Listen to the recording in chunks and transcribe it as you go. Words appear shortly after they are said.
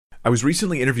I was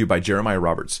recently interviewed by Jeremiah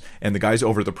Roberts and the guys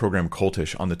over at the program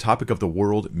Cultish on the topic of the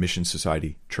World Mission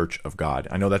Society Church of God.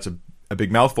 I know that's a big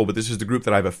mouthful, but this is the group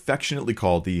that I've affectionately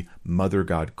called the Mother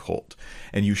God Cult.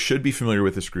 And you should be familiar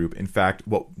with this group. In fact,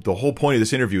 the whole point of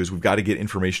this interview is we've got to get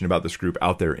information about this group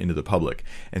out there into the public.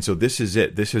 And so this is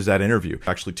it. This is that interview.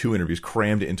 Actually, 2 interviews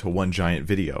crammed into one giant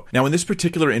video. Now, in this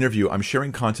particular interview, I'm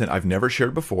sharing content I've never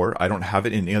shared before. I don't have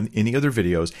it in any other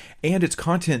videos. And it's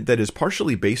content that is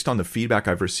partially based on the feedback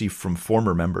I've received from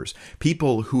former members,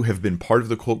 people who have been part of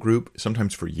the cult group,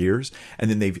 sometimes for years.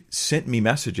 And then they've sent me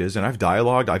messages and I've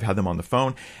dialogued. I've had them on the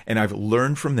phone, and I've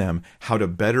learned from them how to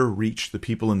better reach the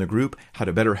people in the group, how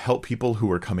to better help people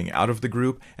who are coming out of the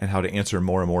group, and how to answer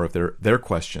more and more of their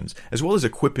questions, as well as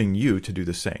equipping you to do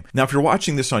the same. Now, if you're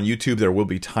watching this on YouTube, there will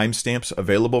be timestamps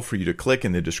available for you to click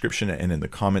in the description and in the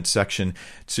comments section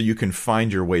so you can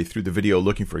find your way through the video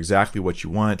looking for exactly what you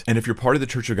want. And if you're part of the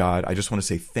Church of God, I just want to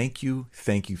say thank you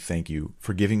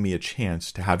for giving me a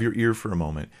chance to have your ear for a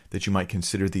moment that you might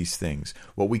consider these things.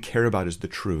 What we care about is the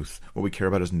truth. What we care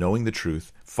about is knowing the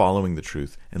truth, following the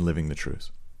truth, and living the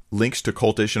truth. Links to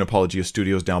Cultish and Apologia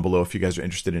Studios down below if you guys are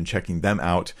interested in checking them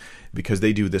out, because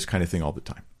they do this kind of thing all the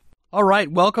time. All right,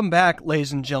 welcome back,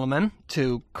 ladies and gentlemen,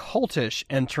 to Cultish,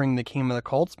 Entering the Kingdom of the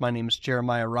Cults. My name is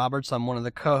Jeremiah Roberts. I'm one of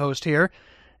the co-hosts here.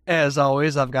 As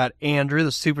always, I've got Andrew,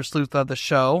 the super sleuth of the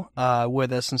show,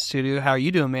 with us in studio. How are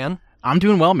you doing, man? I'm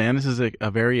doing well, man. This is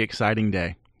a very exciting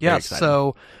day. Yes,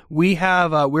 so we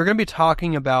have we're going to be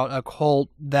talking about a cult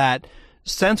that,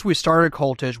 since we started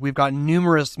Cultish, we've got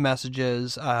numerous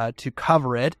messages to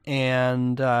cover it,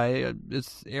 and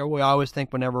we always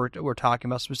think whenever we're talking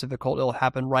about a specific cult, it'll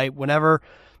happen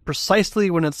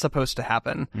precisely when it's supposed to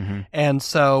happen. Mm-hmm. And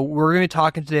so we're going to be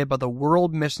talking today about the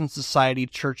World Mission Society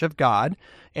Church of God.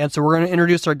 And so we're going to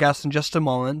introduce our guests in just a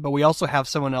moment, but we also have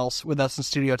someone else with us in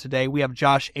studio today. We have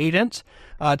Josh Adent.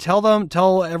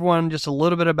 Tell everyone just a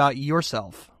little bit about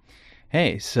yourself.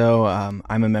 Hey, so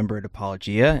I'm a member at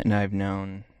Apologia, and I've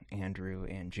known Andrew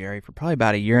and Jerry for probably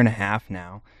about 1.5 years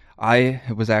now. I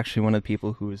was actually one of the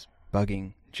people who was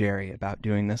bugging Jerry about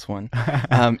doing this one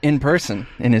in person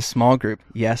in his small group.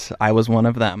 Yes, I was one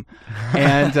of them.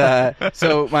 And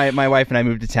so my wife and I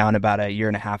moved to town about 1.5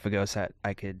 years ago so that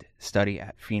I could study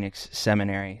at Phoenix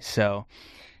Seminary. So,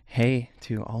 hey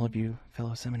to all of you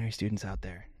fellow seminary students out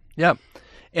there. Yep.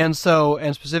 And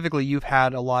specifically, you've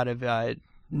had a lot of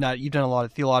you've done a lot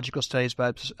of theological studies,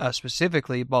 but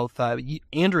specifically both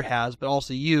Andrew has, but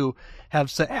also you have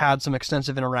had some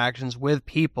extensive interactions with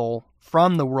people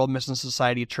from the World Mission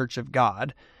Society Church of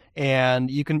God.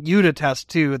 And you'd attest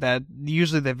too that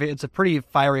usually it's a pretty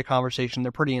fiery conversation.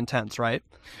 They're pretty intense, right?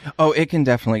 Oh, it can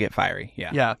definitely get fiery.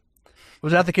 Yeah. Yeah.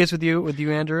 Was that the case with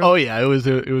you, Andrew? Oh yeah, it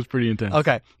was pretty intense.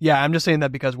 Okay, yeah, I'm just saying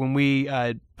that because when we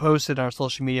posted on our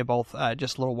social media both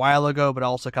just a little while ago, but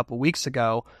also a couple of weeks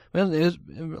ago, it was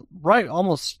right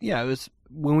almost it was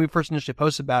when we first initially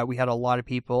posted about it. We had a lot of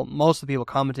people, most of the people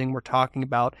commenting were talking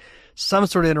about some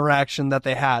sort of interaction that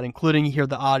they had, including here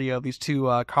the audio of these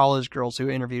 2 college girls who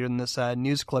interviewed in this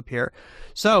news clip here.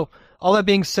 So, all that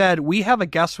being said, we have a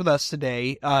guest with us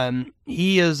today.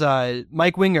 He is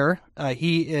Mike Winger.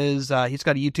 He's got a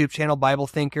YouTube channel, Bible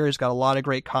Thinker. He's got a lot of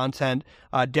great content.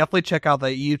 Definitely check out the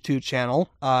YouTube channel.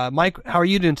 Mike, how are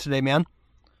you doing today, man?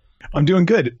 I'm doing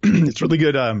good. It's really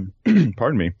good.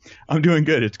 Pardon me. I'm doing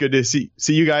good. It's good to see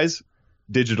you guys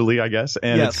digitally, I guess.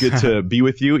 And yes. It's good to be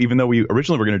with you, even though we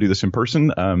originally were going to do this in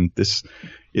person. This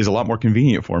is a lot more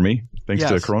convenient for me, thanks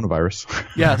to coronavirus.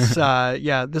 Yes.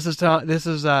 This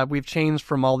is we've changed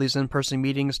from all these in-person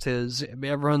meetings to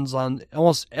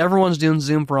everyone's doing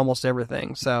Zoom for almost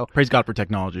everything. So praise God for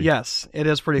technology. Yes, it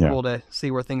is pretty cool to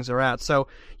see where things are at. So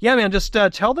yeah, man, just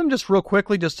tell them just real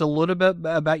quickly, just a little bit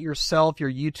about yourself,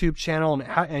 your YouTube channel,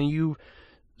 and you.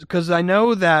 Because I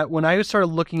know that when I started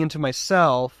looking into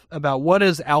myself about what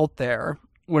is out there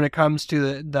when it comes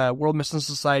to the World Mission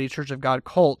Society Church of God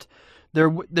cult,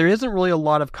 there isn't really a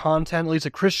lot of content, at least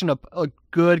a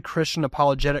good Christian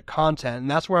apologetic content, and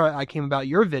that's where I came about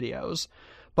your videos.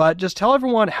 But just tell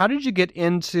everyone, how did you get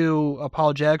into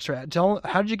apologetics, or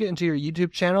how did you get into your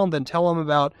YouTube channel, and then tell them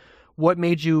about what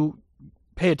made you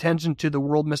pay attention to the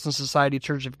World Mission Society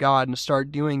Church of God and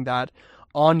start doing that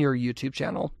on your YouTube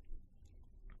channel.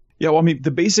 Yeah, well, I mean, the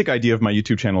basic idea of my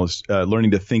YouTube channel is learning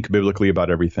to think biblically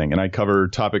about everything. And I cover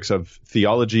topics of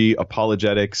theology,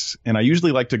 apologetics, and I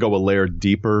usually like to go a layer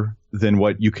deeper than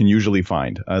what you can usually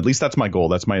find. At least that's my goal.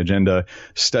 That's my agenda.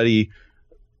 Study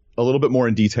a little bit more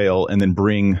in detail and then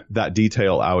bring that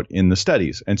detail out in the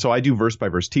studies. And so I do verse by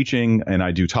verse teaching, and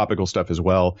I do topical stuff as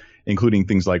well, including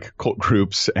things like cult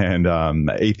groups and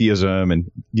atheism and,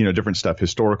 different stuff,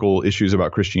 historical issues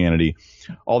about Christianity,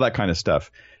 all that kind of stuff.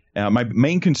 My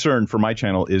main concern for my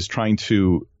channel is trying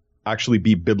to actually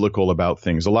be biblical about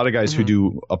things. A lot of guys who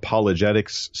do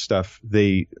apologetics stuff,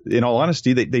 in all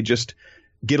honesty, they just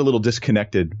get a little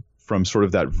disconnected from sort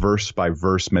of that verse by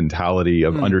verse mentality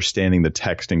of understanding the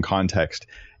text and context.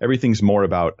 Everything's more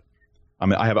about,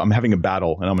 I'm having a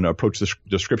battle and I'm going to approach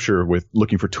the scripture with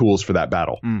looking for tools for that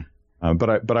battle.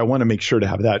 But I want to make sure to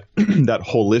have that that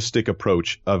holistic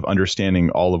approach of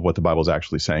understanding all of what the Bible is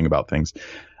actually saying about things.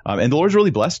 And the Lord's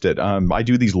really blessed it. I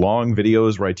do these long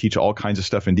videos where I teach all kinds of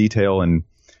stuff in detail, and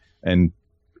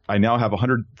I now have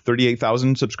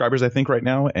 138,000 subscribers, I think, right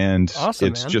now, and awesome,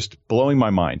 it's man. just blowing my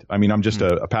mind. I mean, I'm just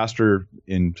a pastor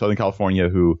in Southern California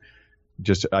who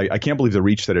just I can't believe the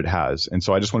reach that it has, and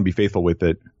so I just want to be faithful with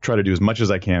it. Try to do as much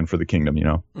as I can for the kingdom,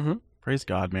 Praise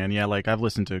God, man. Yeah, like I've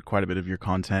listened to quite a bit of your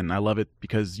content, and I love it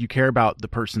because you care about the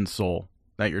person's soul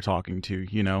that you're talking to.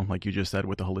 Like you just said,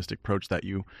 with the holistic approach that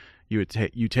you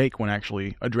take when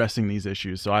actually addressing these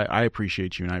issues. So I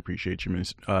appreciate you, and I appreciate your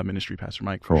ministry, Pastor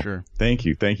Mike, for sure. Thank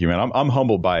you, man. I'm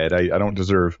humbled by it. I don't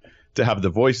deserve to have the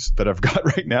voice that I've got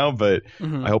right now, but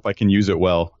I hope I can use it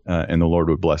well, and the Lord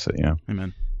would bless it. Yeah.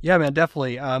 Amen. Yeah, man,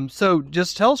 definitely. So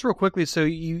just tell us real quickly. So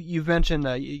you've mentioned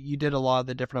you did a lot of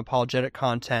the different apologetic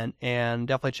content, and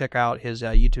definitely check out his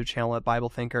YouTube channel at Bible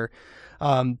Thinker.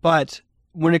 But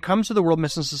when it comes to the World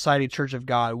Mission Society Church of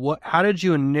God, how did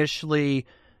you initially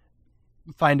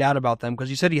find out about them?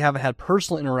 Because you said you haven't had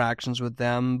personal interactions with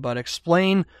them, but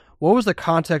explain what was the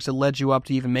context that led you up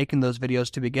to even making those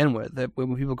videos to begin with, that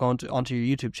when people go onto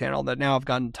your YouTube channel that now have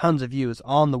gotten tons of views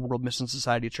on the World Mission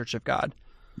Society Church of God.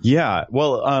 Yeah,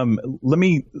 well, let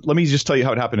me just tell you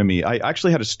how it happened to me. I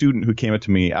actually had a student who came up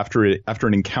to me after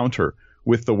an encounter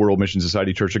with the World Mission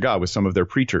Society Church of God with some of their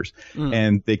preachers,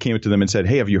 and they came up to them and said,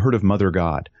 "Hey, have you heard of Mother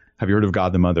God? Have you heard of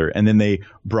God the Mother?" And then they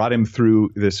brought him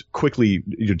through this quickly,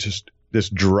 just this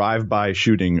drive-by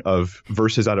shooting of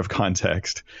verses out of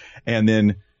context, and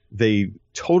then they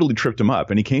totally tripped him up.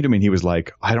 And he came to me and he was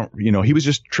like, he was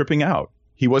just tripping out.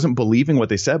 He wasn't believing what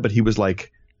they said, but he was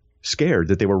like scared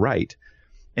that they were right.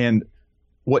 And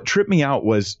what tripped me out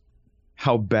was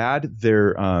how bad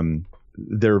their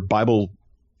Bible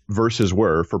verses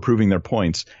were for proving their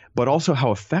points, but also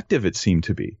how effective it seemed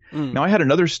to be. Now, I had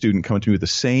another student come to me with the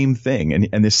same thing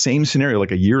and the same scenario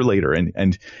like a year later,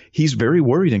 and he's very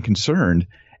worried and concerned.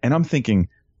 And I'm thinking,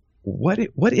 what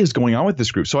is going on with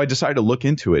this group? So I decided to look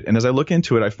into it. And as I look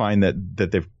into it, I find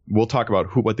that we'll talk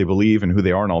about what they believe and who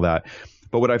they are and all that.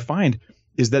 But what I find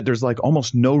is that there's like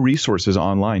almost no resources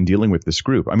online dealing with this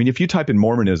group. I mean, if you type in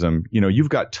Mormonism, you've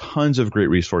got tons of great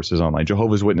resources online.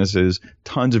 Jehovah's Witnesses,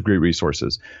 tons of great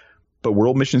resources. But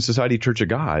World Mission Society Church of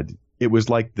God, it was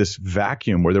like this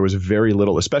vacuum where there was very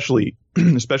little, especially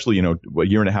a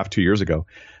year and a half, 2 years ago,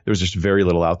 there was just very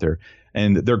little out there.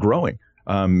 And they're growing.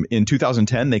 In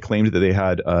 2010, they claimed that they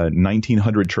had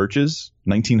 1,900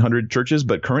 churches,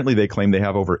 but currently they claim they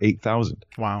have over 8,000.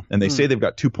 Wow. And they say they've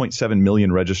got 2.7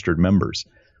 million registered members.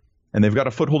 And they've got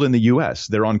a foothold in the U.S.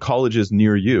 They're on colleges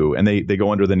near you, and they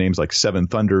go under the names like Seven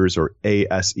Thunders or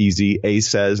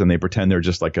ASEZ, and they pretend they're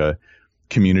just like a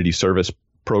community service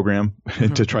program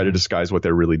to try to disguise what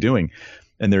they're really doing.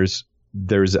 And there's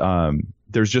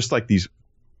just like these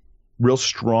real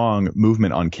strong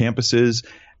movement on campuses.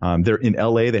 They're in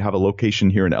LA. They have a location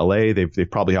here in LA. They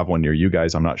probably have one near you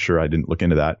guys. I'm not sure. I didn't look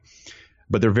into that.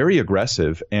 But they're very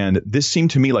aggressive. And this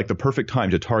seemed to me like the perfect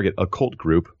time to target a cult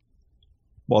group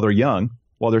while they're young,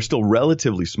 while they're still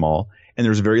relatively small, and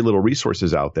there's very little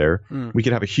resources out there. We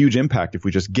could have a huge impact if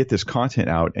we just get this content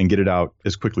out and get it out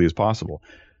as quickly as possible.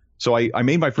 So I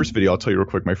made my first video. I'll tell you real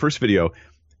quick. My first video,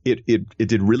 it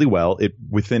did really well. It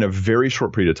within a very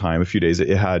short period of time, a few days, it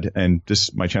had, and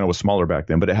my channel was smaller back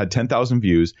then, but it had 10,000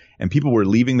 views, and people were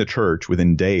leaving the church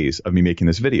within days of me making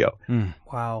this video.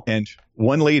 Wow. And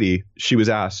one lady, she was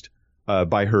asked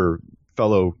by her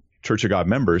fellow Church of God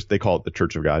members, they call it the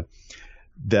Church of God,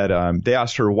 that they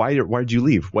asked her, why did you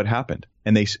leave? What happened?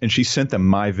 And she sent them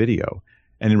my video.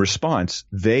 And in response,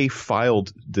 they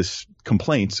filed this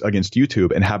complaints against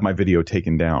YouTube and had my video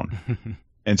taken down.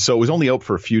 And so it was only out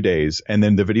for a few days, and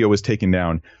then the video was taken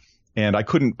down, and I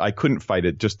couldn't fight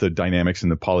it, just the dynamics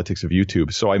and the politics of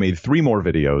YouTube. So I made 3 more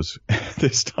videos.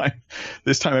 This time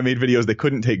I made videos they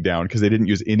couldn't take down because they didn't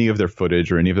use any of their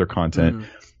footage or any of their content.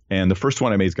 And the first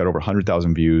one I made's got over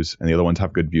 100,000 views, and the other ones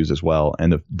have good views as well.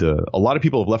 And a lot of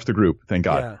people have left the group, thank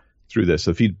God. Yeah. through this.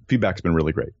 The feedback's been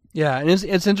really great. Yeah, and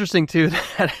it's interesting too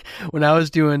that when I was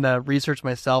doing research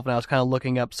myself and I was kind of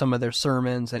looking up some of their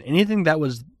sermons, and anything that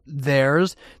was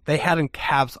theirs, they had in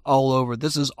caps all over.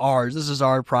 This is ours. This is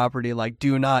our property. Like,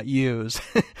 do not use.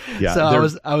 Yeah,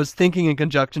 so I was thinking in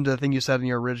conjunction to the thing you said in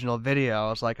your original video. I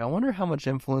was like, I wonder how much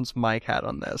influence Mike had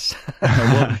on this.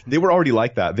 Well, they were already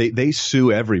like that. They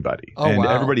sue everybody, Oh, and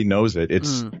wow. everybody knows it.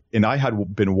 And I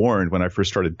had been warned when I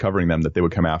first started covering them that they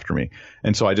would come after me,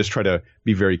 and so I just try to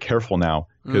be very careful now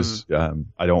because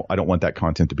I don't want that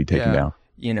content to be taken down.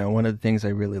 You know, one of the things I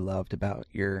really loved about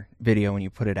your video when you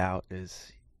put it out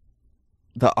is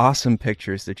the awesome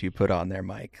pictures that you put on there,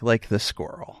 Mike, like the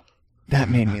squirrel. That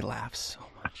made me laugh so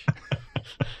much.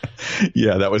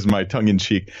 Yeah, that was my tongue in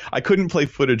cheek. I couldn't play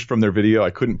footage from their video. I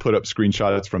couldn't put up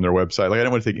screenshots from their website. Like, I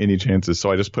didn't want to take any chances,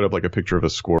 so I just put up like a picture of a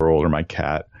squirrel or my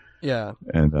cat. Yeah.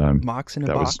 And Mox in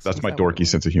a box. That's my dorky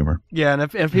sense of humor. Yeah,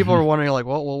 and if people are wondering like,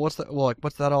 well, what's that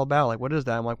all about? Like, what is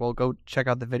that? I'm like, well, go check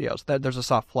out the videos. There's a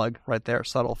soft plug right there,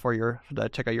 subtle for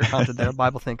check out your content there,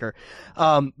 Bible Thinker.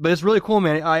 But it's really cool,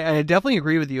 man. I definitely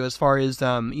agree with you as far as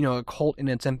a cult in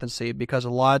its infancy, because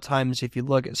a lot of times if you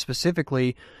look at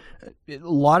specifically, a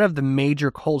lot of the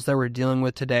major cults that we're dealing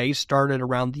with today started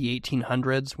around the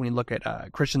 1800s. When you look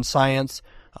at Christian Science,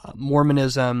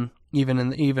 Mormonism. Even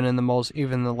in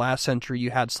the last century,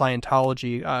 you had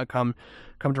Scientology come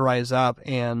to rise up,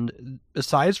 and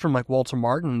besides from like Walter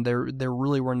Martin, there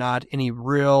really were not any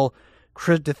real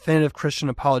definitive Christian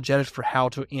apologetics for how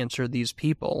to answer these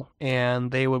people.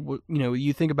 And they would,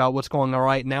 you think about what's going on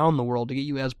right now in the world to get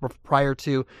you as prior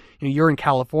to, you're in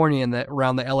California and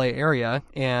around the LA area,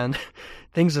 and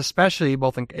things especially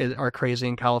are crazy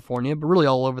in California, but really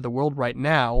all over the world right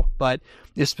now. But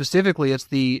specifically, it's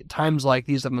the times like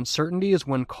these of uncertainty is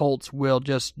when cults will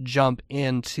just jump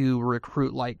in to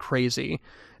recruit like crazy.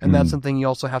 And that's something you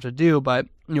also have to do. But,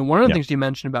 one of the things you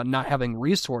mentioned about not having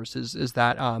resources is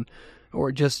that,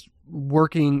 or just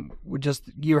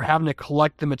you're having to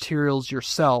collect the materials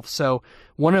yourself. So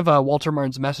one of Walter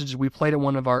Martin's messages we played in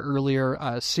one of our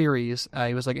earlier series,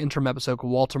 it was like an interim episode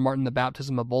called Walter Martin, The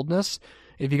Baptism of Boldness.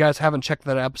 If you guys haven't checked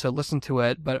that episode, listen to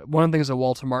it. But one of the things that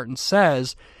Walter Martin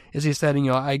says is he said,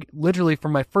 I literally, for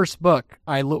my first book,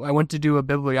 I went to do a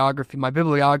bibliography. My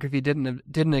bibliography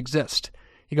didn't exist.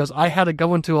 He goes, I had to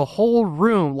go into a whole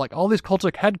room, like all these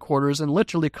cultic headquarters, and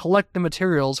literally collect the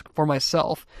materials for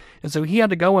myself. And so he had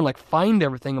to go and like find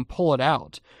everything and pull it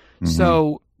out. Mm-hmm.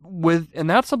 So and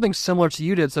that's something similar to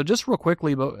you did. So just real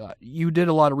quickly, but you did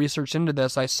a lot of research into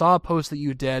this. I saw a post that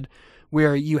you did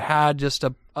where you had just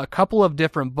a couple of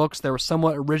different books that were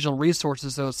somewhat original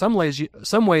resources. So in some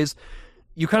ways,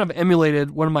 you kind of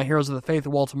emulated one of my heroes of the faith,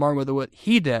 Walter Martin, with what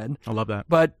he did. I love that.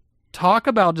 But talk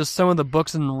about just some of the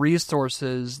books and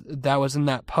resources that was in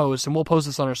that post, and we'll post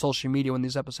this on our social media when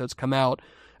these episodes come out,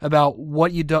 about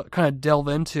what you kind of delve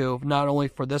into, not only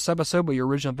for this episode, but your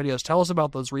original videos. Tell us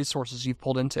about those resources you've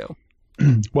pulled into.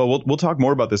 Well, we'll talk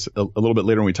more about this a little bit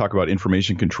later when we talk about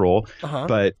information control.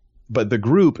 But the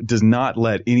group does not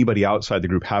let anybody outside the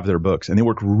group have their books, and they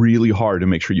work really hard to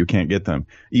make sure you can't get them.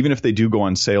 Even if they do go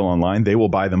on sale online, they will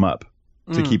buy them up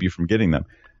to keep you from getting them.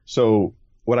 So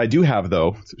what I do have,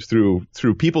 though, through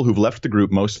people who've left the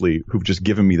group, mostly who've just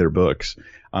given me their books,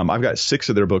 I've got 6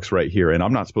 of their books right here, and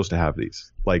I'm not supposed to have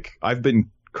these. Like, I've been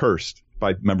cursed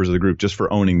by members of the group just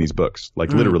for owning these books.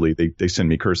 Like, literally, they send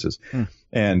me curses.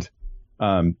 And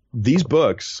these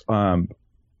books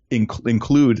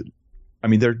include, I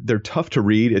mean, they're tough to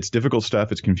read. It's difficult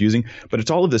stuff. It's confusing, but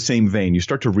it's all of the same vein. You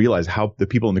start to realize how the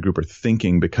people in the group are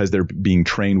thinking because they're being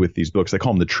trained with these books. They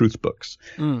call them the truth books.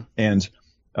 And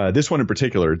this one in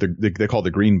particular, they call the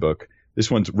Green Book. This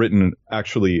one's written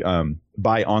actually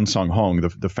by An Sung Hong,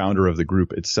 the founder of the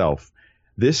group itself.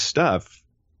 This stuff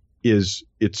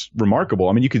it's remarkable.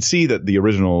 I mean, you could see that the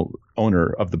original owner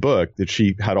of the book, that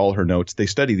she had all her notes. They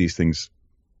study these things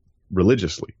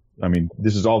religiously. I mean,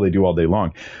 this is all they do all day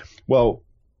long. Well,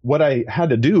 what I had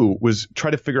to do was try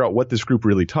to figure out what this group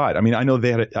really taught. I mean, I know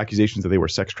they had accusations that they were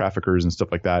sex traffickers and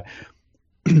stuff like that.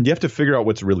 You have to figure out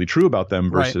what's really true about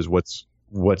them versus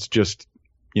what's just,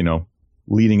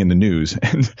 leading in the news.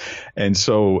 And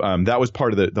so that was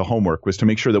part of the homework, was to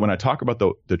make sure that when I talk about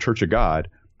the Church of God,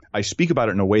 I speak about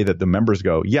it in a way that the members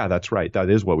go, yeah, that's right. That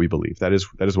is what we believe. That is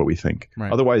what we think.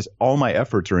 Right. Otherwise, all my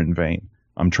efforts are in vain.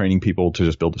 I'm training people to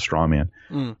just build a straw man.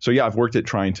 So yeah, I've worked at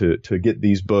trying to get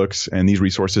these books and these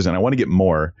resources, and I want to get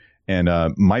more. And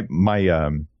I'm going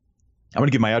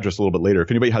to give my address a little bit later.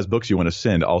 If anybody has books you want to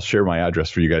send, I'll share my address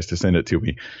for you guys to send it to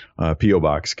me, P.O.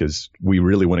 Box, because we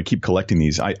really want to keep collecting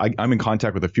these. I'm in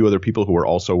contact with a few other people who are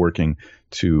also working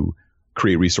to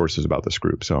create resources about this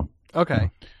group. So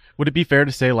okay. Would it be fair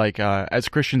to say, like, as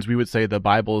Christians, we would say the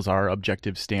Bible is our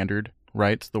objective standard,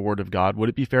 right? It's the Word of God. Would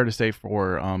it be fair to say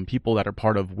for people that are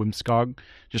part of WMSCOG,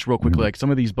 just real quickly, like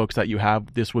some of these books that you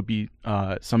have, this would be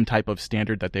some type of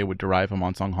standard that they would derive from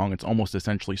Ansong Hong? It's almost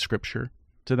essentially scripture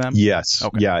to them? Yes.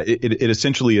 Okay. Yeah, it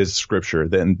essentially is scripture.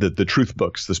 Then the truth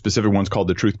books, the specific ones called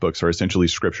the truth books, are essentially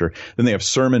scripture. Then they have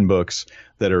sermon books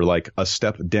that are like a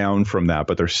step down from that,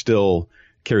 but they're still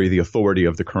carry the authority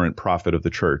of the current prophet of the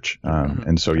church.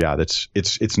 And so, yeah,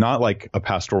 it's not like a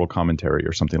pastoral commentary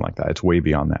or something like that. It's way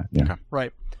beyond that. Yeah. Okay.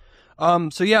 Right.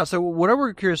 So what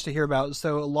we're curious to hear about,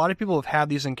 so a lot of people have had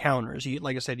these encounters.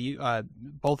 Like I said,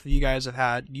 both of you guys have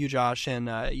had, you Josh and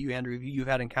you Andrew, you've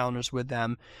had encounters with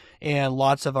them, and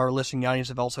lots of our listening audience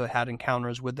have also had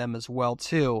encounters with them as well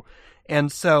too.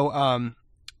 And so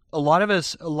a lot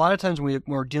of times when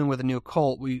we're dealing with a new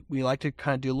cult, we like to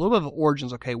kind of do a little bit of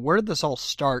origins. Okay, where did this all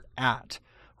start at?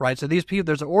 Right, so these people,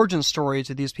 there's an origin story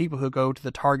to these people who go to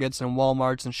the Targets and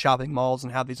Walmarts and shopping malls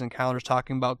and have these encounters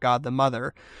talking about God the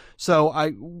Mother. So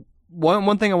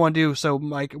one thing I want to do, so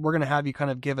Mike, we're going to have you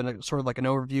kind of give a sort of like an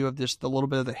overview of this, a little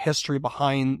bit of the history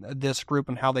behind this group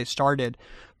and how they started.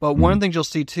 But one of the things you'll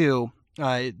see too,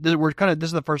 this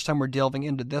is the first time we're delving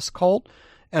into this cult.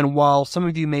 And while some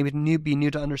of you may be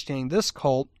new to understanding this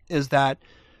cult, is that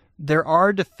there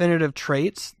are definitive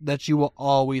traits that you will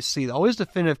always see, always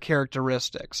definitive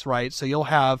characteristics, right? So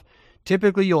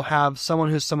typically you'll have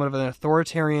someone who's somewhat of an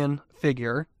authoritarian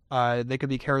figure. They could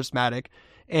be charismatic.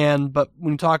 But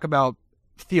when you talk about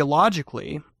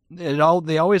theologically, they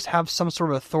always have some sort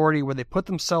of authority where they put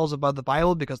themselves above the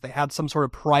Bible because they had some sort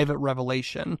of private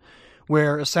revelation,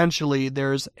 where essentially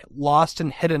there's lost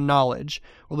and hidden knowledge.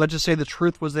 Well, let's just say the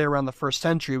truth was there around the 1st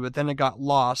century, but then it got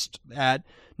lost at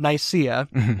Nicaea,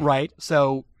 right?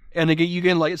 So, and again, you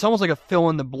get like, it's almost like a fill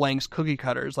in the blanks cookie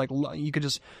cutters. Like you could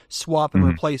just swap and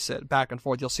replace it back and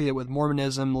forth. You'll see it with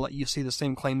Mormonism. You see the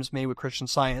same claims made with Christian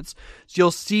Science. So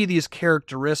you'll see these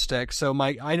characteristics. So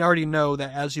I already know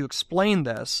that as you explain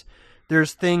this,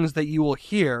 there's things that you will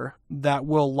hear that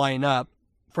will line up,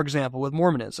 for example, with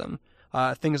Mormonism.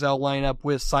 Things that will line up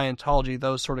with Scientology,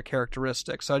 those sort of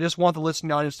characteristics. So I just want the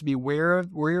listening audience to be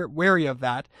wary of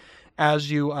that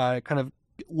as you kind of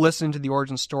listen to the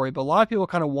origin story. But a lot of people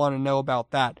kind of want to know about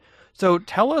that. So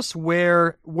tell us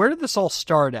where did this all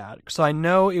start at? Because I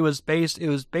know it was based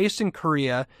in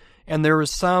Korea, and there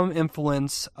was some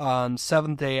influence on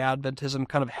Seventh-day Adventism,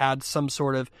 kind of had some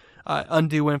sort of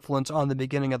undue influence on the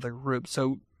beginning of the group.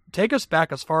 So take us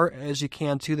back as far as you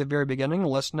can to the very beginning and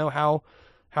let us know how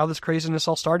this craziness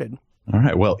all started. All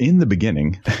right. Well, in the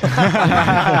beginning,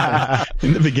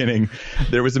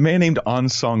 there was a man named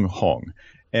Ansong Hong.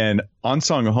 And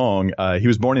Ansong Hong, he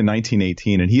was born in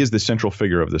 1918, and he is the central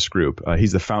figure of this group.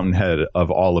 He's the fountainhead of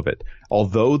all of it,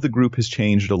 although the group has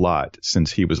changed a lot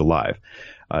since he was alive.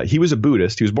 He was a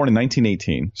Buddhist. He was born in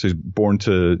 1918, so he's born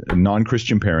to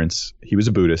non-Christian parents. He was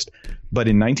a Buddhist. But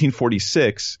in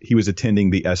 1946, he was attending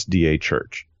the SDA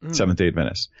Church, Seventh-day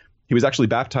Adventist. He was actually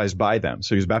baptized by them.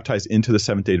 So he was baptized into the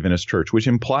Seventh-day Adventist Church, which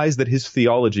implies that his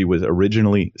theology was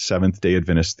originally Seventh-day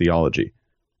Adventist theology.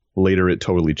 Later, it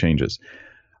totally changes.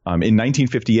 In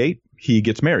 1958, he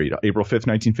gets married. April 5th,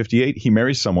 1958, he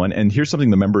marries someone. And here's something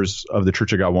the members of the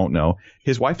Church of God won't know.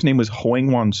 His wife's name was Hoang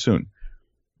Wan Sun.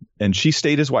 And she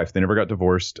stayed his wife. They never got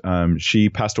divorced. She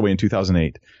passed away in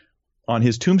 2008. On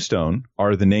his tombstone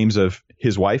are the names of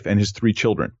his wife and his 3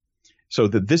 children. So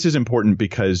this is important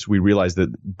because we realize that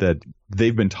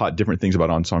they've been taught different things about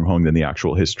Ansong Hong than the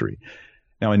actual history.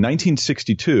 Now, in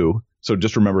 1962, so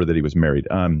just remember that he was married.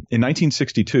 In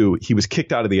 1962, he was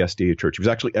kicked out of the SDA Church. He was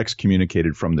actually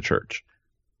excommunicated from the church.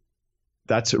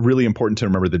 That's really important to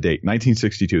remember the date,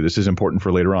 1962. This is important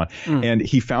for later on. And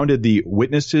he founded the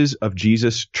Witnesses of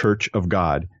Jesus Church of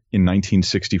God in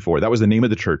 1964. That was the name of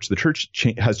the church. The church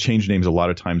has changed names a lot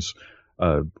of times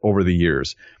over the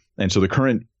years. And so the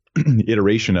current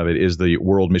iteration of it is the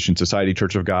World Mission Society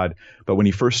Church of God. But when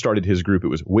he first started his group, it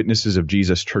was Witnesses of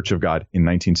Jesus Church of God in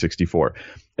 1964.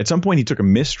 At some point, he took a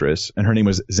mistress, and her name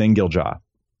was Zeng Gilja.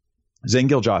 Zeng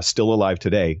Gilja is still alive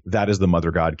today. That is the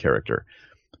Mother God character.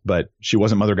 But she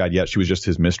wasn't Mother God yet. She was just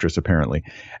his mistress, apparently.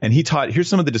 And he taught, here's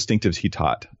some of the distinctives he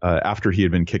taught after he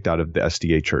had been kicked out of the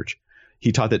SDA Church.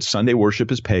 He taught that Sunday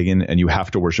worship is pagan and you have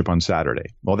to worship on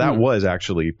Saturday. Well, that was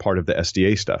actually part of the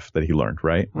SDA stuff that he learned,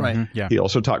 right? Right. Mm-hmm. Yeah. He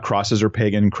also taught crosses are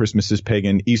pagan, Christmas is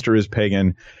pagan, Easter is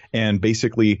pagan, and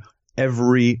basically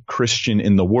every Christian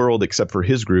in the world except for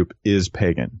his group is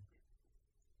pagan.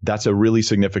 That's a really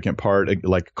significant part.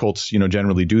 Like cults,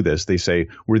 generally do this. They say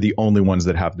we're the only ones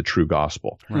that have the true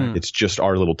gospel. Right. It's just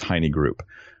our little tiny group.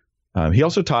 He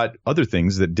also taught other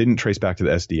things that didn't trace back to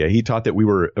the SDA. He taught that we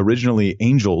were originally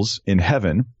angels in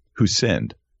heaven who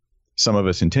sinned. Some of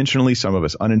us intentionally, some of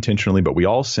us unintentionally, but we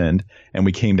all sinned and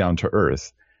we came down to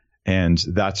earth. And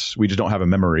we just don't have a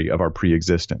memory of our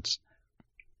pre-existence.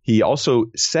 He also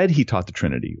said he taught the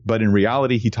Trinity, but in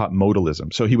reality, he taught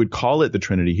modalism. So he would call it the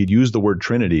Trinity. He'd use the word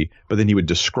Trinity, but then he would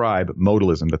describe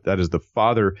modalism, that is the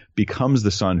Father becomes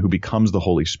the Son who becomes the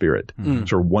Holy Spirit.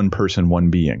 Sort of one person, one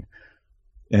being.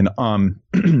 And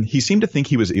he seemed to think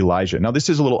he was Elijah. Now, this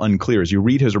is a little unclear. As you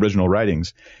read his original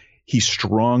writings, he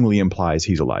strongly implies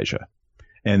he's Elijah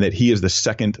and that he is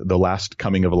the last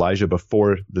coming of Elijah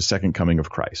before the second coming of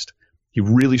Christ. He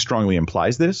really strongly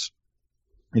implies this.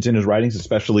 It's in his writings,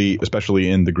 especially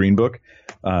in the Green Book,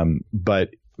 but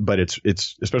it's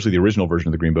especially the original version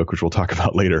of the Green Book, which we'll talk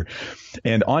about later.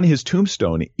 And on his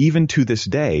tombstone, even to this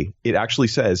day, it actually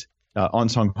says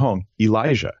Ansong Hong,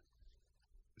 Elijah.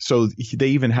 So they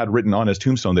even had written on his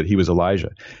tombstone that he was Elijah.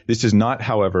 This is not,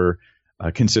 however,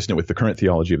 consistent with the current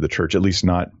theology of the church, at least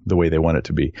not the way they want it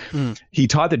to be. He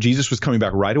taught that Jesus was coming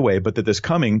back right away, but that this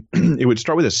coming, it would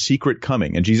start with a secret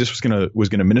coming, and Jesus was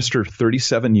going to minister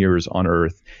 37 years on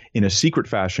earth in a secret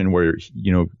fashion where,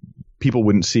 people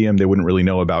wouldn't see him, they wouldn't really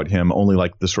know about him, only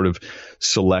like the sort of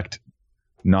select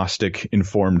Gnostic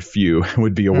informed few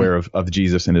would be aware of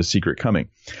Jesus and his secret coming.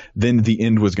 Then the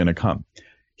end was going to come.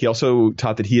 He also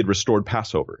taught that he had restored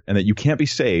Passover and that you can't be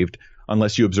saved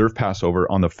unless you observe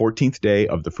Passover on the 14th day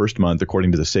of the first month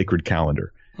according to the sacred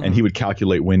calendar. And he would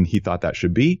calculate when he thought that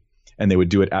should be, and they would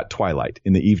do it at twilight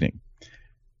in the evening.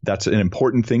 That's an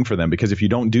important thing for them because if you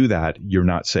don't do that, you're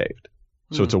not saved.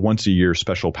 So it's a once a year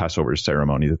special Passover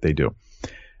ceremony that they do.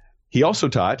 He also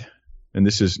taught, and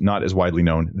this is not as widely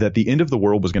known, that the end of the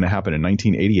world was going to happen in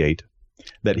 1988,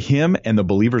 that him and the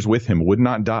believers with him would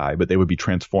not die, but they would be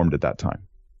transformed at that time.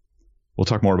 We'll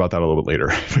talk more about that a little bit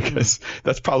later because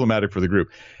that's problematic for the group.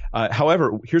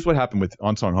 However, here's what happened with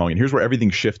Ansong Hong, and here's where everything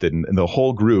shifted. And the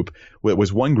whole group, it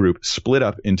was one group split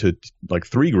up into like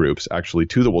three groups, actually,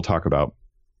 two that we'll talk about.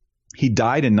 He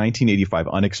died in 1985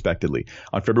 unexpectedly.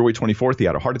 On February 24th, he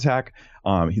had a heart attack.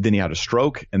 Then he had a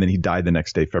stroke, and then he died the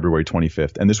next day, February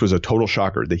 25th. And this was a total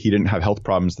shocker that he didn't have health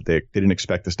problems, that they didn't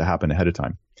expect this to happen ahead of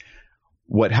time.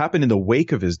 What happened in the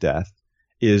wake of his death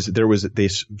is there was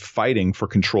this fighting for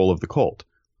control of the cult.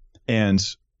 And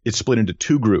it split into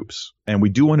two groups. And we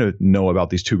do want to know about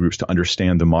these two groups to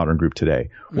understand the modern group today.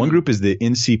 One group is the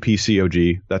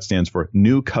NCPCOG. That stands for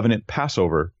New Covenant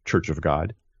Passover Church of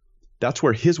God. That's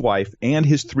where his wife and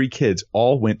his three kids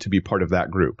all went to be part of that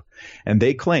group. And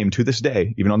they claim to this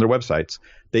day, even on their websites,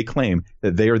 they claim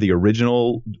that they are the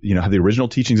original, have the original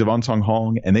teachings of Ansong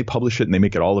Hong, and they publish it and they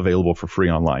make it all available for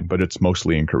free online, but it's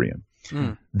mostly in Korean.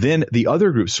 Then the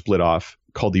other group split off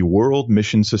called the World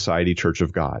Mission Society Church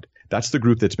of God. That's the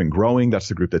group that's been growing. That's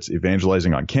the group that's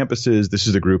evangelizing on campuses. This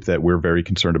is the group that we're very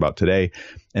concerned about today.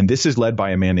 And this is led by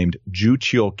a man named Ju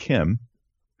Chil Kim,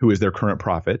 who is their current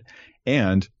prophet.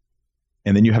 And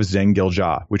then you have Zheng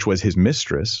Geljia, which was his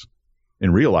mistress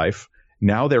in real life.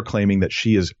 Now they're claiming that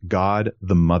she is God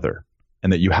the Mother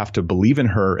and that you have to believe in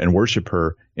her and worship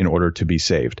her in order to be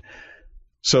saved.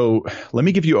 So let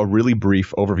me give you a really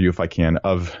brief overview, if I can,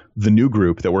 of the new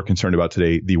group that we're concerned about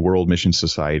today, the World Mission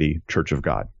Society Church of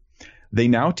God. They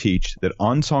now teach that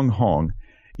Ansong Hong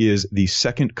is the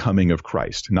second coming of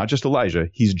Christ, not just Elijah.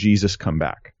 He's Jesus come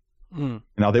back.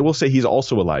 Now, they will say he's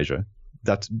also Elijah.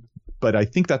 But I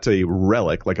think that's a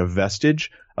relic, like a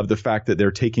vestige of the fact that they're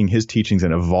taking his teachings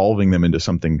and evolving them into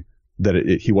something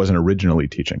that he wasn't originally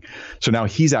teaching. So now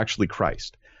he's actually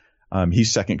Christ.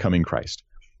 He's second coming Christ.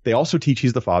 They also teach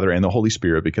he's the Father and the Holy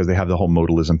Spirit because they have the whole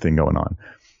modalism thing going on.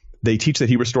 They teach that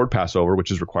he restored Passover, which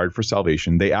is required for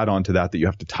salvation. They add on to that you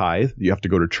have to tithe, you have to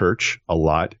go to church a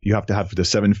lot, you have to have the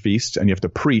 7 feasts, and you have to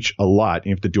preach a lot. And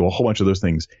you have to do a whole bunch of those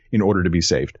things in order to be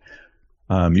saved.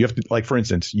 You have to, like, for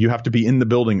instance, you have to be in the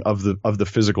building of the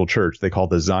physical church. They call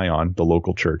the Zion, the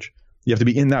local church. You have to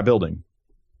be in that building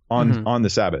on the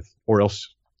Sabbath, or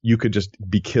else you could just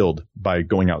be killed by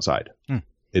going outside.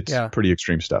 It's pretty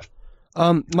extreme stuff.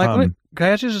 Mike, can I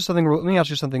ask you something? Let me ask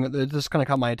you something that just kind of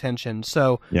caught my attention.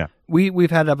 So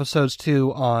we've had episodes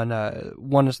too on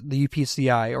the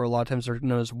UPCI, or a lot of times they're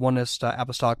known as Oneness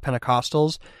Apostolic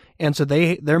Pentecostals, and so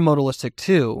they're modalistic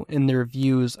too in their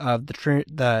views of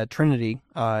the Trinity,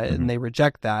 and they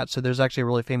reject that. So there's actually a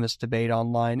really famous debate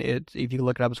online. If you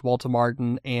look it up, it's Walter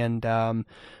Martin and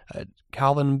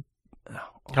Calvin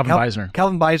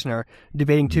Beisner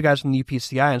debating two guys from the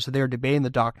UPCI, and so they're debating the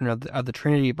doctrine of the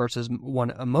Trinity versus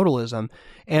modalism.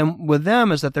 And with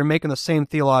them is that they're making the same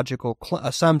theological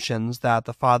assumptions, that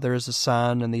the Father is the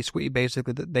Son, and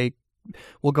basically that they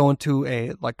will go into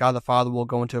like God the Father will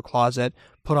go into a closet,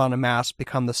 put on a mask,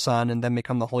 become the Son, and then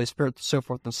become the Holy Spirit, so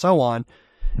forth and so on.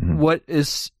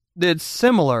 It's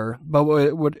similar, but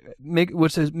what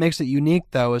makes it unique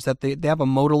though is that they have a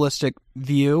modalistic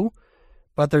view,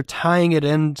 but they're tying it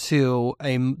into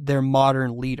their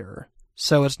modern leader.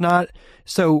 So it's not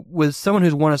so with someone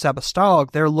who's oneness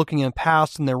apostolic, they're looking in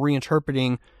past and they're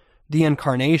reinterpreting the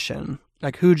incarnation,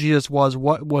 like who Jesus was,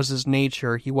 what was his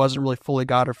nature. He wasn't really fully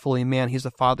God or fully man. He's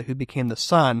the Father who became the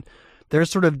Son. They're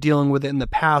sort of dealing with it in the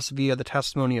past via the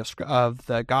testimony of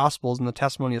the Gospels and the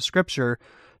testimony of Scripture.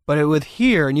 But with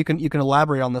here, and you can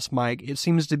elaborate on this, Mike, it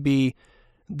seems to be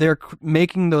they're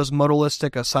making those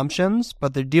modalistic assumptions,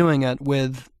 but they're doing it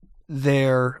with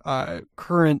their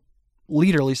current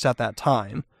leader, at least at that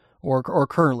time, or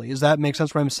currently. Does that make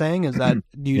sense? What I'm saying is that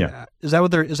is that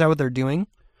what they're doing?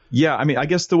 Yeah, I mean, I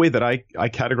guess the way that I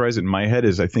categorize it in my head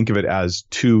is I think of it as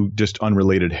two just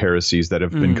unrelated heresies that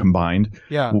have been combined.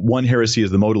 Yeah. One heresy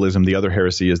is the modalism. The other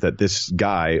heresy is that this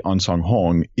guy, Ansong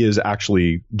Hong, is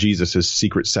actually Jesus'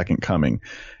 secret second coming.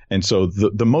 And so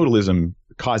the modalism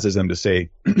causes them to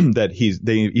say that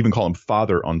they even call him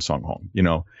Father Ansong Hong,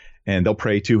 and they'll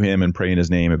pray to him and pray in his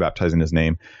name and baptize in his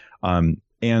name. And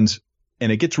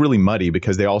it gets really muddy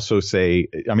because they also say,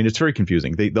 I mean, it's very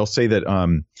confusing. They'll say that,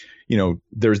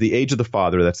 there's the age of the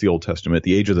Father, that's the Old Testament,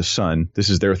 the age of the Son, this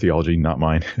is their theology, not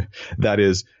mine. that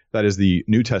is the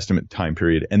New Testament time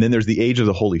period. And then there's the age of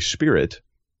the Holy Spirit,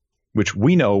 which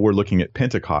we know we're looking at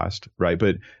Pentecost, right?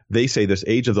 But they say this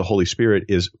age of the Holy Spirit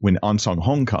is when Ansong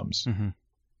Hong comes. Mm-hmm.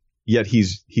 Yet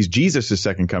he's Jesus'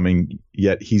 second coming,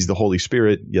 yet he's the Holy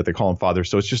Spirit, yet they call him Father.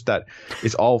 So it's just that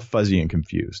it's all fuzzy and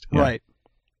confused. Yeah.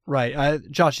 Right.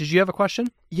 Josh, did you have a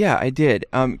question? Yeah, I did.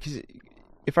 'Cause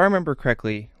if I remember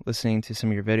correctly, listening to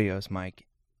some of your videos, Mike,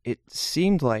 it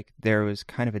seemed like there was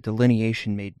kind of a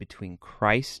delineation made between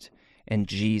Christ and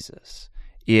Jesus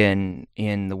in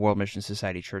the World Mission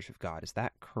Society Church of God. Is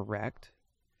that correct?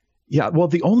 Yeah. Well,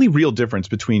 the only real difference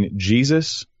between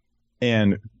Jesus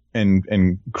and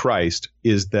Christ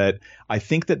is that I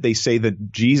think that they say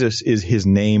that Jesus is his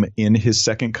name in his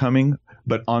second coming,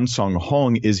 but Ansong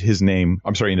Hong is his name.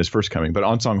 I'm sorry, in his first coming, but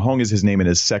Ansong Hong is his name in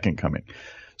his second coming.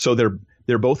 So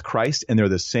they're both Christ and they're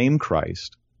the same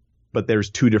Christ, but there's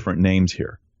two different names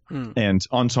here. And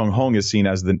Ansong Hong is seen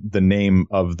as the name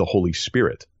of the Holy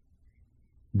Spirit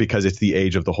because it's the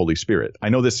age of the Holy Spirit. I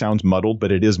know this sounds muddled,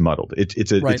 but it is muddled.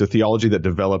 It's a theology that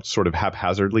developed sort of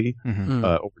haphazardly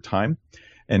over time.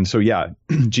 And so,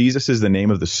 Jesus is the name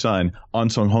of the Son.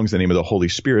 Ansong Hong is the name of the Holy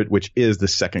Spirit, which is the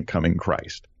second coming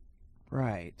Christ.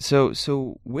 Right. So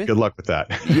good luck with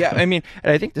that. Yeah, I mean,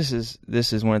 and I think this is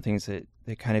one of the things that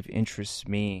kind of interests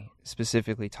me,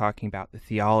 specifically talking about the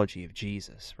theology of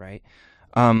Jesus, right?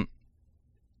 At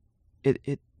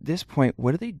this point,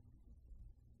 what do they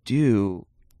do,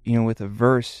 with a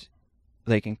verse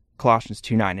like in Colossians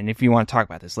 2:9? And if you want to talk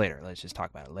about this later, let's just talk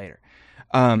about it later.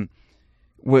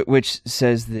 Which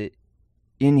says that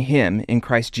in him, in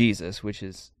Christ Jesus, which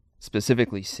is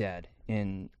specifically said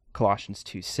in Colossians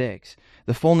 2:6,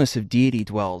 the fullness of deity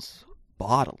dwells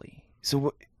bodily.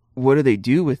 So what do they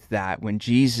do with that when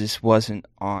Jesus wasn't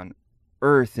on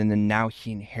earth and then now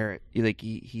he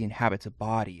inhabits a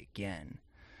body again?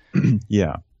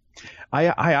 Yeah.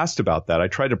 I asked about that. I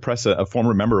tried to press a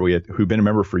former member who'd been a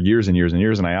member for years and years and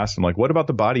years, and I asked him, what about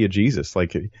the body of Jesus?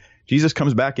 Like, Jesus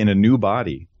comes back in a new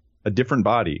body, a different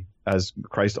body as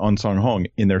Christ Ansong Hong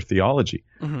in their theology.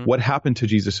 Mm-hmm. What happened to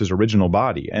Jesus' original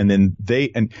body? And then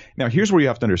now here's where you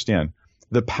have to understand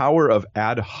the power of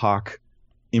ad hoc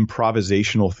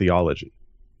improvisational theology.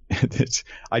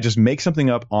 I just make something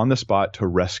up on the spot to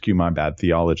rescue my bad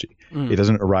theology. It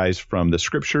doesn't arise from the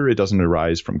scripture. It doesn't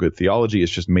arise from good theology.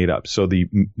 It's just made up. So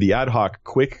the ad hoc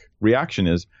quick reaction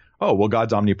is, oh, well,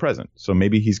 God's omnipresent. So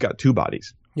maybe he's got two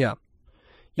bodies. Yeah.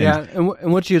 Yeah, and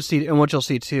what you'll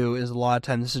see too is a lot of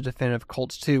times this is definitive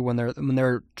cults too when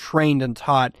they're trained and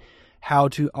taught how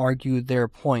to argue their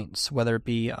points, whether it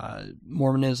be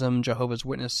Mormonism, Jehovah's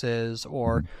Witnesses,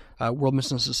 or World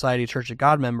Mission Society Church of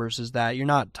God members, is that you're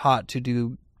not taught to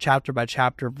do chapter by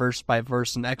chapter, verse by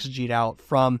verse, and exegete out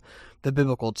from the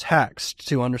biblical text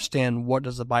to understand what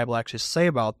does the Bible actually say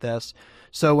about this.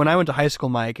 So when I went to high school,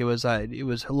 Mike, it was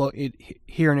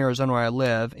here in Arizona where I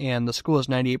live, and the school is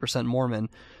 98% Mormon.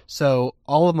 So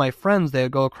all of my friends, they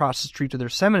would go across the street to their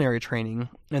seminary training,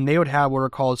 and they would have what are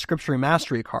called scripture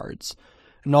mastery cards.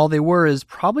 And all they were is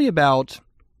probably about,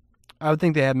 I would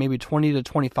think they had maybe 20 to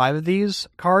 25 of these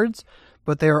cards,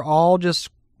 but they are all just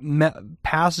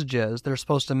passages they're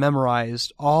supposed to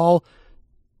memorize, all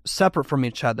separate from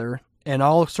each other, and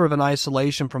all sort of in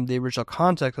isolation from the original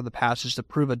context of the passage to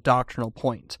prove a doctrinal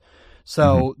point.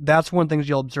 So that's one thing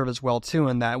you'll observe as well too.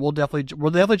 In that we'll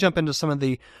definitely jump into some of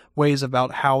the ways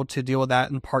about how to deal with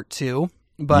that in part 2.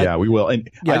 But yeah, we will. And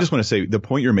I just want to say the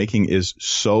point you're making is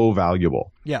so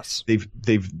valuable. Yes,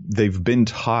 they've been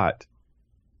taught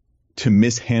to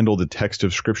mishandle the text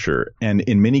of Scripture, and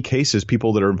in many cases,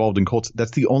 people that are involved in cults,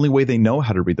 that's the only way they know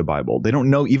how to read the Bible. They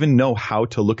don't even know how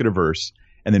to look at a verse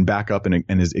and then back up and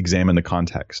examine the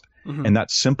context. And that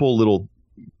simple little,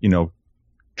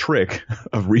 trick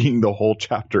of reading the whole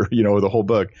chapter, or the whole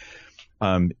book,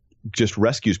 just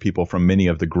rescues people from many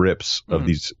of the grips of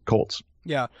these cults.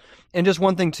 Yeah, and just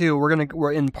one thing too,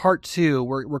 we're in part 2.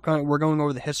 We're going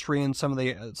over the history and some of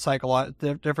the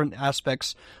different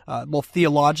aspects. Well,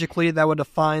 theologically, that would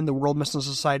define the World Mission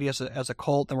Society as a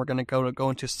cult. Then we're going to go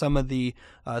into some of the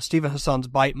Stephen Hassan's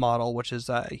BITE model, which is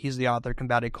he's the author,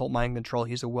 Combating Cult Mind Control.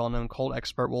 He's a well-known cult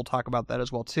expert. We'll talk about that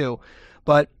as well too.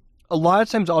 But a lot of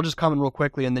times, I'll just comment real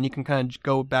quickly, and then you can kind of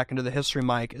go back into the history,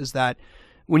 Mike. Is that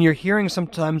when you're hearing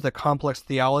sometimes the complex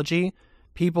theology,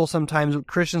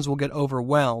 Christians will get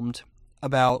overwhelmed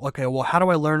about, okay, well, how do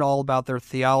I learn all about their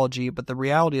theology? But the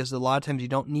reality is that a lot of times you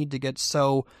don't need to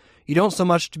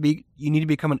you need to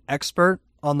become an expert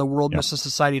on the World Mission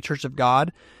Society Church of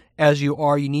God as you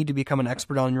need to become an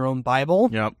expert on your own Bible.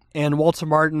 Yep. And Walter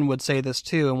Martin would say this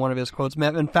too in one of his quotes.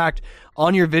 In fact,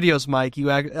 on your videos, Mike,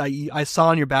 I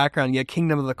saw in your background, you had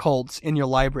Kingdom of the Cults in your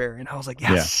library, and I was like,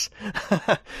 yes.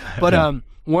 Yeah. But,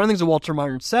 one of the things that Walter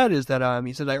Martin said is that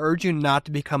he said, I urge you not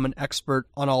to become an expert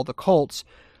on all the cults.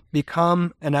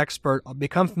 Become an expert,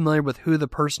 become familiar with who the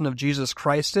person of Jesus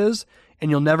Christ is,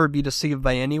 and you'll never be deceived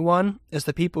by anyone, as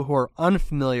the people who are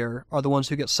unfamiliar are the ones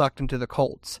who get sucked into the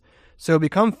cults. So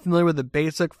become familiar with the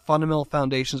basic fundamental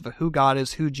foundations of who God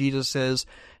is, who Jesus is,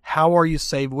 how are you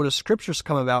saved, what does Scriptures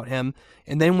come about him,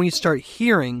 and then when you start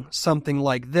hearing something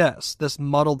like this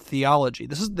muddled theology.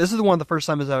 This is one of the first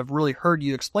times I've really heard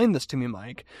you explain this to me,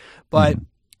 Mike. But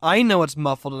I know it's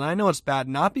muffled and I know it's bad,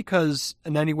 not because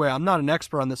in any way I'm not an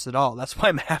expert on this at all. That's why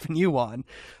I'm having you on.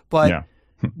 But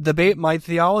my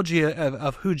theology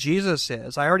of who Jesus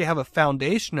is, I already have a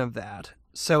foundation of that.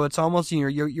 So it's almost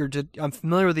I'm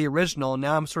familiar with the original, and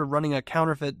now I'm sort of running a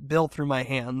counterfeit bill through my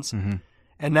hands,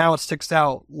 and now it sticks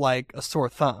out like a sore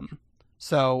thumb.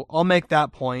 So I'll make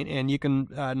that point, and you can,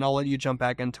 and I'll let you jump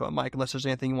back into it, Mike, unless there's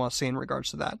anything you want to say in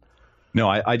regards to that. No,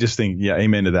 I just think,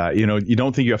 amen to that. You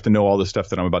don't think you have to know all the stuff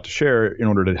that I'm about to share in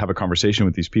order to have a conversation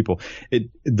with these people.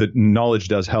 The knowledge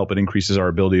does help. It increases our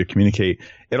ability to communicate.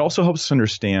 It also helps us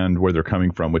understand where they're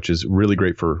coming from, which is really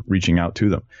great for reaching out to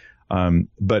them.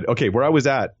 But okay, where I was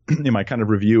at in my kind of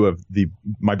review of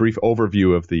my brief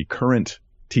overview of the current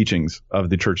teachings of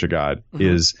the Church of God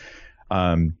is,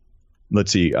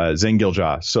 let's see,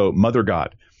 Zheng-Gil-Ja. So Mother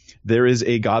God. There is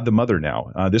a God the Mother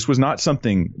now. This was not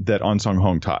something that An Sung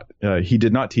Hong taught. He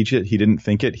did not teach it. He didn't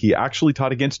think it. He actually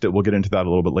taught against it. We'll get into that a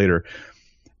little bit later.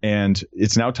 And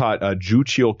it's now taught. Ju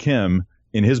Chil Kim,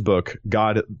 in his book,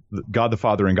 God the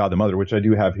Father and God the Mother, which I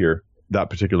do have here,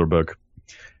 that particular book,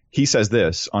 he says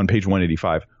this on page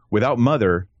 185, without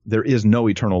mother, there is no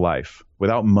eternal life.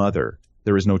 Without mother,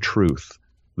 there is no truth.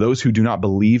 Those who do not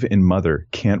believe in mother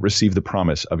can't receive the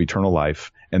promise of eternal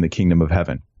life and the kingdom of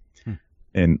heaven.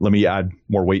 And let me add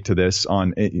more weight to this.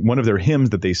 On one of their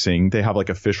hymns that they sing, they have like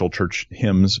official church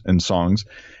hymns and songs.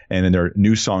 And in their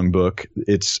new song book,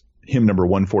 it's hymn number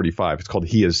 145. It's called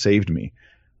He Has Saved Me.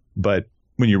 But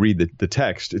when you read the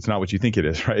text, it's not what you think it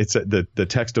is, right? It's the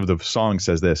text of the song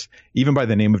says this: even by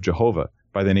the name of Jehovah,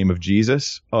 by the name of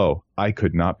Jesus, oh, I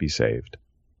could not be saved.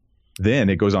 Then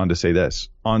it goes on to say this: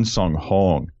 An Sung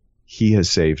Hong, He has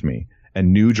saved me.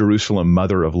 And New Jerusalem,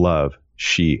 Mother of Love,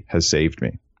 she has saved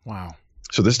me. Wow.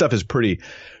 So this stuff is pretty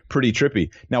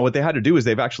trippy. Now, what they had to do is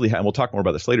they've actually had, and we'll talk more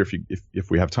about this later if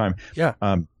we have time. Yeah.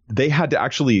 They had to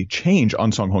actually change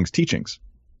An Sung Hong's teachings.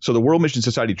 So the World Mission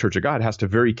Society Church of God has to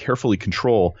very carefully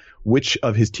control which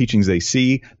of his teachings they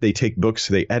see. They take books,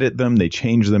 they edit them, they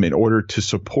change them in order to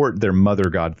support their Mother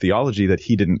God theology that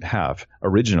he didn't have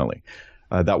originally.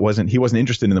 He wasn't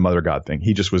interested in the Mother God thing.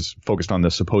 He just was focused on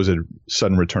the supposed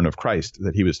sudden return of Christ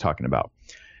that he was talking about.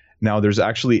 Now, there's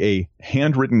actually a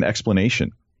handwritten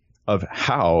explanation of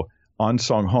how An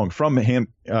Sung Hong, from An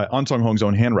Sung Hong's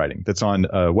own handwriting, that's on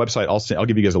a website I'll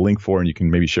give you guys a link for, and you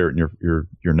can maybe share it in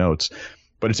your notes.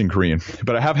 But it's in Korean.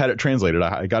 But I have had it translated.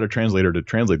 I got a translator to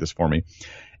translate this for me.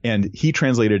 And he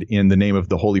translated in the name of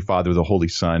the Holy Father, the Holy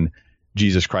Son,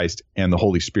 Jesus Christ, and the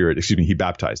Holy Spirit. He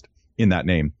baptized in that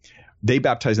name. They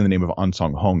baptize in the name of An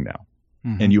Sung Hong now.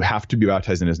 Mm-hmm. And you have to be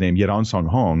baptized in his name. Yet An Sung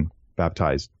Hong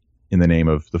baptized in the name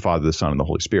of the Father, the Son, and the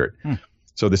Holy Spirit.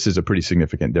 So this is a pretty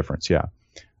significant difference. Yeah.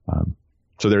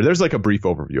 So there's like a brief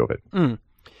overview of it.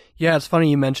 Yeah, it's funny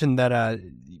you mentioned that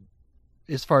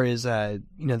as far as the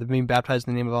being baptized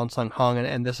in the name of Ansang Hong,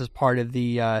 and this is part of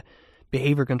the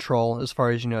behavior control as far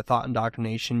as thought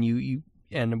indoctrination. You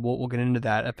and we'll get into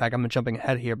that. In fact, I'm jumping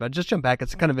ahead here, but just jump back.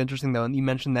 It's kind of interesting though, and you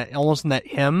mentioned that almost in that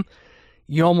hymn,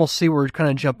 you almost see where we're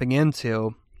kind of jumping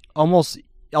into almost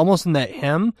in that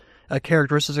hymn, a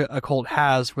characteristic a cult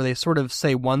has where they sort of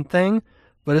say one thing,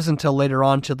 but it's until later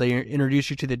on till they introduce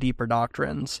you to the deeper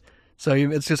doctrines. So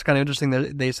it's just kind of interesting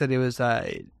that they said it was,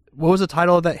 what was the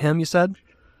title of that hymn you said?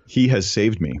 He has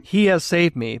saved me. He has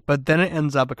saved me. But then it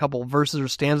ends up a couple of verses or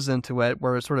stanzas into it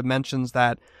where it sort of mentions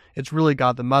that it's really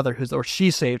God the Mother or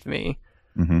she saved me.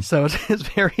 Mm-hmm. So it's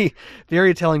very,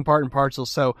 very telling part and parcel.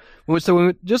 So that's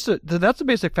the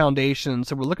basic foundation.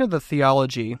 So we're looking at the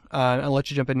theology. I'll let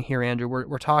you jump in here, Andrew.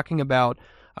 We're talking about,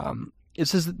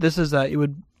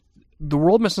 the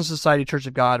World Mission Society Church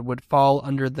of God would fall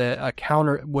under a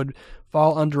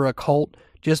cult,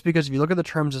 just because if you look at the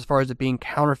terms as far as it being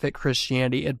counterfeit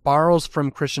Christianity, it borrows from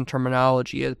Christian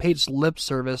terminology. It pays lip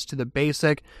service to the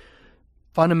basic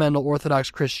fundamental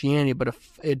Orthodox Christianity, but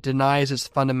it denies its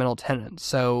fundamental tenets.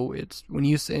 So it's when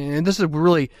you say, and this is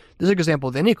an example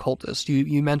of any cultist.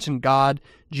 You mentioned God,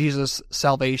 Jesus,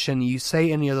 salvation. You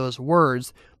say any of those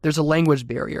words, there's a language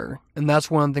barrier, and that's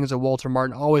one of the things that Walter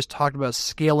Martin always talked about,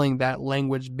 scaling that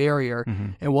language barrier.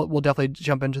 Mm-hmm. And we'll definitely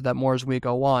jump into that more as we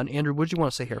go on. Andrew, what did you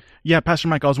want to say here? Yeah, Pastor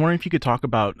Mike, I was wondering if you could talk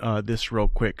about this real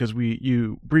quick, because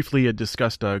you briefly had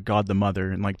discussed God the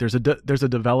Mother, and like there's a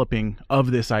developing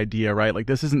of this idea, right? Like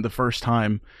this isn't the first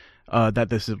time that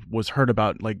this was heard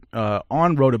about. Like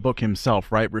On wrote a book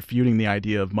himself, right, refuting the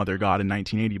idea of Mother God in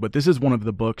 1980. But this is one of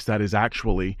the books that is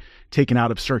actually taken out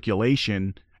of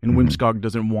circulation. And Wimskog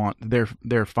doesn't want their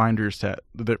members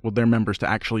to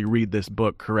actually read this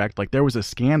book, correct? Like there was a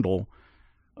scandal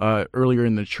earlier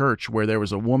in the church where there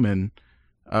was a woman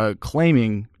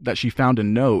claiming that she found a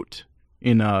note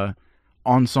in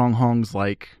Ansang Hong's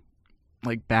like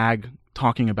bag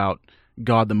talking about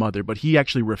God the Mother, but he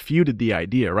actually refuted the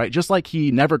idea, right? Just like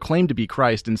he never claimed to be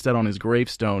Christ. Instead, on his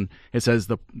gravestone, it says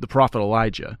the prophet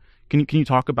Elijah. Can you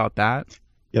talk about that?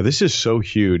 Yeah, this is so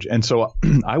huge. And so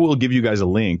I will give you guys a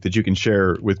link that you can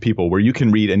share with people where you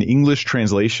can read an English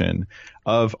translation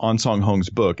of Ansang Hong's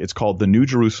book. It's called The New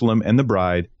Jerusalem and the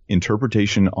Bride,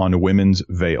 Interpretation on a Women's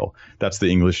Veil. That's the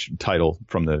English title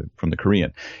from the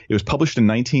Korean. It was published in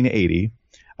 1980.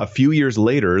 A few years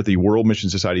later, the World Mission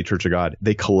Society Church of God,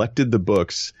 they collected the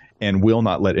books and will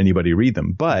not let anybody read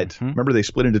them. But remember, they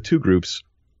split into two groups.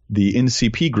 The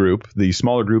NCP group, the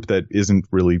smaller group that isn't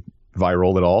really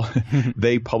viral at all,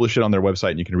 they publish it on their website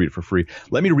and you can read it for free.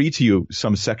 Let me read to you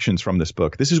some sections from this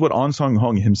book. This is what Ansang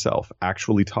Hong himself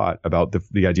actually taught about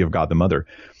the idea of God the Mother.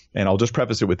 And I'll just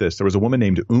preface it with this. There was a woman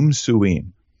named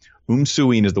Soo-in.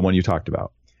 Soo-in is the one you talked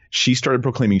about. She started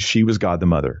proclaiming she was God the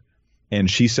Mother. And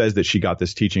she says that she got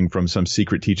this teaching from some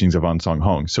secret teachings of Ansang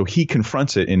Hong. So he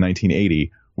confronts it in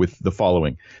 1980 with the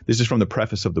following. This is from the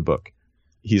preface of the book.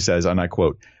 He says, and I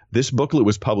quote, "This booklet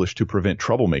was published to prevent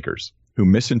troublemakers who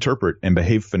misinterpret and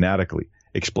behave fanatically,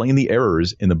 explain the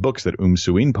errors in the books that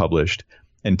Soo-in published,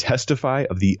 and testify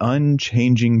of the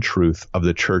unchanging truth of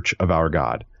the Church of our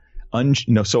God."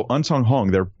 So Ansang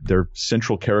Hong, their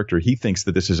central character, he thinks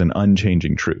that this is an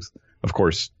unchanging truth. Of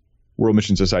course, World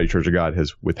Mission Society Church of God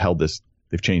has withheld this.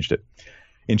 They've changed it.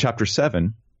 In chapter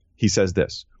 7, he says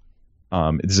this.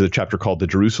 This is a chapter called The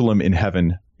Jerusalem in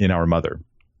Heaven in Our Mother.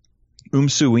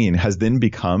 Soo-in has then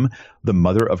become the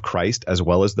mother of Christ as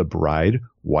well as the bride,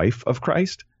 wife of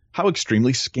Christ. How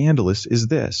extremely scandalous is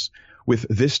this? With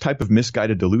this type of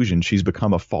misguided delusion, she's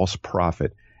become a false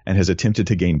prophet and has attempted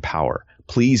to gain power.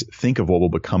 Please think of what will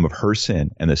become of her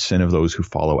sin and the sin of those who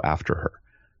follow after her.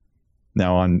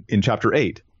 Now, in chapter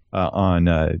 8,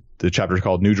 the chapter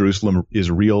called New Jerusalem is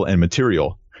Real and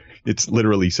Material. It's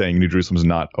literally saying New Jerusalem is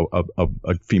not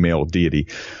a female deity.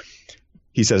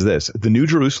 He says this: "The New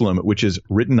Jerusalem, which is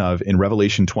written of in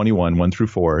Revelation 21,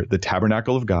 1-4, the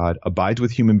tabernacle of God, abides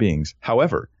with human beings.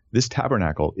 However, this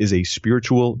tabernacle is a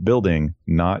spiritual building,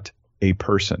 not a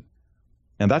person."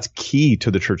 And that's key to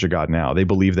the Church of God now. They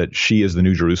believe that she is the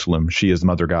New Jerusalem, she is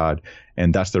Mother God,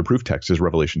 and that's their proof text is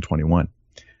Revelation 21.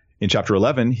 In chapter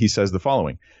 11, he says the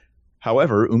following: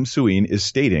 "However, Soo-in is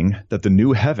stating that the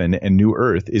new heaven and new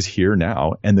earth is here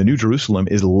now, and the New Jerusalem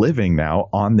is living now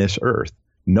on this earth.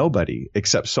 Nobody,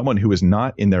 except someone who is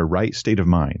not in their right state of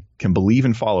mind, can believe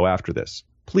and follow after this.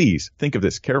 Please think of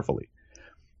this carefully."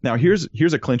 Now, here's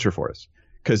a clincher for us,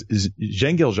 because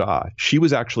Zheng Gilja, she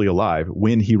was actually alive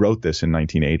when he wrote this in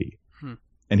 1980.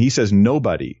 And he says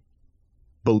nobody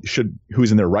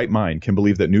who's in their right mind can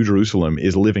believe that New Jerusalem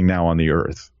is living now on the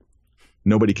earth.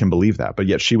 Nobody can believe that, but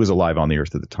yet she was alive on the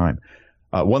earth at the time.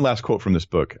 One last quote from this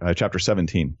book, chapter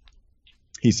 17.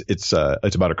 It's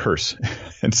about a curse.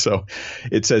 And so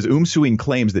it says, Suing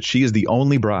claims that she is the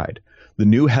only bride, the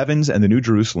new heavens and the new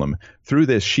Jerusalem. Through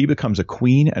this, she becomes a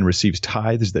queen and receives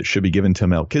tithes that should be given to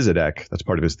Melchizedek. That's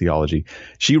part of his theology.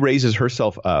 She raises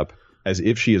herself up as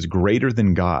if she is greater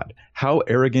than God. How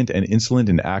arrogant and insolent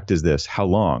an act is this? How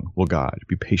long will God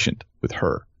be patient with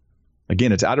her?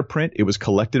 Again, it's out of print. It was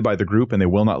collected by the group, and they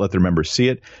will not let their members see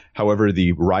it. However,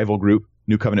 the rival group,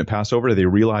 New Covenant Passover, they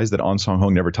realized that An Song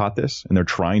Hong never taught this, and they're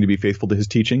trying to be faithful to his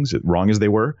teachings, wrong as they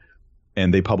were,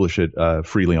 and they publish it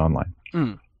freely online.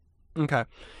 Okay.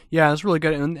 Yeah, it's really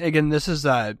good. And again, this is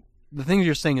the things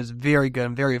you're saying is very good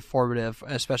and very informative,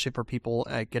 especially for people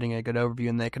getting a good overview.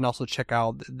 And they can also check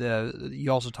out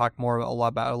you also talk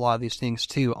about a lot of these things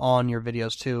too on your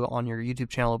videos too, on your YouTube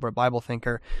channel over at Bible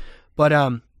Thinker. But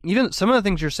even some of the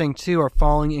things you're saying too are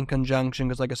falling in conjunction,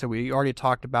 because like I said, we already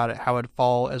talked about it, how it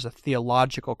fall as a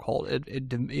theological cult.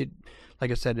 It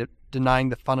like I said, it denying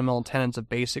the fundamental tenets of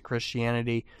basic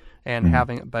Christianity and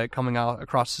but coming out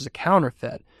across as a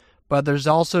counterfeit. But there's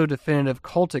also definitive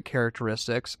cultic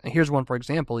characteristics. And here's one, for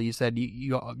example. You said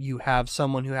you have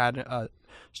someone who had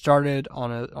started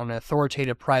on an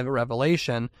authoritative private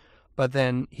revelation, but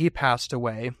then he passed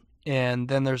away. And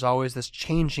then there's always this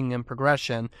changing and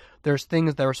progression. There's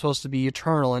things that are supposed to be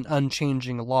eternal and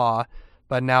unchanging law,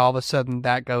 but now all of a sudden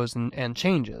that goes and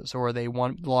changes. Or a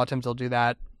lot of times they'll do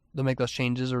that. They'll make those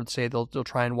changes, or say they'll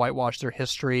try and whitewash their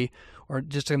history, or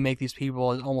just to make these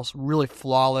people almost really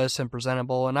flawless and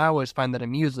presentable. And I always find that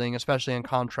amusing, especially in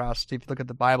contrast. If you look at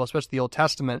the Bible, especially the Old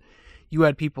Testament, you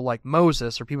had people like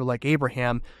Moses or people like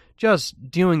Abraham just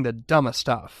doing the dumbest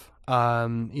stuff.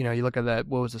 You look at that.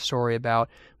 What was the story about?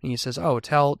 And he says, "Oh,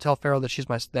 tell Pharaoh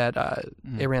that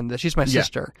Abraham, that she's my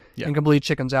sister," and completely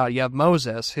chickens out. You have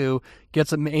Moses who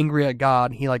gets angry at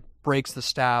God. And he breaks the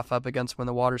staff up against when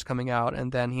the water's coming out,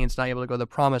 and then he's not able to go to the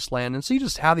promised land. And so you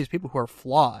just have these people who are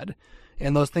flawed,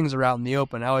 and those things are out in the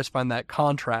open. I always find that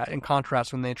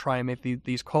contrast when they try and make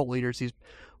these cult leaders these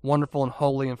wonderful and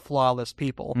holy and flawless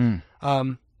people.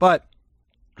 But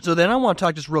so then I want to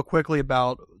talk just real quickly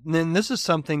about. Then this is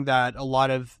something that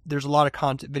there's a lot of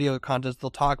content, video content.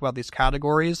 They'll talk about these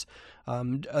categories,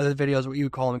 other videos, what you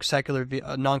would call them secular,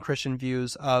 non-Christian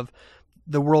views of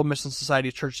the World Mission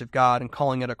Society Church of God and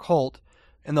calling it a cult.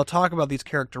 And they'll talk about these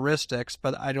characteristics,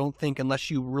 but I don't think unless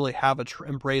you really have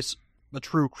embrace a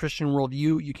true Christian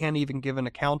worldview, you can't even give an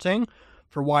accounting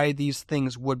for why these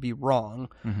things would be wrong.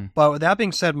 But with that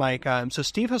being said, Mike, so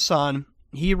Steve Hassan,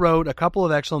 he wrote a couple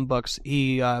of excellent books.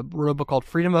 He wrote a book called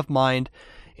Freedom of Mind,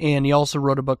 and he also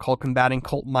wrote a book called Combating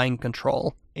Cult Mind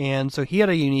Control. And so he had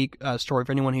a unique story.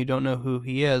 For anyone who don't know who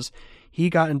he is, he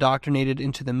got indoctrinated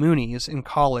into the Moonies in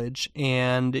college,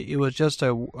 and it was just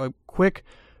a quick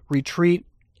retreat,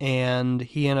 and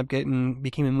he ended up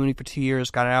became a Moonie for 2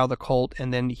 years, got out of the cult,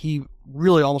 and then he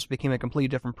really almost became a completely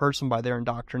different person by their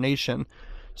indoctrination.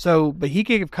 So, but he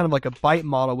gave kind of like a bite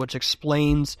model, which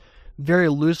explains very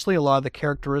loosely a lot of the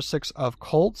characteristics of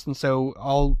cults, and so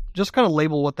I'll just kind of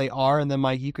label what they are, and then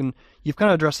Mike, you've kind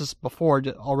of addressed this before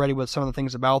already with some of the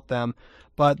things about them,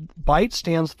 but BITE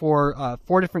stands for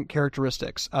 4 different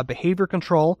characteristics: behavior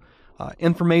control,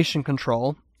 information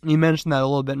control, you mentioned that a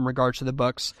little bit in regards to the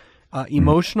books,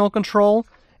 emotional control,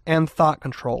 and thought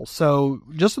control. So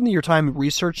just from your time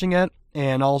researching it,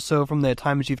 and also from the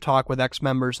times you've talked with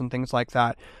ex-members and things like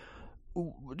that,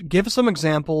 give us some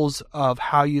examples of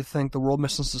how you think the World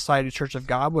Mission Society Church of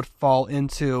God would fall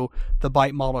into the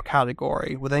BITE model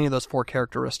category with any of those 4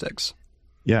 characteristics.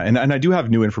 Yeah, and I do have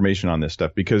new information on this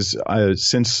stuff because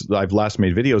since I've last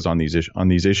made videos on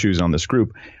these issues on this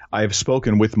group, I've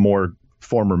spoken with more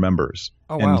former members.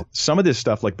 Oh, wow. And some of this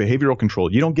stuff, like behavioral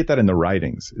control, you don't get that in the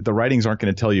writings. The writings aren't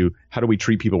going to tell you how do we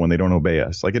treat people when they don't obey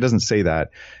us. Like, it doesn't say that.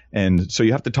 And so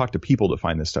you have to talk to people to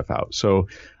find this stuff out. So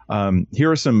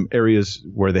here are some areas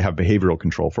where they have behavioral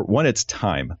control. For one, it's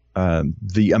time.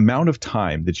 The amount of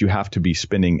time that you have to be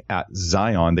spending at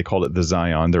Zion, they call it the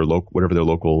Zion, whatever their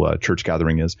local church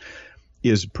gathering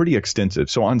is pretty extensive.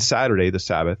 So on Saturday, the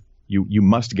Sabbath, you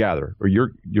must gather, or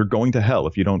you're going to hell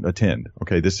if you don't attend.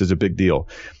 Okay, this is a big deal.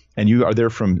 And you are there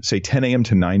from, say, 10 a.m.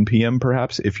 to 9 p.m.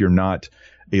 perhaps if you're not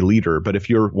a leader. But if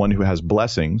you're one who has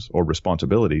blessings or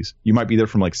responsibilities, you might be there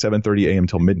from like 7:30 a.m.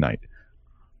 till midnight.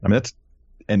 I mean,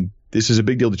 and this is a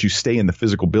big deal that you stay in the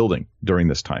physical building during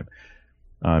this time.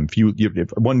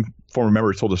 If one former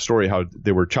member told a story how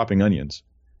they were chopping onions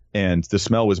and the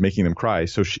smell was making them cry.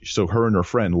 So her and her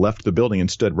friend left the building and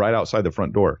stood right outside the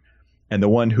front door. And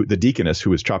the deaconess who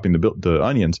was chopping the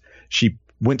onions, she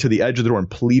went to the edge of the door and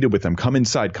pleaded with them, come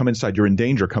inside, you're in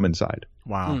danger, come inside.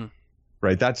 Wow.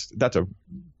 Right? That's a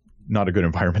not a good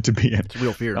environment to be in. It's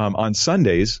real fear. On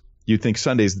Sundays, you think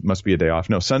Sundays must be a day off.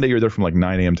 No, Sunday you're there from like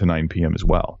 9 a.m. to 9 p.m. as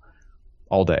well,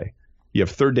 all day. You have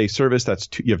third day service.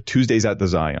 You have Tuesdays at the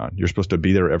Zion. You're supposed to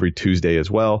be there every Tuesday as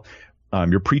well.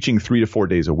 You're preaching 3 to 4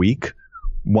 days a week.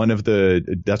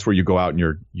 That's where you go out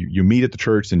and you meet at the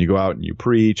church, and you go out and you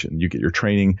preach and you get your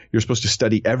training. You're supposed to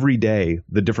study every day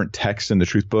the different texts in the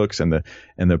truth books and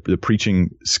the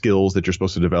preaching skills that you're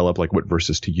supposed to develop, like what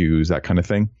verses to use, that kind of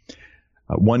thing.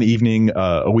 One evening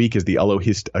a week is the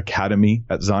Elohist Academy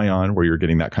at Zion, where you're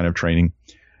getting that kind of training.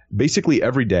 Basically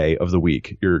every day of the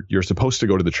week, you're supposed to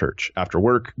go to the church after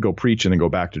work, go preach, and then go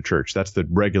back to church. That's the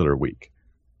regular week.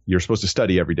 You're supposed to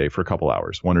study every day for a couple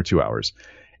hours, 1 or 2 hours.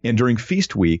 And during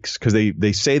feast weeks, because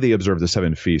they say they observe the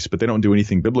 7 feasts, but they don't do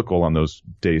anything biblical on those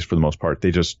days for the most part.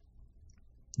 They just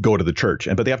go to the church.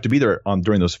 But they have to be there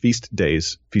during those feast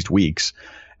days, feast weeks,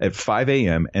 at 5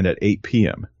 a.m. and at 8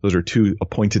 p.m. Those are 2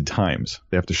 appointed times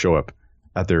they have to show up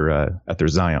at their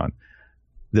Zion.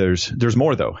 There's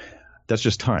more though. That's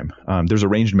just time. There's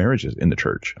arranged marriages in the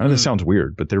church. I know this sounds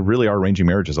weird, but there really are arranging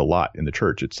marriages a lot in the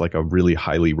church. It's like a really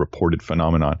highly reported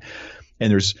phenomenon.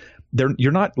 And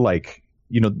you're not like,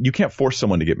 you can't force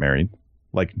someone to get married,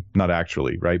 like not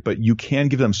actually, right? But you can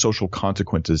give them social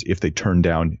consequences if they turn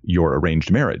down your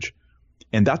arranged marriage.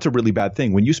 And that's a really bad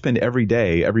thing. When you spend every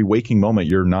day, every waking moment,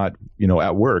 you're not,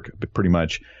 at work, but pretty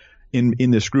much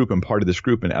in this group and part of this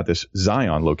group and at this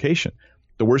Zion location.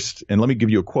 The worst, and let me give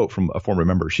you a quote from a former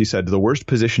member. She said, "The worst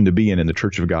position to be in the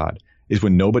church of God is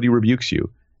when nobody rebukes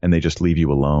you and they just leave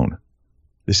you alone."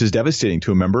 This is devastating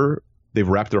to a member. They've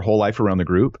wrapped their whole life around the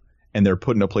group, and they're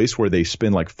put in a place where they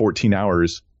spend like 14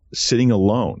 hours sitting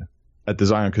alone at the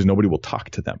Zion because nobody will talk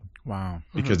to them. Wow.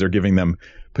 Because they're giving them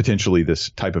potentially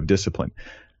this type of discipline.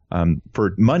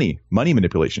 For money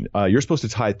manipulation, you're supposed to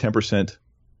tithe 10%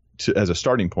 as a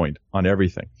starting point on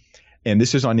everything. And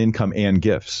this is on income and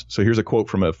gifts. So here's a quote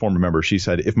from a former member. She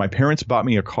said, "If my parents bought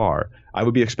me a car, I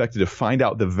would be expected to find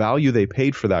out the value they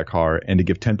paid for that car and to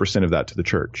give 10% of that to the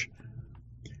church."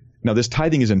 Now, this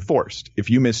tithing is enforced.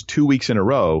 If you miss 2 weeks in a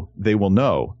row, they will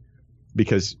know,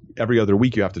 because every other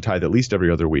week you have to tithe at least every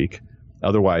other week.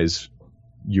 Otherwise,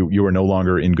 you are no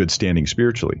longer in good standing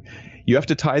spiritually. You have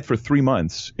to tithe for 3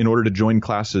 months in order to join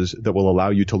classes that will allow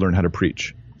you to learn how to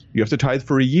preach. You have to tithe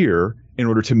for a year in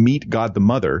order to meet God the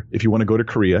Mother if you want to go to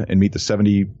Korea and meet the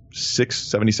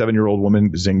 76, 77-year-old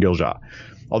woman, Zeng Gilja.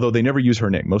 Although they never use her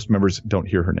name. Most members don't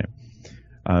hear her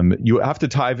name. You have to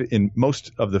tithe in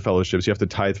most of the fellowships. You have to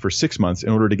tithe for 6 months in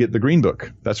order to get the Green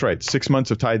Book. That's right. 6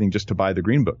 months of tithing just to buy the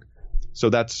Green Book. So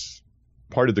that's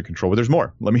part of the control. But there's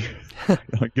more. I'm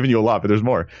giving you a lot, but there's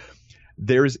more.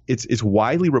 It's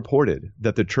widely reported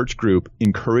that the church group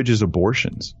encourages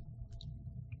abortions.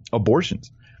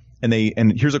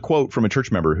 And here's a quote from a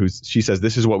church member she says,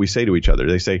 "This is what we say to each other."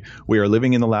 They say, "We are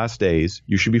living in the last days.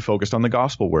 You should be focused on the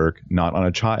gospel work, not on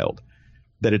a child."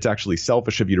 That it's actually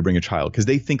selfish of you to bring a child because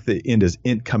they think the end is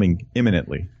coming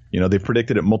imminently. They've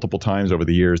predicted it multiple times over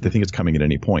the years. They think it's coming at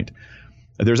any point.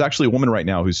 There's actually a woman right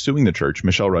now who's suing the church,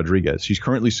 Michelle Rodriguez. She's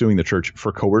currently suing the church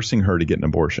for coercing her to get an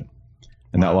abortion.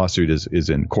 And that lawsuit is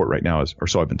in court right now, or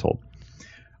so I've been told.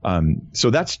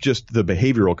 So that's just the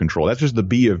behavioral control. That's just the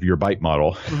B of your bite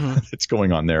model that's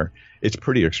going on there. It's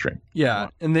pretty extreme. Yeah,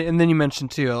 and then you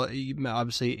mentioned too,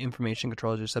 obviously information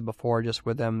control, as you said before, just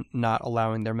with them not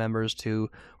allowing their members to,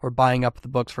 or buying up the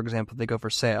books, for example, if they go for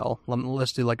sale.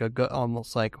 Let's do like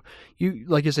almost like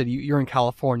you said, you're in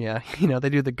California. They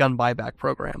do the gun buyback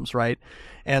programs, right?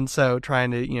 And so trying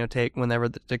to take whenever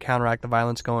to counteract the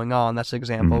violence going on. That's an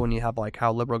example when you have like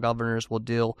how liberal governors will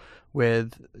deal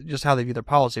with just how they view their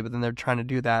policy, but then they're trying to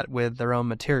do that with their own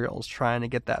materials, trying to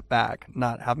get that back,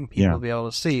 not having people be able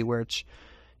to see, which,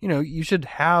 you should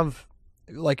have,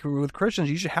 like with Christians,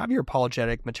 you should have your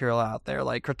apologetic material out there,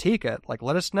 like critique it, like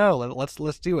let us know,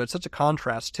 let's do it. It's such a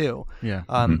contrast too. Yeah.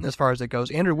 As far as it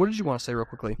goes. Andrew, what did you want to say real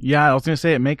quickly? Yeah, I was going to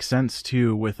say it makes sense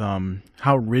too with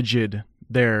how rigid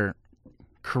their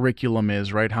curriculum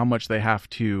is, right? How much they have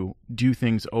to do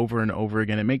things over and over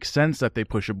again. It makes sense that they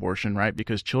push abortion, right?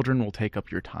 Because children will take up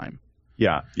your time.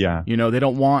 Yeah. They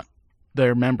don't want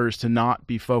their members to not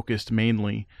be focused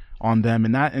mainly on them,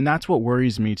 and that's what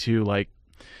worries me too. Like,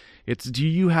 it's, do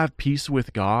you have peace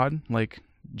with God? Like,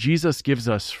 Jesus gives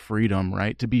us freedom,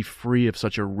 right? To be free of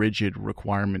such a rigid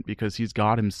requirement because he's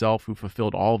God himself who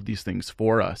fulfilled all of these things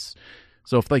for us.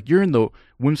 So if like you're in the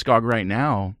WMSCOG right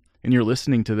now and you're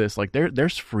listening to this, like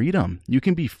there's freedom. You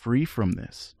can be free from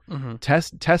this.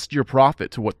 Test your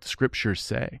prophet to what the scriptures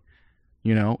say,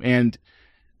 and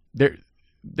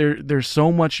there's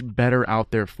so much better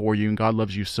out there for you, and God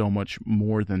loves you so much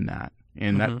more than that.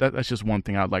 And that's just one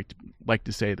thing I'd like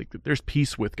to say. Like, there's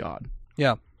peace with God.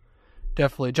 Yeah,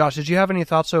 definitely. Josh, did you have any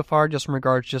thoughts so far, just in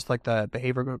regards to just like the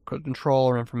behavior control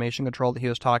or information control that he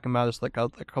was talking about? Just like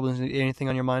anything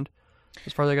on your mind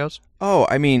as far as that goes? Oh,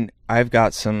 I mean, I've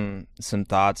got some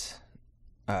thoughts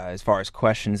as far as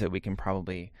questions that we can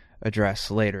probably address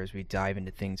later as we dive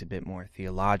into things a bit more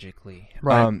theologically.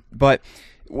 Right. But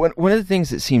one of the things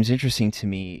that seems interesting to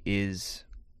me is,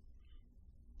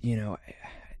 you know,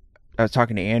 I was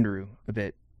talking to Andrew a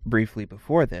bit briefly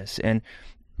before this, and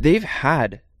they've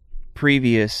had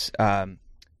previous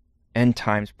end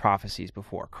times prophecies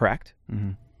before, correct?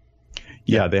 Mm-hmm.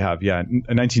 Yeah, they have. Yeah,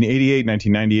 1988,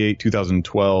 1998,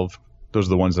 2012. Those are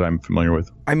the ones that I'm familiar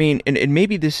with. I mean, and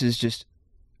maybe this is just,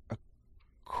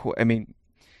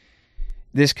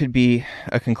 this could be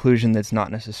a conclusion that's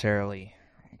not necessarily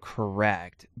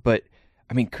correct, but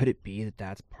I mean, could it be that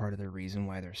that's part of the reason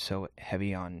why they're so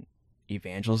heavy on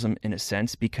evangelism in a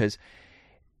sense? Because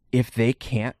if they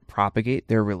can't propagate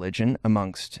their religion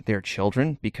amongst their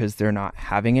children because they're not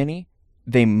having any,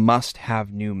 they must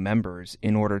have new members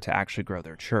in order to actually grow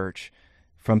their church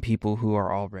from people who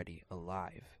are already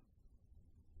alive.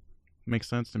 Makes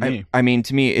sense to me. I mean,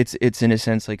 to me, it's in a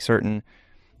sense like certain.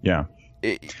 Yeah.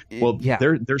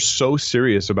 They're so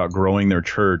serious about growing their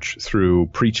church through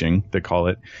preaching, they call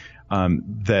it,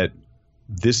 that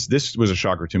this was a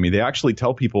shocker to me. They actually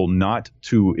tell people not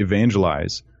to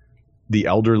evangelize the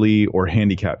elderly or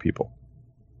handicapped people.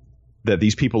 That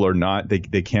these people are not,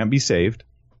 they can't be saved,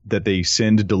 that they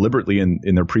sinned deliberately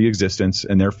in their pre-existence,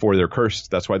 and therefore they're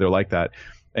cursed. That's why they're like that.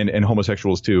 And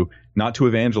homosexuals too, not to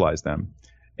evangelize them.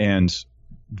 And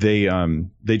they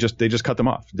just cut them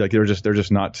off. Like they're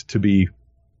just not to be.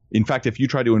 In fact, if you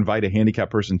try to invite a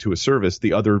handicapped person to a service,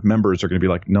 the other members are going to be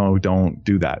like, no, don't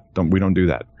do that. We don't do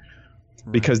that.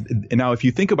 Right. Because now if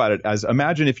you think about it,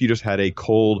 imagine if you just had a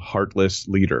cold, heartless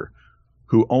leader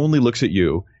who only looks at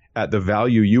you at the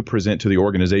value you present to the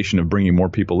organization of bringing more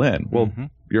people in. Well,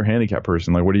 you're a handicapped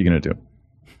person. Like, what are you going to do?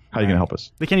 How are you going to help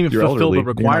us? They can't even fulfill the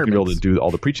requirements. You're not going to be able to do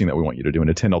all the preaching that we want you to do and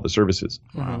attend all the services.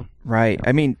 Wow. Right.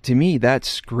 I mean, to me, that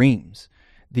screams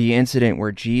the incident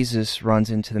where Jesus runs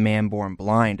into the man born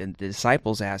blind, and the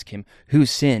disciples ask him, who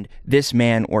sinned, this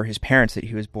man or his parents, that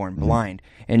he was born blind?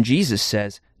 And Jesus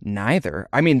says, neither.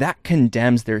 I mean, that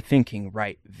condemns their thinking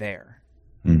right there.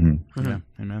 Mm-hmm. Yeah.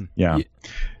 Amen. Yeah.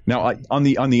 Now, on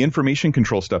the information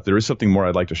control stuff, there is something more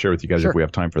I'd like to share with you guys if we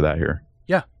have time for that here.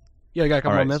 Yeah. Yeah, I got a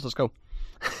couple more minutes. Let's go.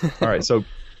 All right. So, a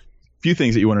few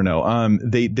things that you want to know.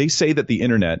 They say that the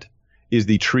internet is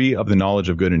the tree of the knowledge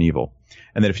of good and evil.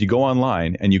 And that if you go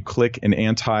online and you click an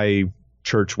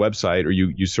anti-church website, or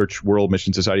you search World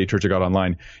Mission Society Church of God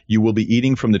online, you will be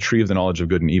eating from the tree of the knowledge of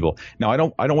good and evil. Now, I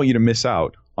don't want you to miss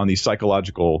out on the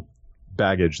psychological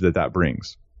baggage that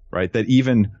brings, right? That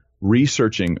even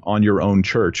researching on your own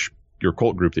church, your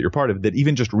cult group that you're part of, that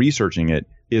even just researching it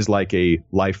is like a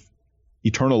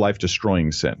eternal life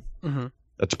destroying sin. Mm-hmm.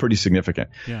 That's pretty significant.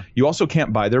 Yeah. You also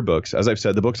can't buy their books. As I've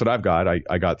said, the books that I've got,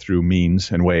 I got through means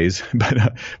and ways,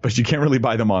 but you can't really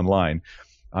buy them online.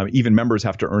 Even members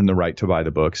have to earn the right to buy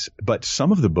the books. But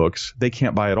some of the books they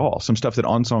can't buy at all. Some stuff that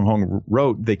On Sung Hong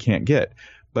wrote, they can't get.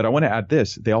 But I want to add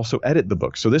this. They also edit the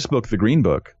book. So this book, The Green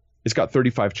Book, it's got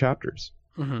 35 chapters.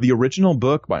 Mm-hmm. The original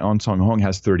book by On Sung Hong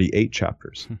has 38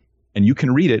 chapters. And you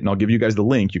can read it, and I'll give you guys the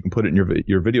link. You can put it in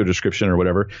your video description or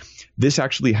whatever. This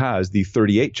actually has the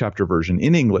 38 chapter version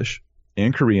in English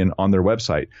and Korean on their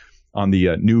website, on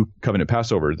the New Covenant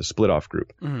Passover, the split off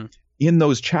group. Mm-hmm. In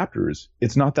those chapters,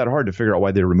 it's not that hard to figure out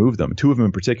why they removed them. Two of them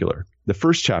in particular. The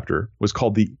first chapter was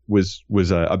called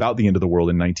about the end of the world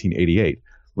in 1988.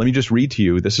 Let me just read to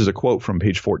you. This is a quote from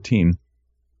page 14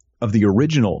 of the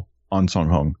original On Sung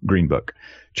Hong Green Book,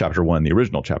 chapter 1, the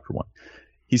original chapter 1.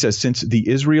 He says, since the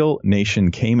Israel nation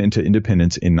came into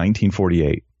independence in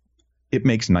 1948, it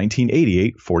makes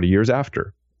 1988 40 years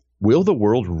after. Will the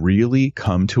world really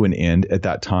come to an end at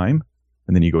that time?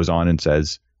 And then he goes on and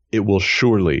says, it will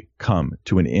surely come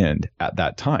to an end at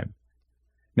that time.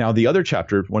 Now, the other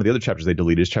chapter, one of the other chapters they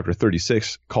deleted is chapter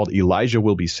 36, called Elijah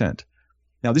Will Be Sent.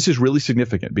 Now, this is really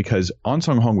significant because On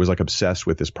Sung Hong was like obsessed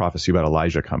with this prophecy about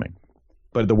Elijah coming.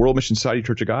 But the World Mission Society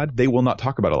Church of God, they will not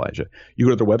talk about Elijah. You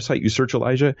go to their website, you search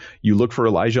Elijah, you look for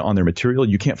Elijah on their material,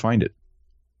 you can't find it.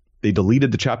 They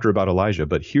deleted the chapter about Elijah,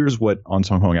 but here's what On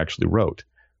Sung Hong actually wrote.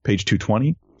 Page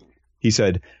 220, he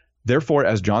said, therefore,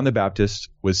 as John the Baptist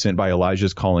was sent by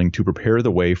Elijah's calling to prepare the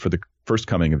way for the first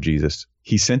coming of Jesus,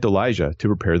 he sent Elijah to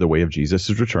prepare the way of Jesus'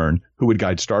 return, who would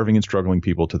guide starving and struggling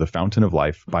people to the fountain of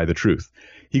life by the truth.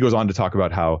 He goes on to talk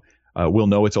about how we'll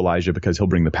know it's Elijah because he'll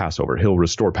bring the Passover. He'll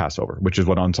restore Passover, which is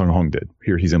what An Sung Hong did.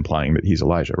 Here he's implying that he's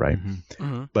Elijah, right?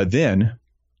 But then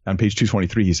on page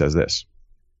 223, he says this.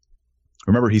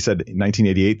 Remember, he said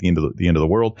 1988, the end of the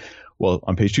world. Well,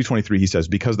 on page 223, he says,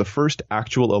 because the first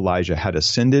actual Elijah had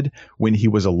ascended when he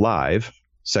was alive,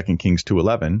 2 Kings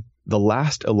 2:11, the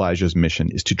last Elijah's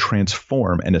mission is to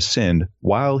transform and ascend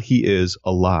while he is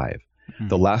alive.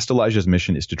 The last Elijah's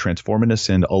mission is to transform and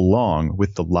ascend along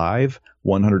with the live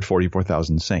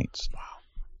 144,000 saints. Wow.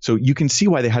 So you can see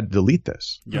why they had to delete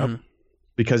this. Yep.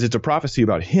 Because it's a prophecy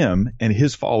about him and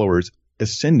his followers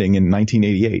ascending in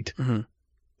 1988.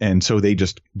 And so they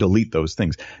just delete those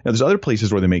things. Now, there's other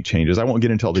places where they make changes. I won't get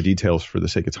into all the details for the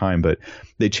sake of time, but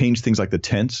they change things like the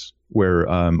tense, where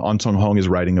An Sung Hong is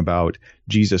writing about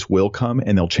Jesus will come,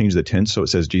 and they'll change the tense so it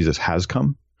says Jesus has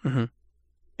come.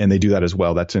 And they do that as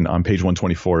well. That's on page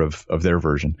 124 of their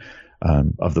version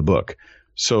of the book.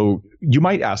 So you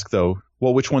might ask, though,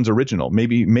 well, which one's original?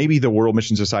 Maybe the World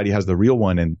Mission Society has the real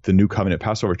one, and the New Covenant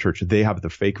Passover Church, they have the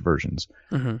fake versions.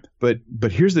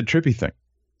 But here's the trippy thing.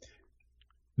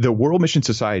 The World Mission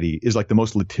Society is like the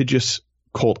most litigious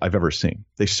cult I've ever seen.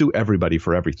 They sue everybody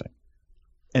for everything.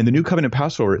 And the New Covenant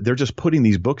Passover, they're just putting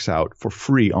these books out for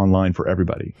free online for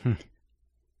everybody.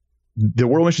 The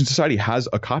World Mission Society has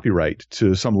a copyright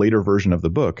to some later version of the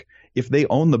book. If they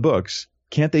own the books,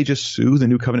 can't they just sue the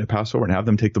New Covenant Passover and have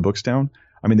them take the books down?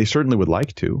 I mean, they certainly would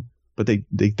like to, but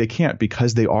they can't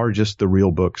because they are just the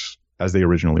real books as they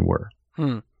originally were.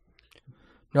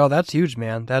 No, that's huge,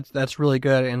 man. That's really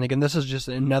good. And again, this is just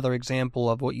another example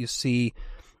of what you see.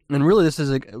 And really, this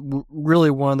is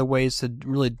really one of the ways to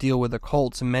really deal with the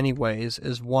cults in many ways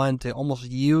is one, to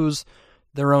almost use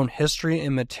their own history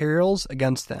and materials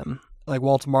against them. Like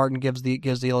Walter Martin gives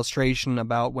the illustration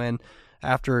about when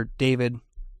after David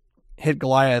hit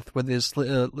Goliath with his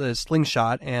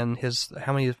slingshot and his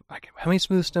how many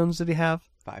smooth stones did he have?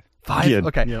 5.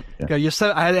 Okay. Yep. Yeah. You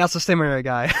said I asked the seminary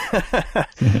guy.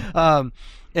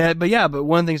 But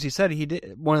one of the things he said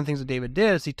one of the things that David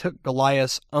did is he took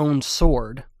Goliath's own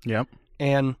sword. Yep.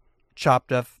 And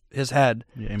chopped off his head.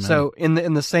 Yeah, so in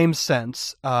the same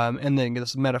sense, and then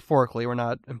this is metaphorically, we're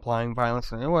not implying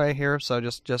violence in any way here. So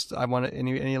just I want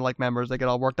any like members that get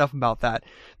all worked up about that.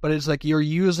 But it's like you're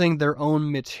using their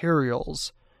own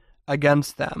materials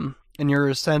against them. In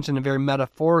your sense, in a very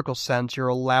metaphorical sense, you're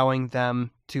allowing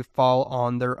them to fall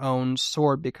on their own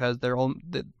sword because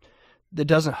that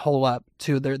doesn't hold up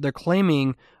to they're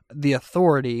claiming the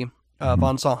authority of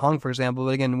An Sung Hong, for example.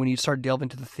 But again, when you start delving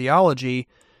into the theology,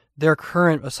 their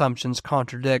current assumptions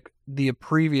contradict the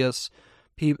previous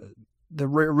the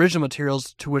original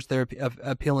materials to which they're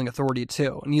appealing authority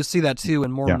to. And you see that too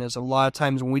in Mormonism. A lot of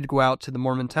times when we'd go out to the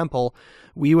Mormon temple,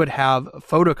 we would have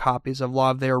photocopies of a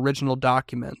lot of their original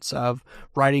documents, of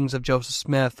writings of Joseph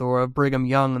Smith or of Brigham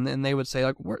Young, and they would say,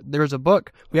 like, there's a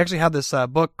book. We actually have this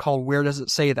book called Where Does It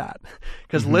Say That?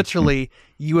 Because literally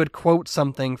you would quote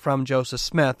something from Joseph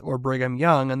Smith or Brigham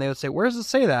Young, and they would say, where does it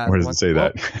say that? Where does it say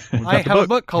that? I have a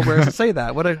book called Where Does It Say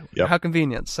That? How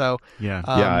convenient. So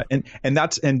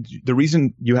and the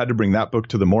reason you had to bring that book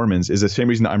to the Mormons is the same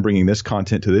reason I'm bringing this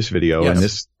content to this video and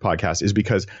this podcast is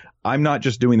because I'm not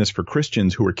just doing this for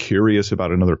Christians who are curious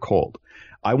about another cult.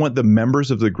 I want the members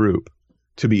of the group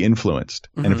to be influenced.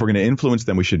 And if we're going to influence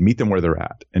them, we should meet them where they're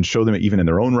at and show them, even in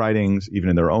their own writings, even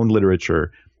in their own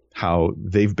literature, how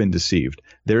they've been deceived.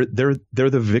 They're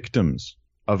the victims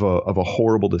of a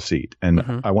horrible deceit.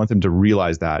 And I want them to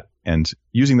realize that, and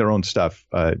using their own stuff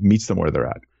meets them where they're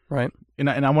at. Right. And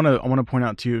I want to point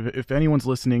out too, if anyone's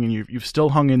listening and you've still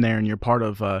hung in there and you're part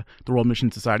of the World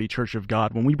Mission Society Church of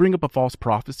God, when we bring up a false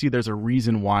prophecy, there's a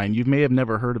reason why. And you may have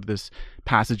never heard of this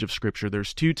passage of Scripture.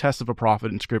 There's 2 tests of a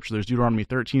prophet in Scripture. There's Deuteronomy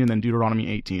 13 and then Deuteronomy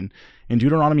 18. In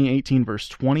Deuteronomy 18, verse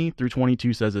 20 through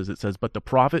 22 says this. It says, "But the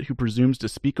prophet who presumes to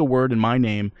speak a word in my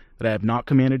name that I have not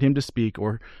commanded him to speak,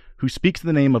 or who speaks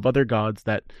the name of other gods,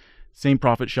 that same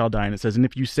prophet shall die." And it says, "And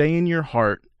if you say in your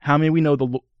heart, how may we know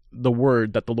the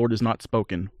word that the Lord has not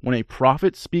spoken? When a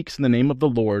prophet speaks in the name of the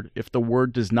Lord, if the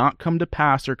word does not come to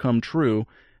pass or come true,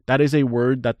 that is a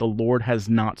word that the Lord has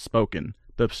not spoken.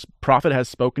 The prophet has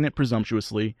spoken it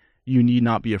presumptuously. You need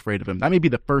not be afraid of him." That may be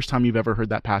the first time you've ever heard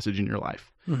that passage in your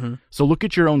life. So look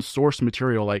at your own source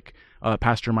material, like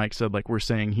Pastor Mike said, like we're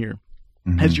saying here.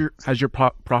 Has your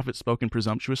prophet spoken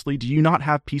presumptuously? Do you not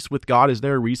have peace with God? Is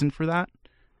there a reason for that?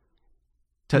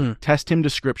 Test him to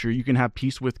Scripture. You can have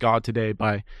peace with God today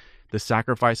by the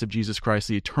sacrifice of Jesus Christ,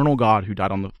 the eternal God who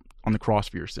died on the cross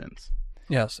for your sins.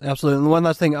 Yes, absolutely. And one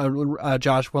last thing,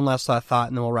 Josh, one last thought,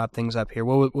 and then we'll wrap things up here.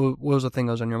 What was the thing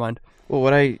that was on your mind? Well,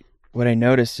 what I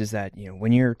noticed is that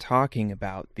when you're talking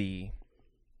about the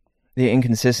the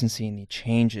inconsistency and the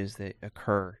changes that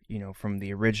occur, from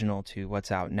the original to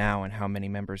what's out now, and how many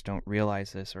members don't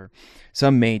realize this, or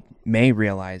some may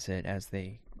realize it as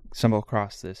they stumble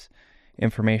across this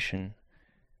information.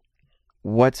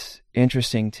 What's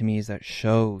interesting to me is that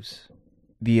shows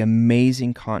the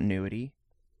amazing continuity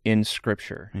in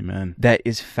Scripture. Amen. That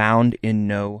is found in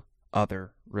no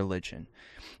other religion.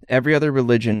 Every other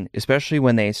religion, especially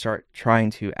when they start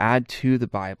trying to add to the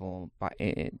Bible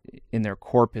in their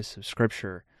corpus of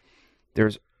Scripture,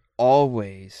 there's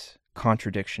always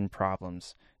contradiction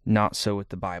problems. Not so with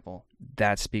the Bible.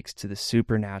 That speaks to the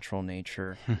supernatural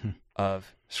nature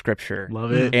of Scripture.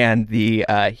 Love it. And the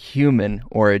human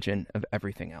origin of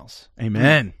everything else.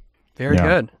 Amen. Very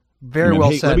good. Very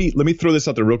well said. Let me throw this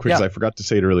out there real quick because I forgot to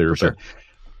say it earlier. For sure.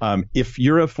 If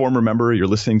you're a former member, you're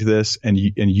listening to this, and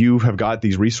you have got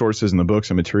these resources and the books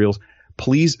and materials,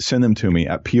 please send them to me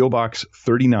at P.O. Box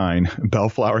 39,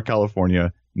 Bellflower,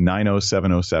 California,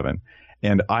 90707.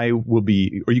 And I will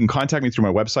be, or you can contact me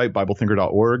through my website,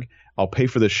 BibleThinker.org. I'll pay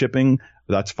for the shipping.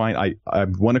 That's fine. I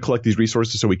want to collect these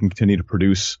resources so we can continue to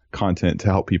produce content to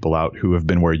help people out who have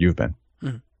been where you've been.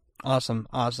 Awesome.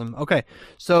 Okay.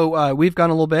 So we've gone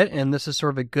a little bit, and this is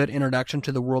sort of a good introduction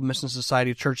to the World Mission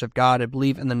Society Church of God. I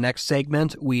believe in the next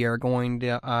segment, we are going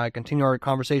to continue our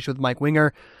conversation with Mike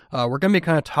Winger. We're going to be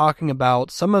kind of talking about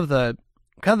some of the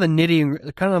kind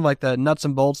of like the nuts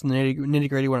and bolts and the nitty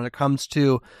gritty when it comes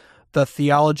to the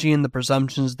theology and the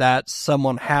presumptions that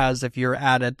someone has if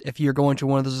you're going to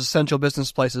one of those essential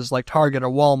business places like Target or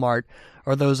Walmart,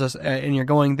 or those, and you're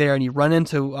going there and you run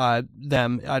into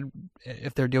them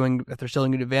if they're still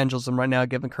doing evangelism right now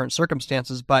given current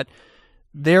circumstances, but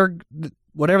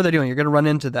whatever they're doing, you're going to run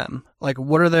into them. Like,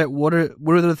 what are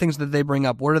the things that they bring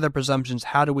up? What are their presumptions?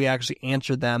 How do we actually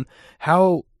answer them?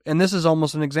 And this is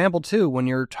almost an example too when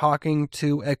you're talking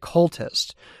to a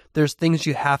cultist. There's things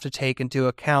you have to take into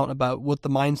account about what the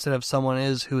mindset of someone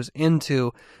is who's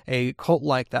into a cult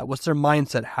like that. What's their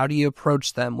mindset? How do you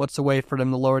approach them? What's the way for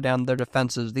them to lower down their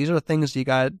defenses? These are the things you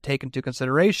got to take into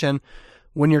consideration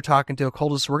when you're talking to a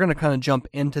cultist. We're going to kind of jump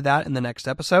into that in the next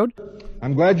episode.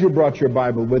 I'm glad you brought your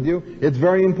Bible with you. It's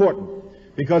very important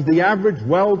because the average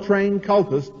well-trained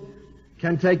cultist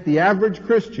can take the average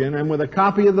Christian and with a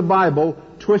copy of the Bible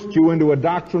twist you into a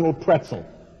doctrinal pretzel.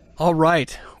 All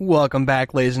right. Welcome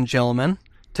back, ladies and gentlemen,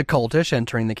 to Cultish,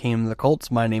 Entering the Kingdom of the Cults.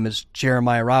 My name is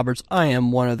Jeremiah Roberts. I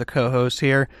am one of the co-hosts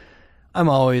here. I'm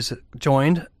always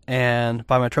joined and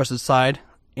by my trusted side,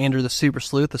 Andrew the Super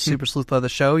Sleuth of the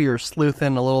show. You were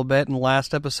sleuthing a little bit in the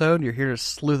last episode. You're here to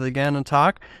sleuth again and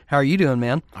talk. How are you doing,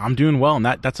 man? I'm doing well, and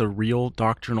that's a real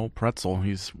doctrinal pretzel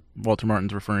Walter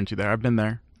Martin's referring to there. I've been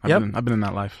there. I've been in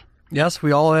that life. Yes,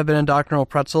 we all have been in doctrinal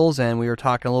pretzels, and we were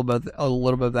talking a little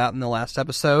bit of that in the last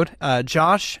episode.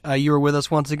 Josh, you were with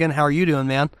us once again. How are you doing,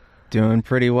 man? Doing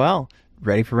pretty well.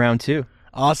 Ready for round 2.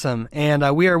 Awesome.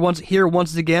 And we are here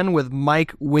once again with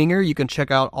Mike Winger. You can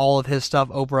check out all of his stuff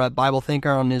over at Bible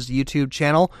Thinker on his YouTube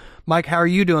channel. Mike, how are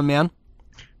you doing, man?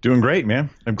 Doing great, man.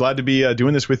 I'm glad to be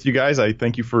doing this with you guys. I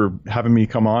thank you for having me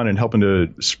come on and helping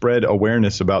to spread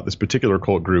awareness about this particular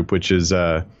cult group, which is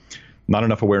not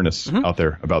enough awareness out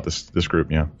there about this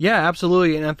group. Yeah,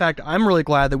 absolutely. And in fact, I'm really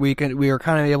glad that we are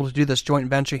kind of able to do this joint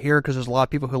venture here, because there's a lot of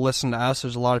people who listen to us.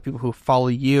 There's a lot of people who follow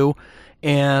you.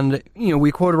 And,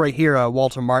 we quoted right here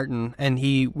Walter Martin, and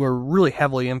we're really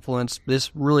heavily influenced.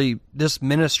 This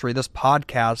ministry, this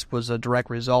podcast was a direct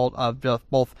result of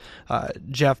both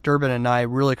Jeff Durbin and I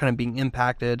really kind of being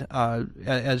impacted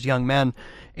as young men.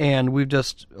 And a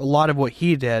lot of what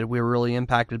he did, we were really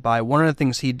impacted by. One of the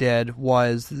things he did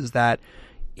is that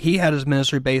he had his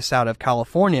ministry based out of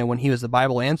California when he was the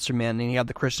Bible Answer Man, and he had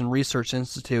the Christian Research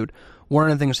Institute. One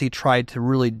of the things he tried to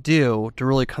really do to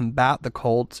really combat the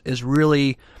cults is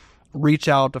really reach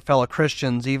out to fellow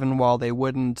Christians, even while they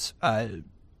wouldn't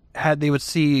they would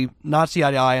not see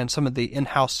eye to eye on some of the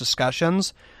in-house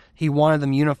discussions. He wanted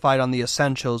them unified on the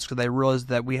essentials, because they realized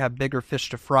that we have bigger fish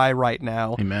to fry right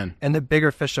now. Amen. And the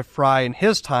bigger fish to fry in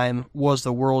his time was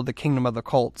the world, the kingdom of the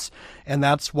cults. And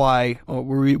that's why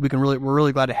we're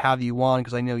really glad to have you on,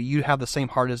 because I know you have the same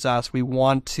heart as us. We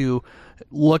want to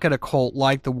look at a cult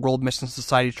like the World Mission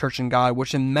Society Church of God,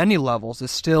 which in many levels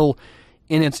is still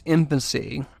in its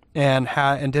infancy, and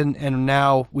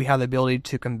now we have the ability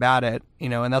to combat it.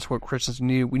 And that's what Christians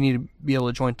need. We need to be able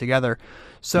to join together.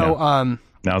 So. Yeah.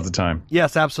 Now's the time.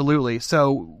 Yes, absolutely.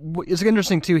 So it's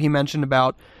interesting, too, he mentioned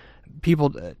about people,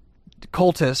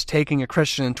 cultists, taking a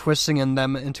Christian and twisting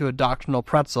them into a doctrinal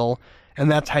pretzel,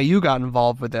 and that's how you got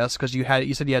involved with this, because you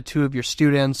said you had 2 of your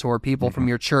students or people from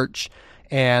your church,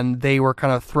 and they were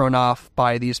kind of thrown off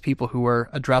by these people who were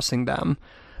addressing them.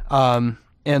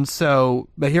 And so,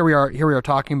 but here we are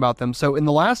talking about them. So in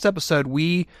the last episode,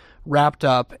 we wrapped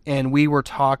up and we were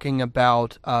talking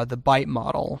about the BITE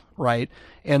model, right?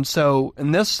 And so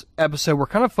in this episode, we're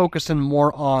kind of focusing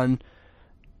more on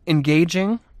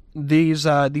engaging these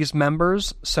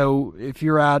members. So if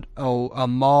you're at a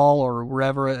mall or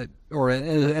wherever, or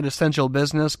an essential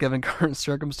business, given current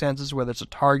circumstances, whether it's a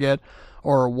Target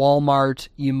or a Walmart,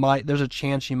 there's a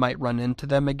chance you might run into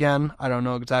them again. I don't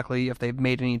know exactly if they've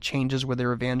made any changes with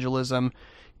their evangelism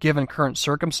given current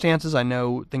circumstances. I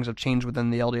know things have changed within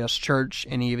the LDS Church,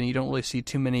 and even you don't really see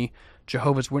too many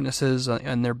Jehovah's Witnesses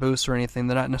in their booths or anything.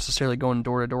 They're not necessarily going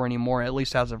door to door anymore, at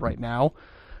least as of right now.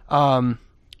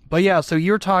 But yeah, so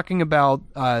you're talking about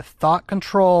thought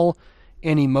control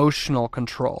and emotional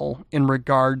control in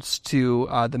regards to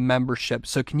the membership.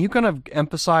 So can you kind of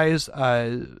emphasize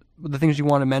the things you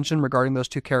want to mention regarding those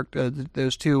two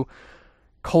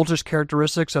cultish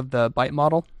characteristics of the BITE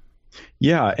model?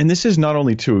 Yeah, and this is not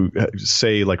only to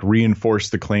say, like, reinforce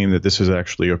the claim that this is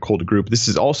actually a cult group. This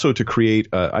is also to create,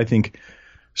 I think,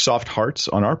 soft hearts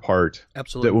on our part.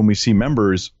 Absolutely. That when we see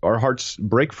members, our hearts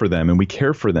break for them and we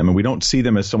care for them, and we don't see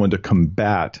them as someone to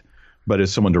combat, but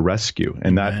as someone to rescue.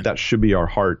 And that should be our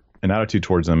heart and attitude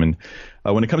towards them. And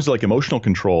when it comes to like emotional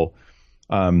control,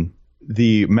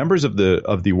 the members of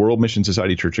the World Mission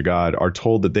Society Church of God are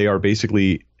told that they are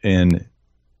basically in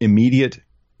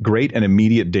great and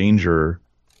immediate danger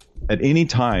at any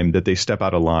time that they step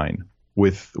out of line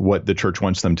with what the church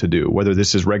wants them to do, whether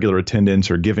this is regular attendance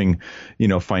or giving,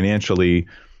 financially.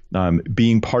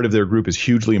 Being part of their group is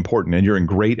hugely important, and you're in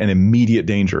great and immediate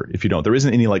danger if you don't. There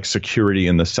isn't any like security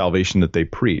in the salvation that they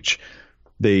preach.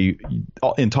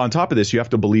 And on top of this, you have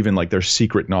to believe in like their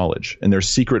secret knowledge and their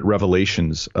secret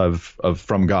revelations of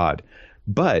from God.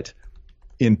 But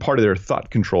in part of their thought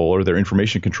control or their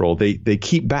information control, they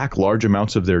keep back large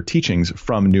amounts of their teachings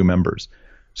from new members.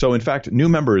 So in fact, new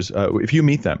members, if you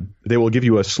meet them, they will give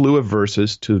you a slew of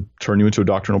verses to turn you into a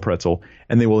doctrinal pretzel,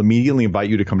 and they will immediately invite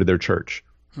you to come to their church,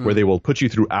 where they will put you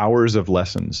through hours of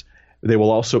lessons. They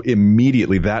will also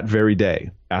immediately, that very day,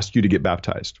 ask you to get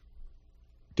baptized.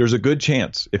 There's a good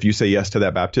chance, if you say yes to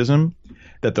that baptism,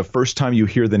 that the first time you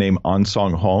hear the name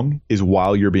Ansong Hong is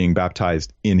while you're being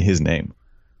baptized in his name.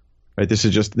 Right? This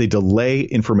is just, they delay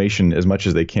information as much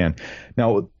as they can.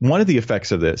 Now, one of the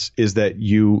effects of this is that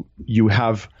you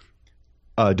have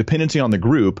a dependency on the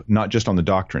group, not just on the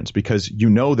doctrines, because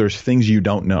there's things you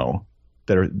don't know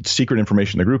that are secret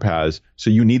information the group has. So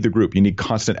you need the group. You need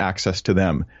constant access to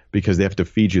them because they have to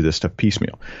feed you this stuff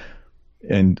piecemeal.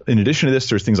 And in addition to this,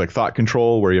 there's things like thought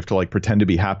control, where you have to like pretend to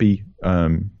be happy.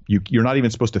 You're not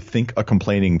even supposed to think a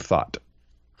complaining thought.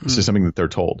 This is something that they're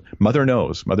told. Mother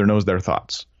knows their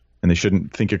thoughts, and they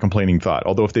shouldn't think a complaining thought.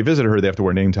 Although if they visit her, they have to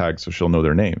wear name tags so she'll know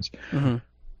their names. Mm-hmm.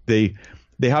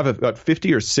 They have about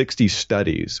 50 or 60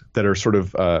 studies that are sort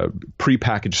of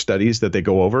prepackaged studies that they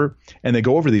go over, and they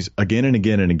go over these again and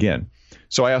again and again.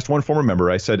 So I asked one former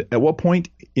member, I said, at what point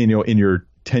in your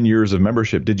 10 years of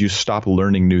membership did you stop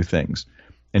learning new things?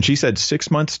 And she said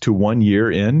 6 months to 1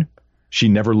 year in, she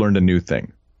never learned a new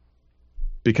thing,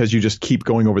 because you just keep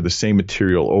going over the same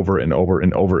material over and over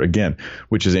and over again,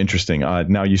 which is interesting.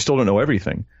 Now, you still don't know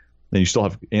everything. Then you still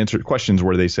have answered questions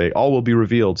where they say, all will be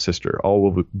revealed, sister. All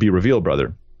will be revealed,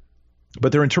 brother.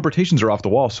 But their interpretations are off the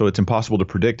wall, so it's impossible to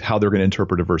predict how they're going to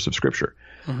interpret a verse of Scripture.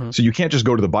 Mm-hmm. So you can't just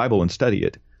go to the Bible and study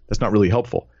it. That's not really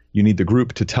helpful. You need the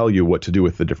group to tell you what to do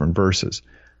with the different verses.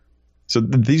 So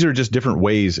these are just different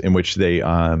ways in which they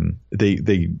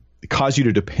cause you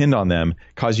to depend on them,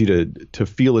 cause you to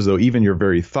feel as though even your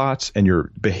very thoughts and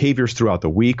your behaviors throughout the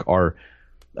week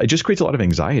it just creates a lot of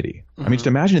anxiety. Mm-hmm. I mean, just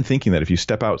imagine thinking that if you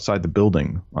step outside the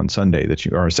building on Sunday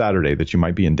or a Saturday, that you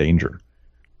might be in danger.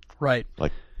 Right.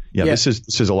 Yeah. This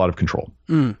is a lot of control.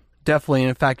 Definitely. And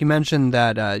in fact, you mentioned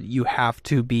that you have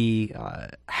to be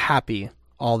happy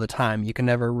all the time. You can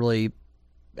never really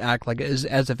act like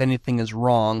as if anything is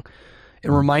wrong. It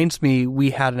reminds me,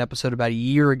 we had an episode about a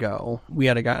year ago. We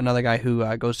had another guy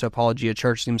who goes to Apologia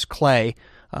Church. His name's Clay,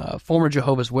 former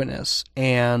Jehovah's Witness,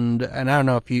 and I don't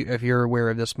know if you're aware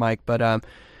of this, Mike, but and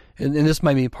this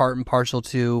might be part and parcel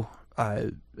to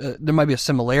there might be a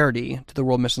similarity to the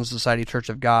World Mission Society Church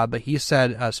of God. But he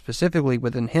said specifically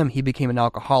within him, he became an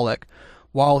alcoholic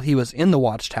while he was in the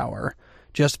Watchtower,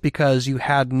 just because you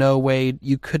had no way,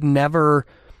 you could never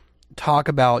talk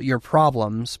about your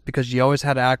problems, because you always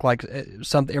had to act like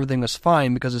everything was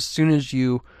fine, because as soon as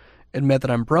you admit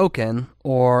that I'm broken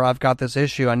or I've got this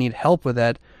issue, I need help with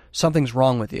it, something's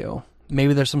wrong with you.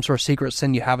 Maybe there's some sort of secret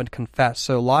sin you haven't confessed.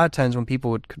 So a lot of times when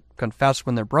people would confess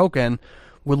when they're broken,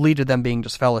 would lead to them being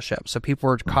disfellowshipped. So people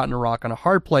were caught in a rock on a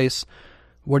hard place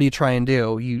what do you try and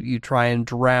do? You try and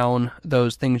drown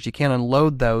those things. You can't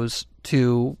unload those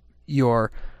to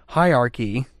your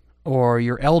hierarchy or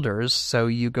your elders, so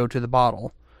you go to the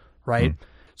bottle, right?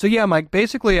 So yeah, Mike,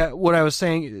 basically what I was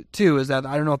saying too is that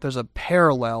I don't know if there's a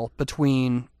parallel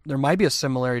between, there might be a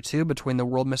similarity too between the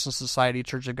World Mission Society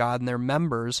Church of God and their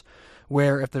members,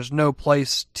 where if there's no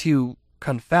place to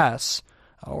confess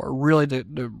or really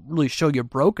to really show your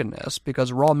brokenness,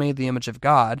 because we're all made in the image of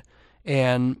God,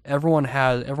 and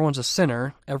everyone's a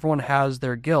sinner, everyone has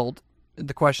their guilt.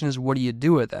 The question is, what do you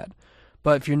do with it?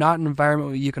 But if you're not in an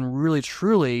environment where you can really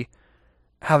truly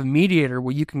have a mediator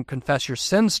where you can confess your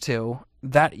sins to,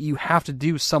 that you have to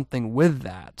do something with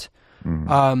that.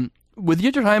 With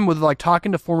your time with like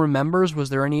talking to former members, was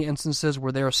there any instances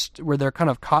where they're kind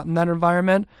of caught in that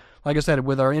environment? Like I said,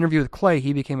 with our interview with Clay,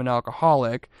 he became an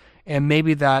alcoholic, and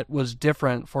maybe that was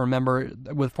different for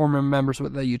with former members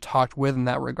that you talked with in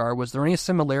that regard. Was there any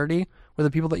similarity with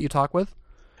the people that you talk with?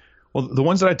 Well, the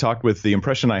ones that I talked with, the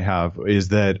impression I have is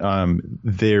that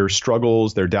their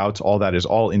struggles, their doubts, all that is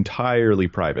all entirely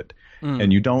private,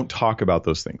 and you don't talk about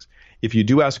those things. If you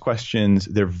do ask questions,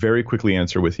 they're very quickly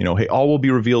answered with, hey, all will be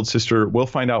revealed, sister. We'll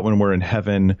find out when we're in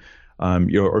heaven,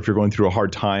 or if you're going through a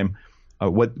hard time.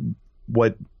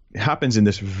 What happens in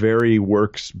this very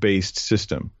works-based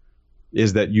system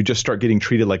is that you just start getting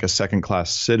treated like a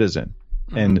second-class citizen,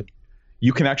 and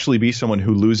you can actually be someone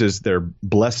who loses their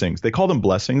blessings. They call them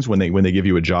blessings when they give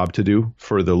you a job to do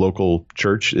for the local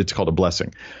church. It's called a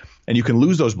blessing. And you can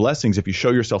lose those blessings if you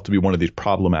show yourself to be one of these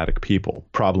problematic people,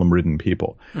 problem-ridden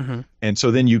people. And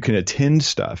so then you can attend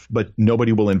stuff, but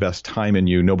nobody will invest time in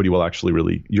you. Nobody will actually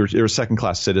really, you're a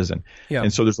second-class citizen. Yeah.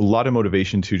 And so there's a lot of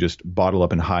motivation to just bottle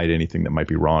up and hide anything that might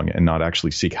be wrong and not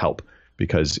actually seek help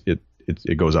because it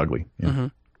goes ugly. Yeah.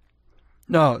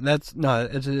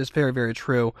 It's very, very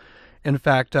true. In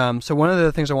fact, so one of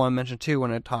the things I want to mention too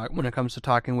when it comes to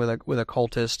talking with a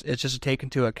cultist, it's just to take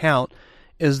into account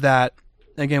is that,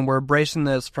 again, we're embracing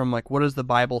this from like, what does the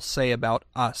Bible say about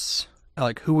us,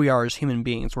 like who we are as human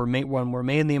beings? We're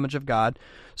made in the image of God,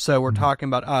 so we're talking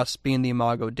about us being the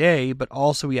Imago Dei, but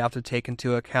also we have to take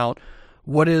into account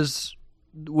what is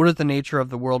the nature of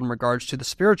the world in regards to the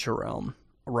spiritual realm,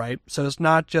 right? So it's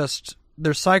not just,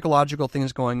 there's psychological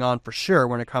things going on for sure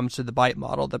when it comes to the BITE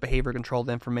model, the behavior control,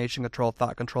 the information control,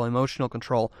 thought control, emotional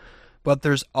control, but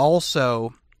there's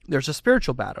a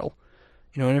spiritual battle.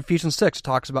 In Ephesians 6, it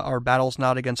talks about our battles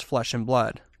not against flesh and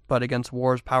blood, but against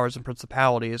wars, powers, and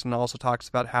principalities, and also talks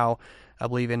about how, I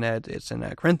believe it's in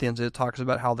Corinthians, it talks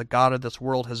about how the God of this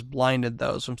world has blinded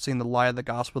those from seeing the light of the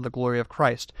gospel, the glory of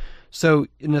Christ. So,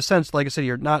 in a sense, like I said,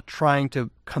 you're not trying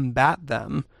to combat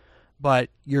them, but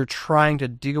you're trying to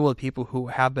deal with people who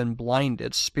have been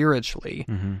blinded spiritually.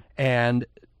 And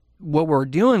what we're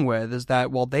dealing with is that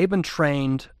while they've been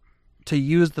trained to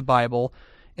use the Bible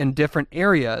in different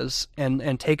areas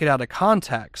and take it out of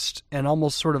context and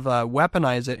almost sort of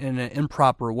weaponize it in an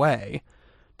improper way,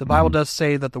 the Bible does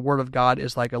say that the Word of God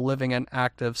is like a living and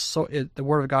active. The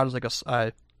Word of God is like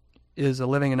a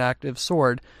living and active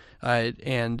sword,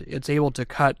 and it's able to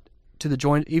cut to the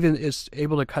joint, even it's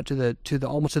able to cut to the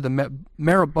almost to the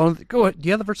marrow bone. Go ahead. Do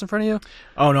you have the verse in front of you?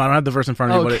 Oh no, I don't have the verse in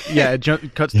front of me. But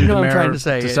it cuts through the marrow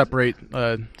to separate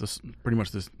pretty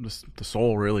much the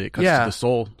soul. Really, it cuts to the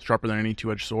soul, sharper than any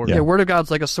two-edged sword. Yeah, the Word of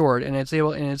God's like a sword, and it's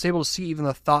able to see even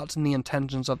the thoughts and the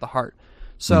intentions of the heart.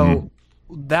 So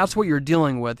that's what you're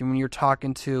dealing with when you're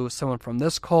talking to someone from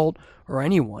this cult or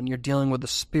anyone. You're dealing with the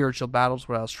spiritual battles.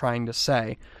 What I was trying to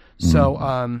say.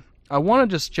 So. I want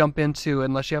to just jump into,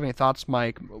 unless you have any thoughts,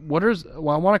 Mike, I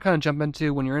want to kind of jump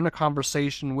into when you're in a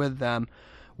conversation with them,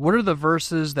 what are the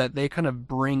verses that they kind of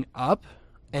bring up,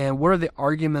 and what are the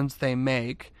arguments they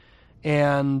make,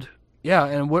 and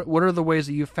what are the ways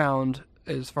that you found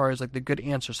as far as like the good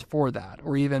answers for that,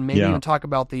 or even even talk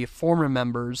about the former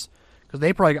members, because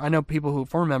I know people who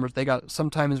former members,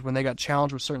 sometimes when they got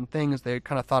challenged with certain things, they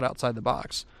kind of thought outside the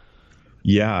box.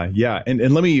 Yeah.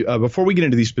 And let me, before we get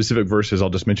into these specific verses,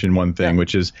 I'll just mention one thing,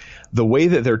 which is the way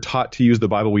that they're taught to use the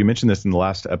Bible. We mentioned this in the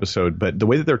last episode, but the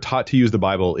way that they're taught to use the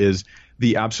Bible is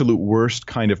the absolute worst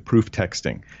kind of proof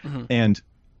texting. And,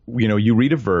 you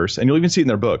read a verse, and you'll even see it in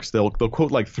their books. They'll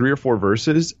quote like 3 or 4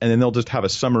 verses, and then they'll just have a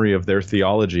summary of their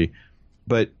theology,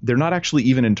 but they're not actually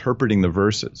even interpreting the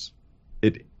verses.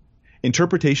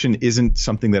 Interpretation isn't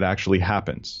something that actually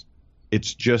happens.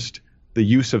 It's just the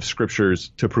use of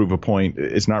scriptures to prove a point.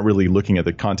 Is not really looking at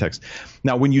the context.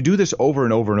 Now, when you do this over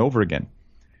and over and over again,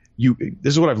 this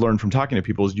is what I've learned from talking to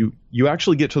people, is you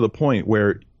actually get to the point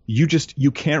where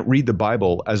you can't read the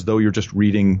Bible as though you're just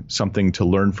reading something to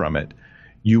learn from it.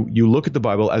 You look at the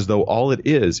Bible as though all it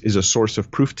is a source of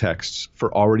proof texts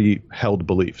for already held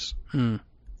beliefs.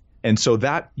 And so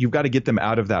that you've got to get them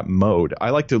out of that mode. I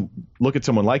like to look at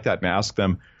someone like that and ask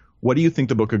them, what do you think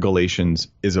the book of Galatians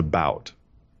is about?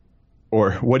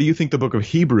 Or what do you think the book of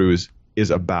Hebrews is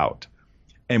about?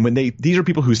 And when these are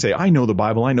people who say, I know the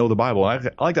Bible. I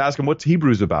like to ask them, what's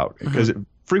Hebrews about? Because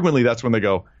frequently that's when they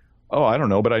go, oh, I don't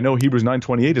know, but I know Hebrews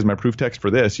 9:28 is my proof text for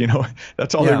this.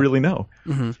 That's all they really know.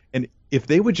 And if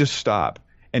they would just stop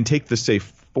and take the, say,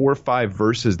 4 or 5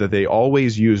 verses that they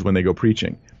always use when they go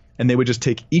preaching, and they would just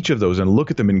take each of those and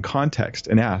look at them in context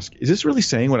and ask, is this really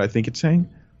saying what I think it's saying?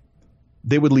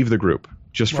 They would leave the group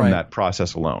just from that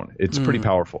process alone. It's pretty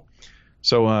powerful.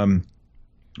 So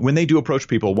when they do approach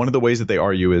people, one of the ways that they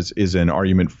argue is an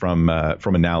argument from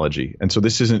analogy. And so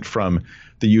this isn't from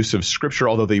the use of Scripture,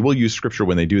 although they will use Scripture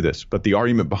when they do this. But the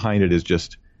argument behind it is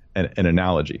just an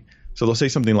analogy. So they'll say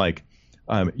something like,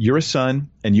 you're a son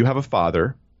and you have a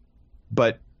father,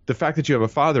 but the fact that you have a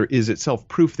father is itself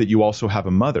proof that you also have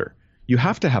a mother. You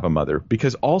have to have a mother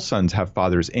because all sons have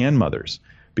fathers and mothers,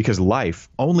 because life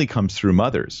only comes through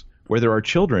mothers. Where there are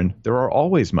children, there are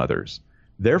always mothers.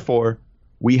 Therefore,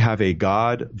 we have a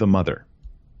God, the mother.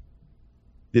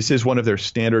 This is one of their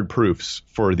standard proofs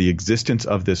for the existence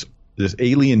of this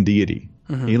alien deity,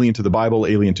 alien to the Bible,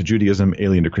 alien to Judaism,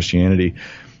 alien to Christianity,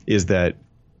 is that,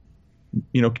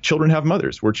 children have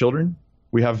mothers. We're children.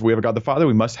 We have a God the Father.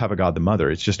 We must have a God the Mother.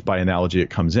 It's just by analogy it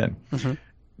comes in.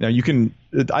 Now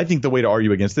I think the way to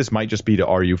argue against this might just be to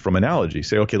argue from analogy.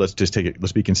 Say, okay, let's just take it.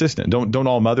 Let's be consistent. Don't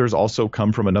all mothers also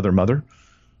come from another mother?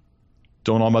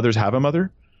 Don't all mothers have a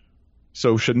mother?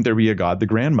 So shouldn't there be a God the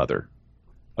grandmother,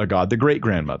 a God the great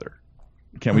grandmother?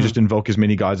 Can't we just invoke as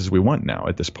many gods as we want now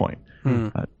at this point?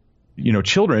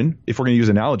 Children, if we're going to use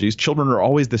analogies, children are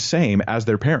always the same as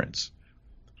their parents.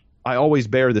 I always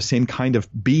bear the same kind of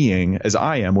being as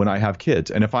I am when I have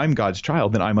kids. And if I'm God's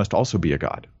child, then I must also be a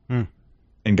God.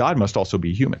 And God must also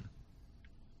be human.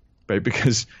 Right?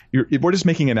 Because if we're just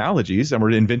making analogies and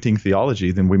we're inventing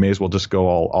theology, then we may as well just go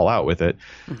all out with it.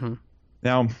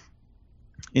 Now,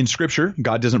 in Scripture,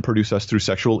 God doesn't produce us through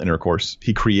sexual intercourse.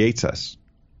 He creates us.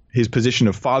 His position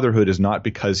of fatherhood is not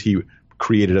because he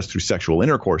created us through sexual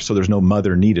intercourse, so there's no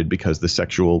mother needed because the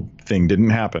sexual thing didn't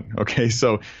happen. Okay,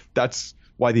 so that's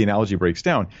why the analogy breaks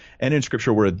down. And in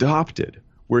Scripture, we're adopted.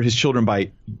 We're his children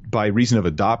by reason of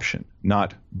adoption,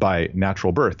 not by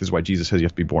natural birth. This is why Jesus says you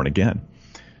have to be born again.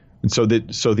 And so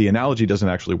the analogy doesn't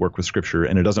actually work with Scripture,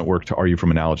 and it doesn't work to argue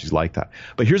from analogies like that.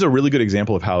 But here's a really good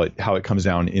example of how it comes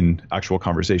down in actual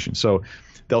conversation. So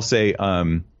they'll say,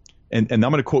 and I'm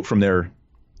going to quote from their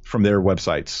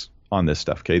websites on this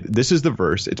stuff. Okay, this is the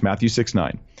verse. It's Matthew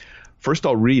 6:9. First,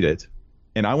 I'll read it,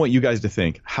 and I want you guys to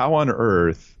think, how on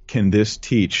earth can this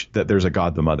teach that there's a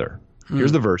God the Mother?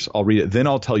 Here's the verse. I'll read it. Then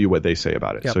I'll tell you what they say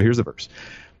about it. Yep. So here's the verse.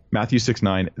 Matthew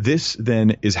 6:9. This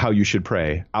then is how you should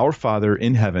pray. Our Father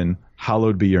in heaven,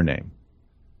 hallowed be your name.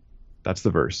 That's the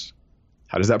verse.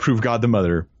 How does that prove God the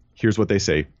Mother? Here's what they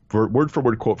say. Word for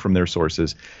word quote from their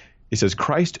sources. It says,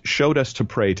 Christ showed us to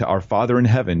pray to our Father in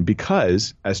heaven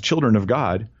because, as children of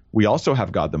God, we also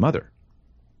have God the Mother.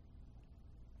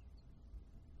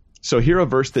 So here a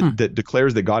verse that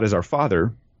declares that God is our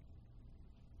Father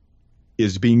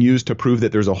is being used to prove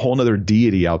that there's a whole other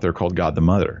deity out there called God the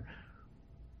Mother.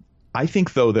 I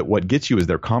think, though, that what gets you is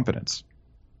their confidence.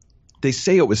 They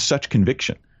say it with such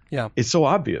conviction. Yeah. It's so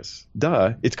obvious.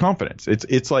 Duh. It's confidence.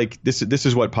 It's like this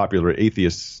is what popular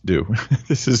atheists do.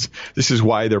 This is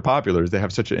why they're popular. They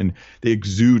have they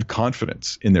exude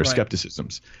confidence in their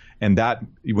skepticisms. And that,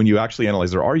 when you actually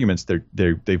analyze their arguments,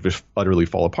 they just utterly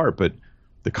fall apart. But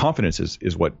the confidence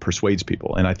is what persuades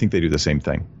people. And I think they do the same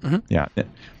thing. Yeah.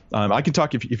 I can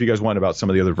talk if you guys want about some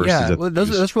of the other verses. Yeah,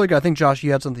 that's really good. I think, Josh,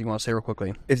 you had something you want to say real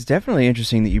quickly. It's definitely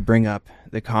interesting that you bring up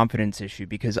the confidence issue,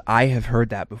 because I have heard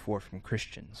that before from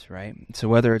Christians, right? So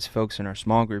whether it's folks in our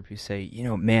small group who say,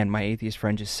 man, my atheist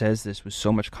friend just says this with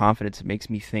so much confidence, it makes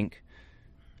me think,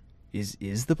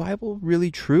 is the Bible really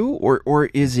true? Or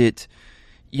is it,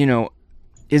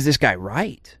 is this guy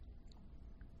right?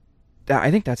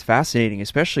 I think that's fascinating,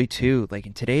 especially too, like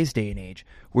in today's day and age,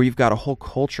 where you've got a whole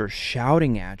culture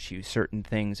shouting at you certain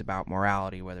things about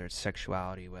morality, whether it's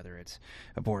sexuality, whether it's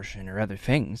abortion or other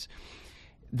things,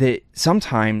 that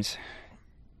sometimes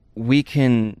we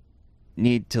can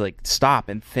need to stop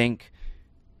and think,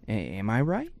 am I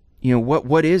right?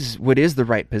 What is the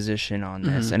right position on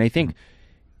this? And I think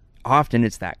often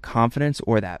it's that confidence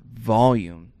or that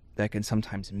volume that can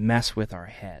sometimes mess with our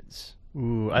heads.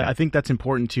 Ooh, I think that's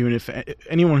important too. And if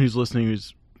anyone who's listening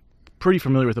who's pretty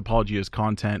familiar with Apologia's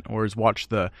content or has watched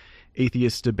the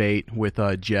atheist debate with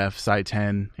Jeff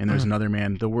Saiten, and there's another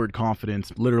man, the word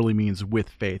confidence literally means with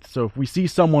faith. So if we see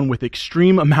someone with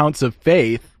extreme amounts of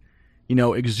faith,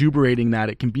 exuberating that,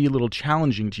 it can be a little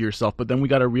challenging to yourself. But then we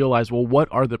got to realize, well, what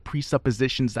are the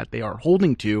presuppositions that they are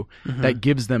holding to that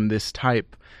gives them this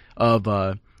type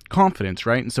of confidence,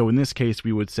 right? And so in this case,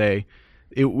 we would say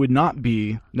it would not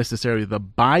be necessarily the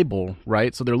Bible,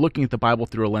 right? So they're looking at the Bible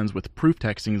through a lens with proof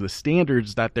texting. The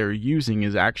standards that they're using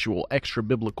is actual extra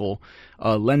biblical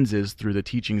lenses through the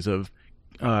teachings of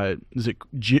is it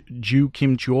Ju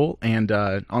Kim Chul and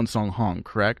Ansong Hong,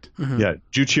 correct? Yeah,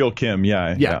 Ju Chul Kim.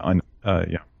 Yeah.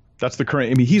 That's the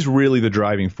current. I mean, he's really the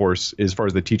driving force as far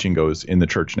as the teaching goes in the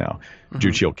church now.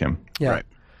 Ju Chul Kim. Yeah. Right.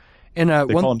 And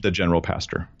they call him the general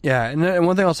pastor. Yeah, and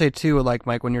one thing I'll say too, like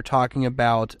Mike, when you're talking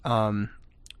about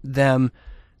them,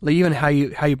 like even how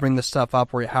you bring this stuff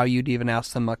up, or how you'd even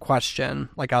ask them a question,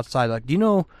 like outside, like do you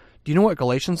know what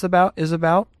Galatians is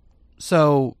about?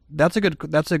 So that's a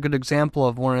good example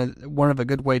of one of a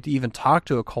good way to even talk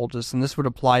to a cultist, and this would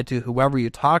apply to whoever you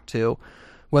talk to,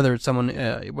 whether it's someone,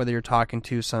 whether you're talking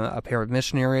to a pair of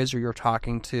missionaries, or you're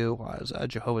talking to a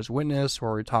Jehovah's Witness,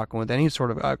 or you're talking with any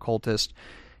sort of cultist.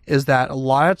 Is that a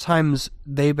lot of times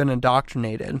they've been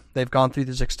indoctrinated. They've gone through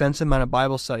this extensive amount of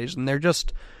Bible studies, and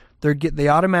they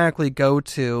automatically go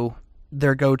to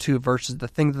their go-to verses, the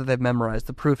things that they've memorized,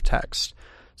 the proof text.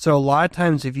 So a lot of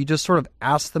times, if you just sort of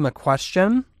ask them a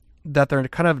question that they're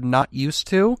kind of not used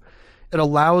to, it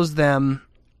allows them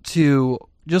to,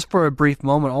 just for a brief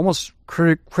moment, almost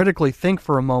critically think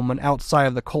for a moment outside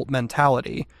of the cult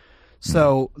mentality.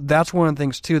 So that's one of the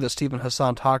things, too, that Stephen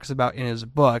Hassan talks about in his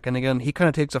book. And again, he kind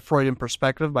of takes a Freudian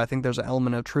perspective, but I think there's an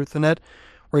element of truth in it,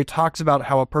 where he talks about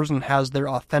how a person has their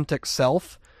authentic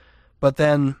self, but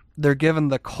then they're given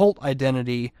the cult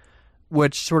identity,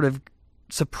 which sort of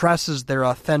suppresses their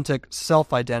authentic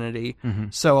self-identity.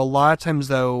 So a lot of times,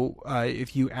 though,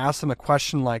 if you ask them a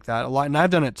question like that, and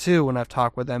I've done it, too, when I've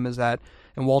talked with them, is that,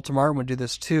 and Walter Martin would do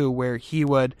this, too, where he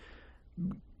would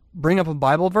bring up a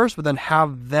Bible verse, but then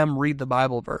have them read the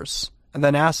Bible verse, and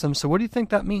then ask them, so what do you think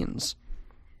that means?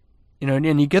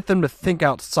 And you get them to think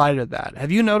outside of that.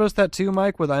 Have you noticed that too,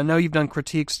 Mike? I know you've done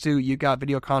critiques too. You got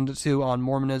video content too on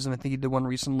Mormonism. I think you did one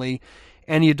recently,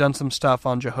 and you've done some stuff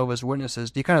on Jehovah's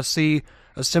Witnesses. Do you kind of see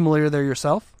a similarity there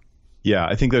yourself? Yeah,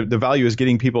 I think the value is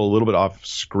getting people a little bit off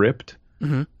script,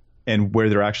 and where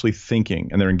they're actually thinking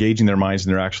and they're engaging their minds,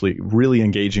 and they're actually really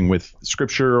engaging with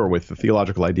Scripture or with the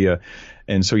theological idea.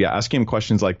 And so, yeah, asking them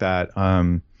questions like that.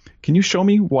 Can you show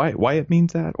me why it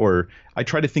means that? Or I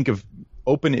try to think of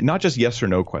open, not just yes or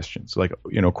no questions, like,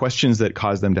 questions that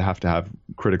cause them to have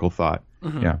critical thought.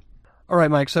 Yeah. All right,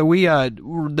 Mike. So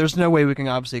there's no way we can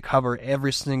obviously cover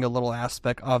every single little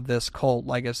aspect of this cult.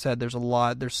 Like I said, there's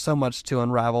so much to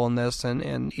unravel in this,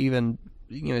 and even,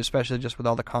 especially just with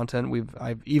all the content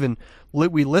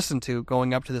we listened to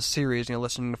going up to this series,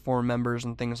 listening to former members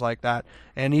and things like that.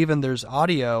 And even there's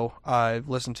audio I've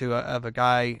listened to of a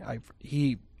guy,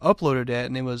 he uploaded it,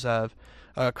 and it was a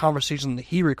conversation that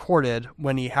he recorded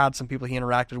when he had some people he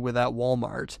interacted with at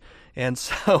Walmart. And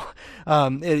so,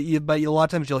 but a lot of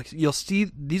times you'll see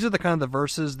these are the kind of the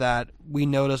verses that we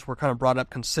notice were kind of brought up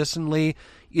consistently,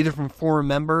 either from former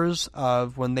members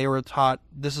of when they were taught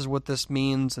this is what this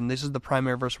means, and this is the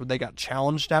primary verse where they got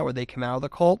challenged at, where they came out of the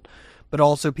cult, but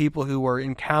also people who were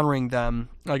encountering them,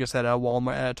 like I said, at a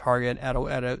Walmart, at a Target, at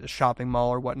a shopping mall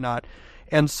or whatnot.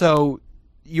 And so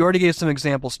you already gave some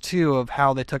examples, too, of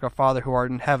how they took our Father who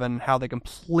art in heaven, how they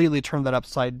completely turned that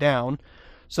upside down.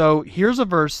 So here's a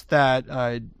verse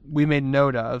that we made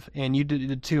note of, and you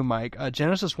did too, Mike.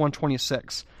 Genesis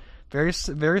 1:26. Very,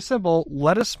 very simple.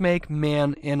 Let us make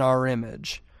man in our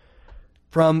image.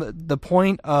 From the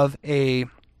point of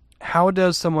how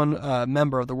does someone, a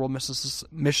member of the World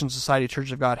Mission Society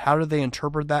Church of God, how do they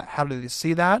interpret that? How do they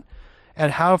see that?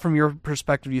 And how, from your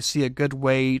perspective, you see a good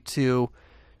way to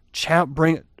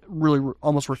really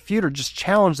almost refute or just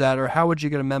challenge that, or how would you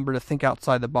get a member to think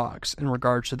outside the box in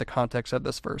regards to the context of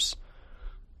this verse?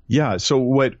 Yeah. So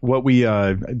what we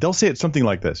they'll say it's something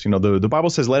like this. The Bible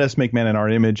says, "Let us make man in our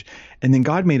image," and then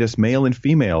God made us male and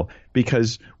female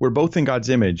because we're both in God's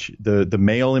image. The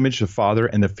male image, the Father,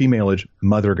 and the female image,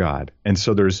 Mother God. And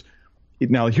so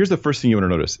now here's the first thing you want to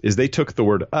notice is they took the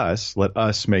word "us," let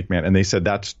us make man, and they said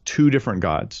that's two different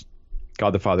gods,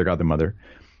 God the Father, God the Mother.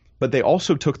 But they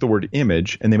also took the word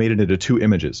image and they made it into two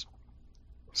images.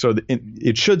 So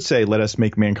it should say, let us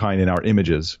make mankind in our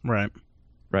images. Right.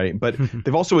 right? But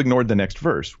they've also ignored the next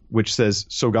verse, which says,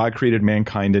 so God created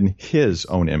mankind in his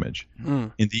own image.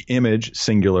 In the image,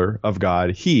 singular, of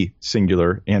God, he,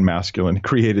 singular and masculine,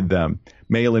 created them.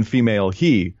 Male and female,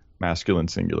 he, masculine,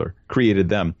 singular, created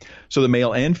them. So the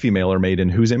male and female are made in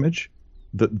whose image?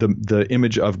 The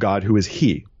image of God, who is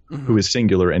he, who is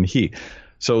singular and he.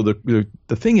 So the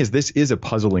thing is, this is a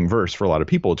puzzling verse for a lot of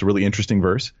people. It's a really interesting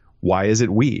verse. Why is it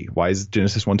we? Why is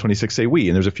Genesis 1:26 say we?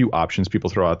 And there's a few options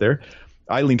people throw out there.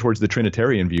 I lean towards the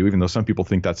Trinitarian view, even though some people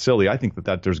think that's silly. I think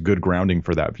that there's good grounding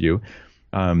for that view.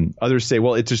 Others say,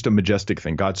 well, it's just a majestic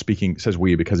thing. God says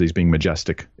we because he's being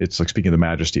majestic. It's like speaking of the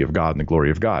majesty of God and the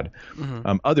glory of God.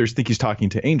 Others think he's talking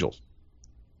to angels.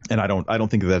 And I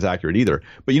don't think that's accurate either.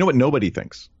 But you know what nobody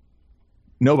thinks?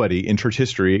 Nobody in church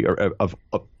history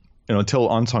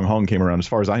until An Sung Hong came around, as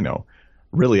far as I know,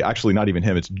 really, actually not even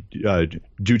him. It's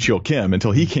Ju Chil Kim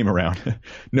until he came around.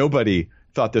 Nobody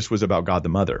thought this was about God the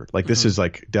Mother. Like this is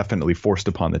like definitely forced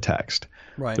upon the text.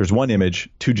 Right. There's one image,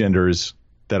 two genders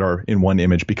that are in one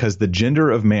image, because the gender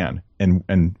of man and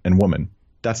woman,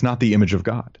 that's not the image of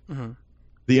God.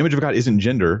 The image of God isn't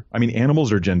gender. I mean,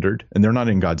 animals are gendered and they're not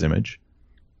in God's image,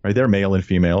 right? They're male and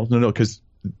female. No, because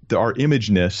our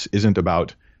imageness isn't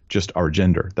about just our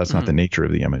gender. That's not the nature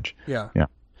of the image. Yeah. And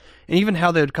even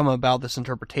how they would come about this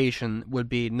interpretation would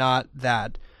be not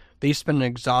that they spend an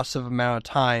exhaustive amount of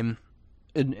time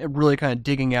in really kind of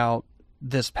digging out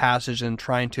this passage and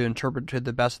trying to interpret to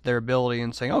the best of their ability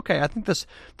and saying, okay, I think this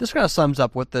kind of sums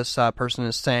up what this person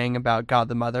is saying about God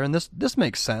the Mother, and this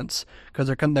makes sense, because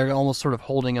they're almost sort of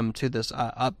holding him to this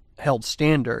upheld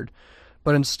standard.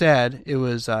 But instead, it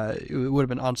would have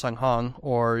been An Sung Hong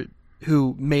or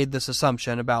who made this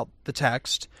assumption about the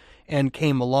text and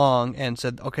came along and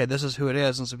said, okay, this is who it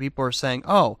is. And so people are saying,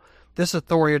 oh, this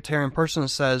authoritarian person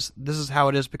says this is how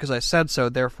it is because I said so,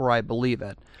 therefore I believe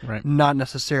it. Right. Not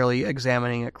necessarily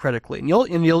examining it critically. And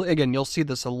you'll see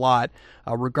this a lot,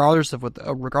 regardless of what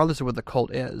the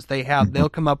cult is. They'll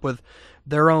come up with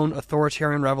their own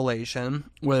authoritarian revelation,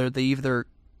 whether they either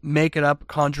make it up,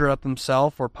 conjure it up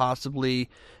themselves, or possibly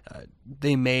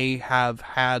they may have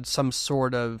had some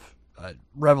sort of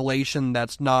revelation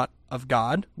that's not of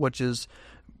God, which is,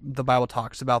 the Bible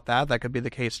talks about that. That could be the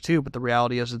case too, but the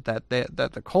reality is that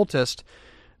the cultist,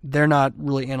 they're not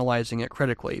really analyzing it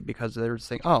critically, because they're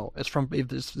saying, oh, it's from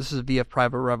this is via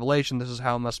private revelation, this is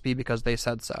how it must be because they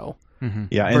said so.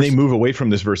 Yeah, and they move away from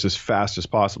this verse as fast as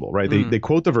possible, right? They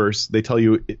quote the verse, they tell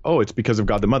you, oh, it's because of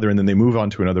God the Mother, and then they move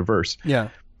on to another verse. Yeah.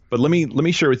 But let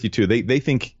me share with you too. They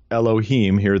think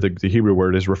Elohim here, the Hebrew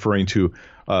word, is referring to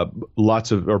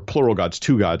lots of, or plural gods,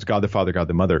 two gods, God the Father, God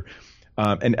the Mother.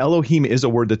 And Elohim is a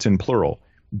word that's in plural,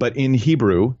 but in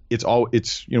Hebrew, it's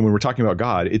when we're talking about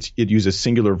God, it uses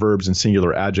singular verbs and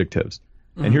singular adjectives.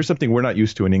 And here's something we're not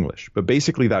used to in English, but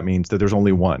basically that means that there's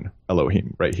only one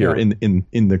Elohim right here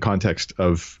in the context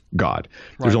of God.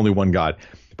 There's only one God.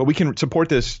 But we can support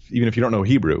this even if you don't know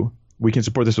Hebrew. We can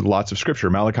support this with lots of scripture.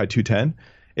 Malachi 2:10.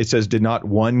 It says, did not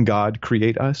one God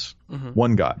create us?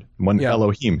 One God,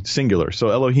 Elohim, singular. So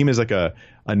Elohim is like a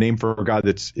name for God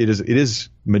it is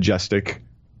majestic,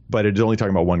 but it's only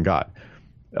talking about one God.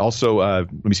 Also,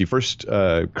 let me see, 1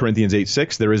 Corinthians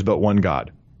 8:6, there is but one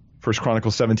God. 1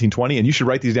 Chronicles 17:20, and you should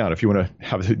write these down if you want to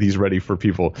have these ready for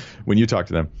people when you talk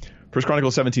to them. 1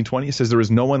 Chronicles 17:20, it says, there is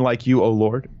no one like you, O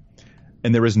Lord,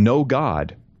 and there is no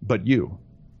God but you.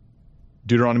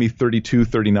 Deuteronomy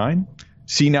 32:39,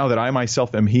 see now that I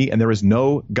myself am he, and there is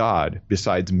no God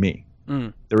besides me.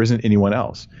 There isn't anyone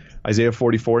else. Isaiah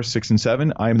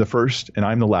 44:6-7, I am the first and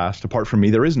I am the last. Apart from me,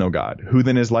 there is no God. Who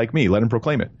then is like me? Let him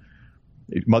proclaim it.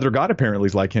 Mother God apparently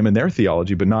is like him in their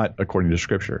theology, but not according to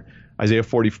Scripture. Isaiah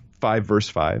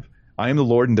 45:5, I am the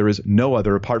Lord and there is no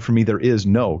other. Apart from me, there is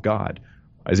no God.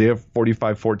 Isaiah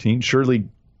 45:14, surely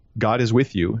God is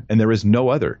with you and there is no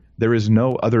other. There is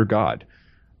no other God.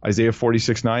 Isaiah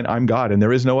 46:9, I'm God and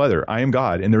there is no other. I am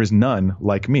God and there is none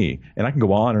like me. And I can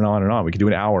go on and on and on. We could do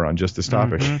an hour on just this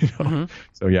topic.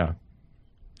 So yeah.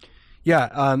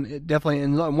 Yeah, definitely.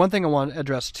 And one thing I want to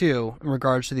address too, in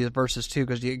regards to these verses too,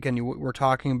 because again, we're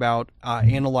talking about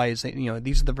analyzing.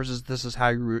 These are the verses. This is how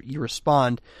you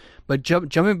respond. But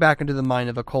jumping back into the mind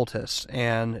of a cultist,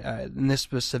 and in this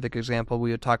specific example, we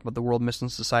would talk about the World Mission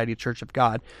Society Church of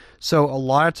God. So a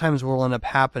lot of times, what will end up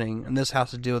happening, and this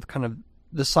has to do with kind of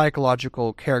the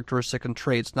psychological characteristic and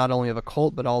traits, not only of a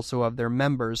cult, but also of their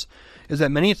members, is that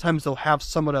many times they'll have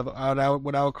somewhat of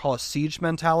what I would call a siege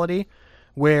mentality,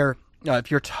 where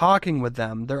if you're talking with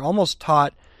them, they're almost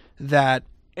taught that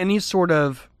any sort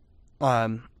of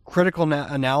critical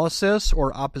analysis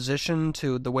or opposition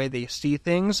to the way they see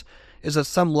things is at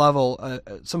some level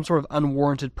some sort of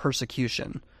unwarranted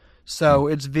persecution. So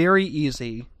it's very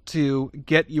easy to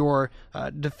get your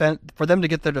for them to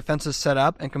get their defenses set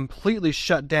up and completely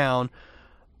shut down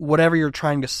whatever you're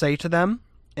trying to say to them,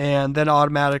 and then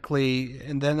automatically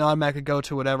go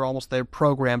to whatever almost they're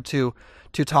programmed to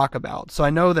talk about. So I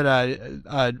know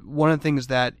that one of the things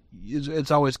that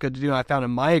it's always good to do, and I found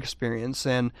in my experience,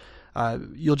 and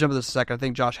you'll jump into this in a second, I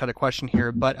think Josh had a question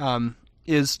here, but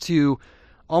is to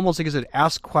almost, like I said,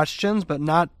 ask questions, but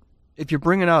not, if you're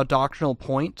bringing out a doctrinal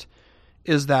point,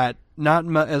 is that not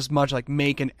as much like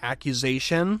make an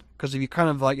accusation, because if you kind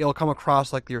of like, it'll come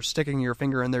across like you're sticking your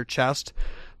finger in their chest,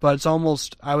 but it's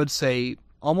almost, I would say,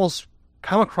 almost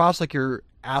come across like you're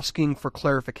asking for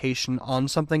clarification on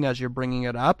something as you're bringing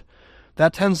it up.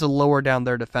 That tends to lower down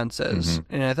their defenses.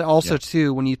 Mm-hmm. And I think also,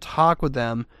 too, when you talk with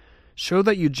them, show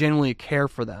that you genuinely care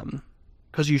for them,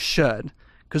 because you should.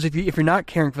 Because if you're not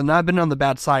caring for them, I've been on the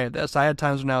bad side of this. I had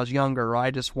times when I was younger where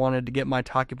I just wanted to get my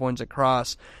talking points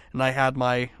across, and I had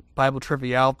my Bible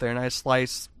trivia out there, and I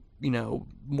sliced,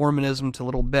 Mormonism to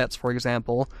little bits, for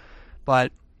example.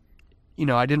 But,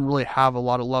 I didn't really have a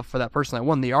lot of love for that person. I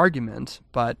won the argument,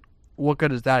 but what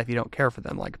good is that if you don't care for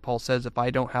them? Like Paul says, if I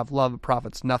don't have love, it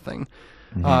profits nothing.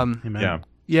 Mm-hmm. Amen.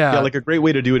 Yeah, like a great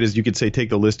way to do it is you could say, take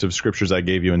the list of scriptures I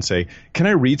gave you and say, can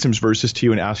I read some verses to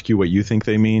you and ask you what you think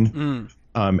they mean?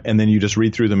 And then you just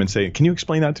read through them and say, can you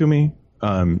explain that to me?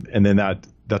 And then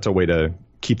that's a way to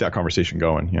keep that conversation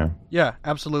going. Yeah. Yeah,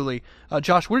 absolutely.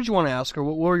 Josh, what did you want to ask, or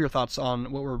what were your thoughts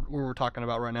on what we're talking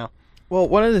about right now? Well,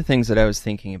 one of the things that I was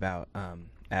thinking about,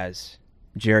 as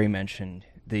Jerry mentioned,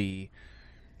 the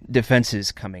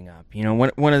defenses coming up.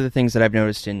 One of the things that I've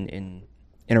noticed in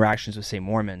interactions with, say,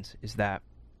 Mormons, is that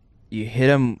you hit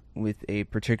them with a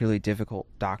particularly difficult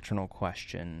doctrinal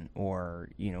question, or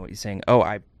you're saying,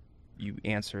 you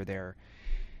answer their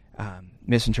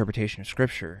misinterpretation of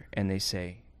Scripture, and they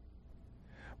say,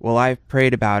 well, I've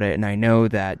prayed about it, and I know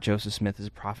that Joseph Smith is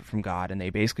a prophet from God, and they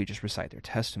basically just recite their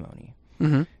testimony.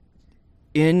 Mm-hmm.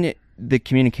 In the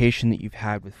communication that you've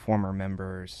had with former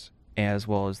members, as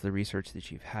well as the research that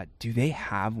you've had, do they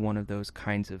have one of those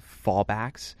kinds of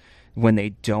fallbacks when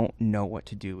they don't know what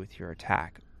to do with your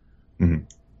attack? Mm-hmm.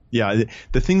 Yeah,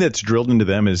 the thing that's drilled into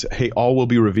them is, hey, all will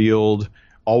be revealed,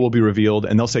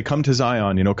 and they'll say, come to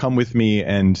Zion, come with me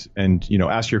and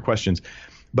ask your questions.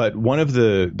 But one of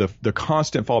the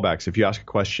constant fallbacks, if you ask a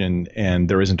question and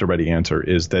there isn't a ready answer,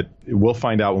 is that we'll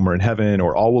find out when we're in heaven,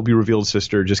 or all will be revealed,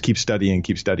 sister, just keep studying.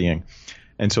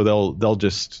 And so they'll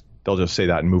just say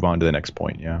that and move on to the next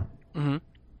point. Yeah. Mm-hmm.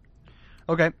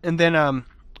 Okay. And then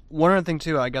one other thing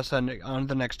too, I guess on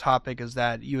the next topic, is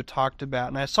that you had talked about,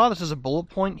 and I saw this as a bullet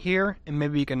point here, and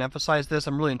maybe you can emphasize this.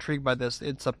 I'm really intrigued by this.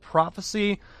 It's a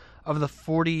prophecy of the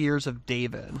 40 years of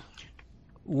David.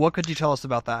 What could you tell us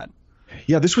about that?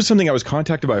 Yeah, this was something I was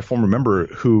contacted by a former member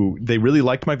who, they really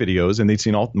liked my videos, and they'd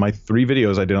seen all my 3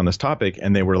 videos I did on this topic,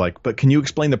 and they were like, but can you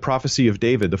explain the prophecy of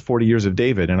David, the 40 years of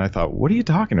David? And I thought, what are you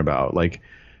talking about?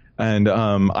 And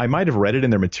I might have read it in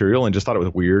their material and just thought it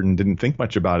was weird and didn't think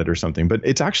much about it or something. But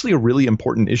it's actually a really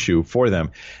important issue for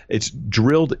them. It's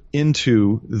drilled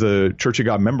into the Church of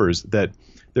God members that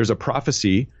there's a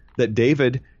prophecy that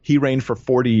David, he reigned for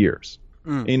 40 years.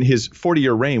 In his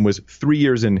 40-year reign was 3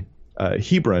 years in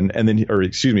Hebron, and then,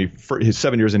 for his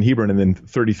 7 years in Hebron, and then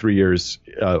 33 years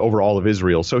over all of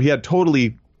Israel. So he had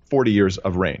totally 40 years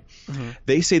of reign. Mm-hmm.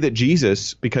 They say that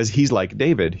Jesus, because he's like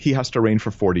David, he has to reign for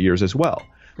 40 years as well.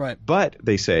 Right. But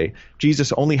they say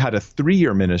Jesus only had a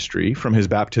 3-year ministry from his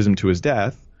baptism to his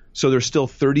death, so there's still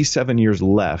 37 years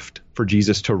left for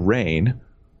Jesus to reign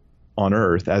on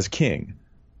earth as king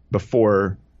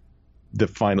before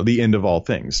the end of all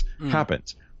things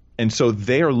happens. And so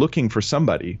they are looking for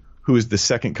somebody who is the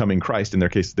second coming Christ. In their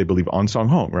case, they believe An Song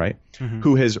Hong, right? Mm-hmm.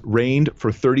 Who has reigned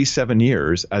for 37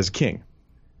 years as king.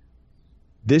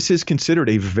 This is considered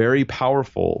a very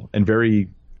powerful and very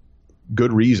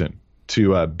good reason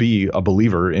to be a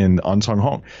believer in An Song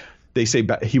Hong. They say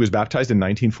he was baptized in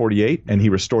 1948, and he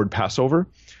restored Passover,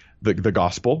 the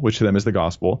gospel, which to them is the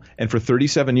gospel. And for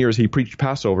 37 years, he preached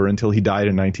Passover until he died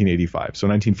in 1985. So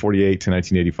 1948 to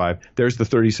 1985, there's the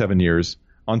 37 years.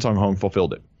 An Song Hong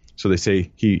fulfilled it. So they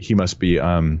say he must be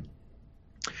the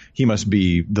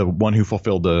one who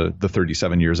fulfilled the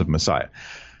 37 years of Messiah.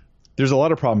 There's a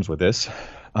lot of problems with this,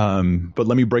 but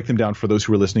let me break them down for those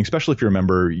who are listening, especially if you're a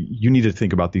member. You need to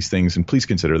think about these things, and please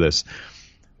consider this.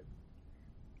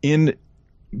 In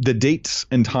the dates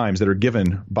and times that are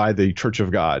given by the Church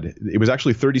of God, it was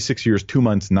actually 36 years, 2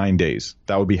 months, 9 days.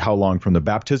 That would be how long from the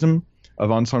baptism of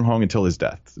An Song Hong until his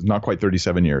death. Not quite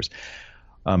 37 years.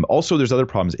 Also, there's other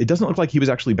problems. It doesn't look like he was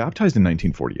actually baptized in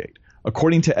 1948.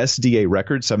 According to SDA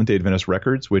records, Seventh-day Adventist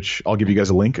records, which I'll give you guys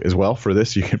a link as well for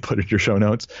this. You can put it in your show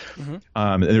notes.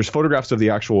 And there's photographs of the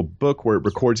actual book where it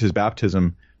records his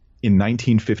baptism in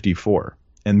 1954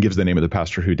 and gives the name of the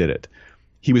pastor who did it.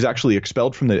 He was actually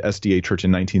expelled from the SDA church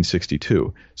in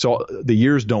 1962. So the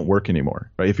years don't work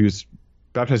anymore, right? If he was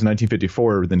baptized in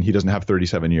 1954, then he doesn't have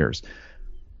 37 years.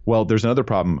 Well, there's another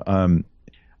problem.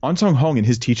 Ansong Hong and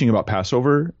his teaching about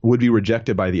Passover would be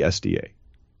rejected by the SDA.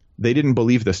 They didn't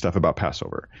believe this stuff about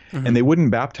Passover. And they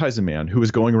wouldn't baptize a man who was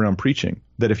going around preaching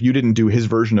that if you didn't do his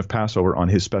version of Passover on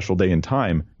his special day and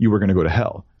time, you were going to go to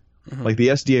hell. Like the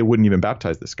SDA wouldn't even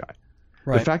baptize this guy.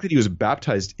 Right. The fact that he was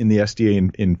baptized in the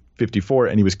SDA in 54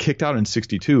 and he was kicked out in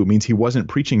 62 means he wasn't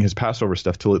preaching his Passover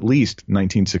stuff till at least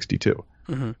 1962.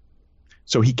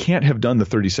 So he can't have done the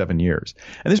 37 years.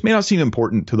 And this may not seem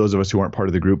important to those of us who aren't part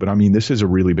of the group, but I mean, this is a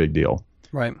really big deal.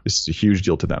 Right. This is a huge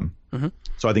deal to them.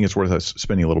 So I think it's worth us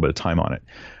spending a little bit of time on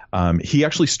it. He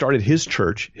actually started his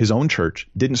church, his own church,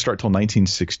 didn't start till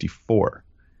 1964.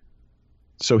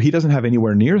 So he doesn't have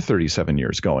anywhere near 37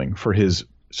 years going for his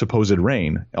supposed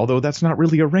reign, although that's not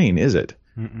really a reign, is it?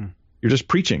 You're just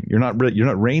preaching. You're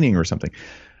not reigning or something.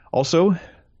 Also,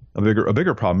 a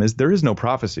bigger problem is there is no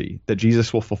prophecy that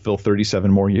Jesus will fulfill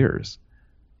 37 more years.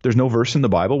 There's no verse in the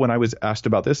Bible. When I was asked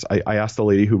about this, I asked the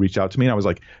lady who reached out to me, and I was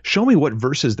like, show me what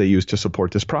verses they use to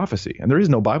support this prophecy. And there is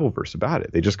no Bible verse about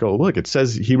it. They just go, look, it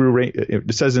says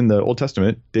it says in the Old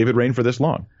Testament, David reigned for this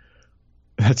long.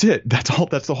 That's it. That's all.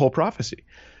 That's the whole prophecy.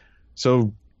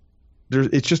 So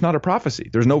it's just not a prophecy.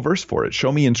 There's no verse for it.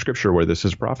 Show me in Scripture where this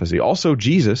is prophecy. Also,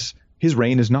 Jesus, his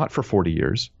reign is not for 40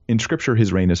 years. In Scripture,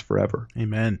 his reign is forever.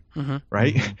 Amen.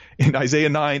 Right? In Isaiah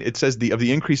 9, it says, of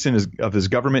the increase of his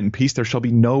government and peace, there shall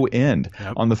be no end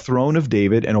on the throne of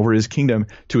David and over his kingdom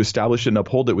to establish it and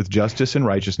uphold it with justice and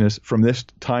righteousness from this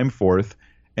time forth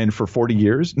and for 40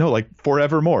 years. No, like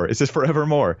forevermore. It says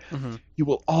forevermore. He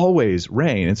will always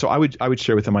reign. And so I would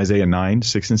share with them Isaiah 9,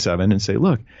 6, and 7 and say,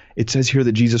 look, it says here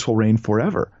that Jesus will reign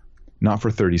forever, not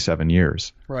for 37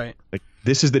 years. Right. Like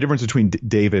this is the difference between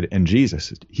David and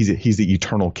Jesus. He's the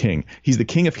eternal king. He's the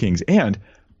King of Kings. And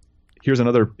here's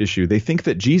another issue. They think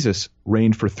that Jesus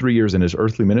reigned for 3 years in his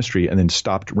earthly ministry and then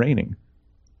stopped reigning.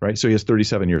 Right? So he has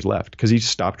 37 years left because he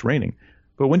stopped reigning.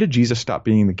 But when did Jesus stop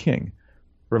being the king?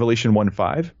 Revelation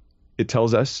 1:5, it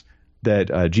tells us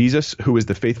that Jesus, who is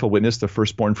the faithful witness, the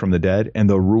firstborn from the dead, and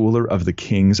the ruler of the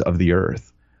kings of the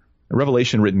earth. A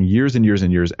revelation written years and years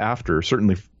and years after,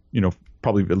 certainly,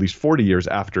 probably at least 40 years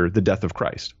after the death of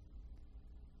Christ.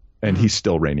 And he's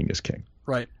still reigning as king.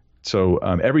 Right. So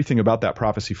everything about that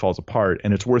prophecy falls apart,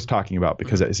 and it's worth talking about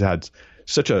because it's had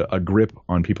such a grip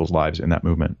on people's lives in that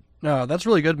movement. No, that's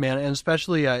really good, man. And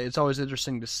especially, it's always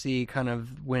interesting to see kind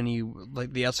of when you,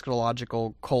 like the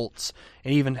eschatological cults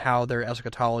and even how their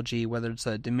eschatology, whether it's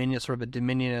a dominionist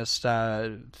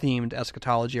themed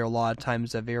eschatology or a lot of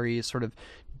times a very sort of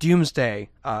doomsday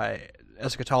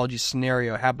eschatology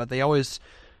scenario, but they always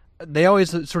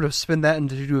sort of spin that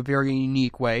into a very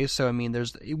unique way. So, I mean,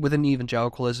 within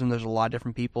evangelicalism, there's a lot of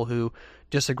different people who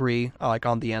disagree, like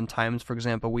on the end times. For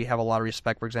example, we have a lot of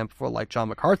respect, for example, for like John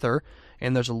MacArthur,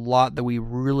 and there's a lot that we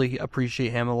really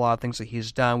appreciate him, a lot of things that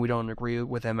he's done. We don't agree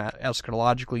with him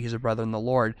eschatologically. He's a brother in the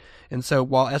Lord. And so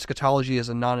while eschatology is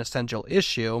a non-essential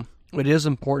issue, it is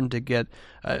important to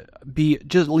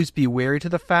at least be wary to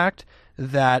the fact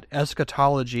that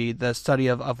eschatology, the study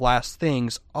of last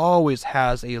things, always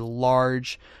has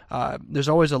there's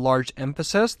always a large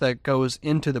emphasis that goes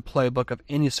into the playbook of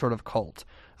any sort of cult.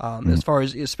 As far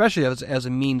as, especially as a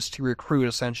means to recruit,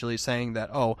 essentially saying that,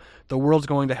 the world's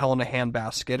going to hell in a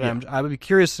handbasket. Yeah. And I would be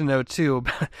curious to know too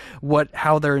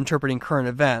how they're interpreting current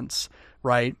events,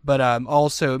 right? But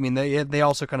also, I mean, they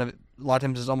also kind of, a lot of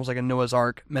times it's almost like a Noah's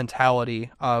Ark mentality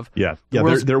of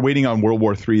they're waiting on World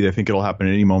War III. They think it'll happen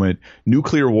at any moment.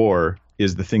 Nuclear war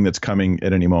is the thing that's coming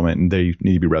at any moment, and they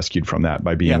need to be rescued from that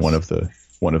by being one of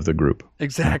the group.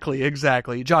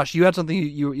 Exactly. Josh, you had something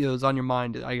you was on your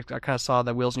mind. I kind of saw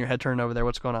the wheels in your head turn over there.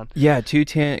 What's going on? Yeah, two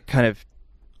kind of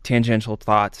tangential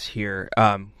thoughts here.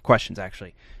 Questions,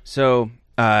 actually. So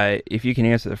if you can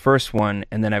answer the first one,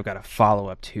 and then I've got a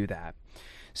follow-up to that.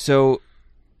 So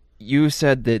you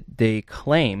said that they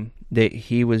claim that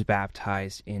he was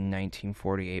baptized in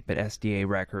 1948, but SDA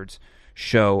records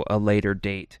show a later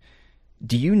date.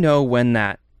 Do you know when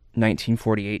that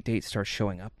 1948 date starts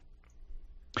showing up?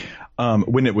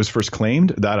 When it was first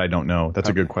claimed, that I don't know. That's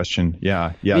a good question.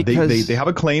 Yeah. Because they have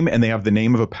a claim and they have the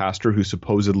name of a pastor who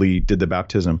supposedly did the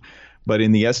baptism. But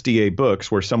in the SDA books,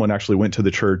 where someone actually went to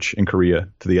the church in Korea,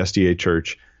 to the SDA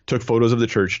church, took photos of the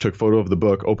church, took photo of the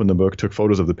book, opened the book, took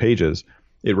photos of the pages,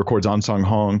 it records Ansong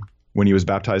Hong when he was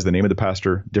baptized, the name of the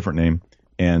pastor, different name,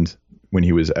 and when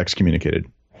he was excommunicated.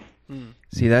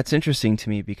 See, that's interesting to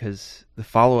me because the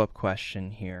follow-up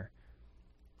question here,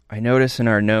 I notice in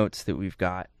our notes that we've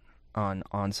got on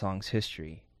Onsong's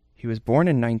history, he was born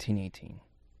in 1918.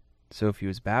 So if he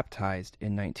was baptized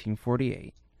in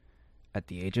 1948 at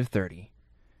the age of 30,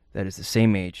 that is the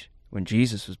same age when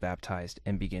Jesus was baptized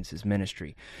and begins his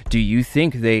ministry. Do you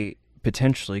think they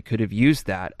potentially could have used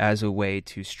that as a way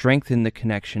to strengthen the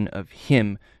connection of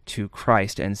him to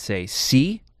Christ and say,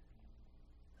 see,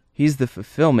 he's the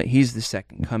fulfillment, he's the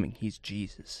second coming, he's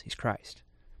Jesus, he's Christ?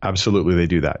 Absolutely, they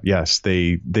do that. Yes,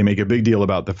 they make a big deal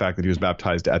about the fact that he was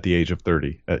baptized at the age of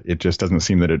 30. It just doesn't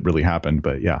seem that it really happened,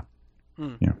 but yeah.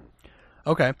 Yeah.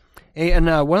 Okay. And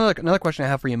another question I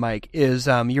have for you, Mike, is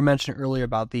you mentioned earlier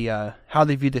about the how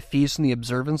they view the feast and the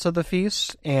observance of the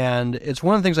feast, and it's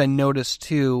one of the things I noticed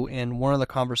too in one of the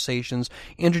conversations.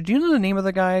 Andrew, do you know the name of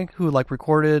the guy who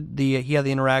recorded he had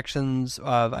the interactions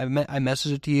of I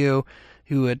messaged it to you,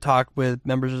 who had talked with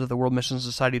members of the World Mission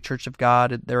Society Church of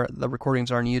God? The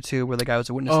recordings are on YouTube where the guy was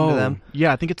witnessing to them.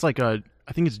 Yeah, I think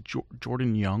it's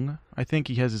Jordan Young. I think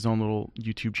he has his own little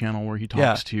YouTube channel where he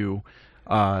talks to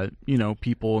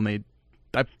people, and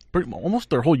almost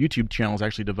their whole YouTube channel is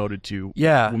actually devoted to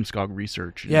Wimskog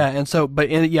research. And so,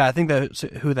 I think that's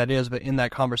who that is. But in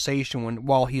that conversation,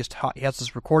 while he has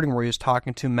this recording where he's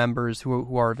talking to members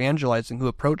who are evangelizing, who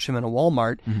approach him in a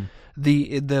Walmart,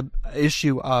 the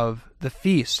issue of the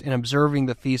feast and observing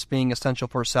the feast being essential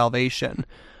for salvation,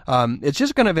 it's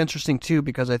just kind of interesting too,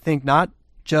 because I think not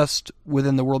just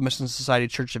within the World Mission Society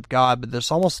Church of God, but there's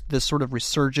almost this sort of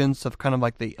resurgence of kind of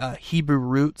like the Hebrew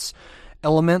roots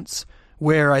elements,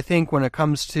 where I think when it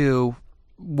comes to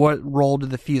what role did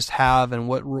the feast have and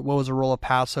what was the role of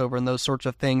Passover and those sorts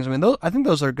of things, I mean, I think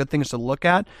those are good things to look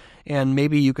at, and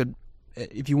maybe you could,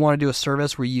 if you want to do a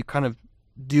service where you kind of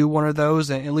do one of those,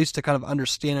 and at least to kind of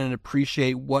understand and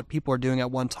appreciate what people are doing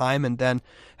at one time, and then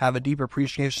have a deeper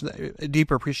appreciation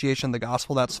of the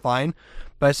gospel, that's fine.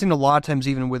 But I've seen a lot of times,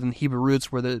 even within Hebrew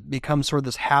roots, where it becomes sort of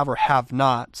this have or have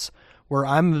nots, where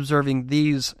I'm observing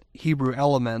these Hebrew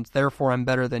elements, therefore I'm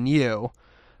better than you.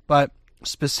 But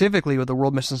specifically with the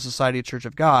World Mission Society Church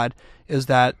of God, is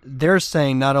that they're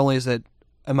saying not only is it,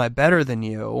 am I better than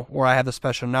you, or I have the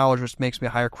special knowledge which makes me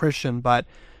a higher Christian, but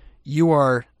you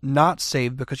are not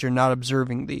saved because you're not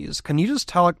observing these. Can you just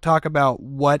talk about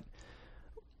what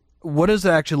does it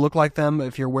actually look like them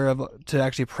if you're aware of to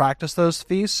actually practice those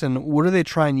feasts, and what do they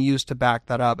try and use to back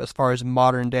that up as far as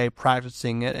modern day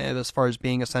practicing it and as far as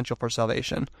being essential for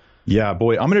salvation? Yeah,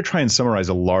 boy, I'm going to try and summarize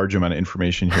a large amount of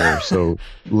information here. So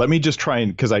let me just try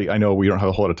and, because I know we don't have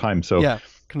a whole lot of time. So yeah,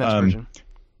 version.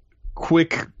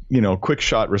 Quick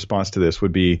shot response to this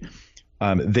would be,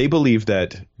 they believe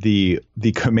that the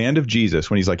command of Jesus,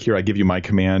 when he's like, here, I give you my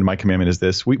commandment is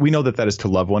this. We know that is to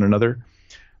love one another,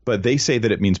 but they say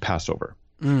that it means Passover.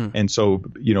 And so,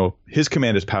 his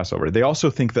command is Passover. They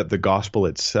also think that the gospel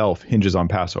itself hinges on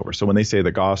Passover. So when they say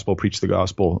the gospel, preach the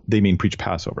gospel, they mean preach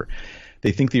Passover.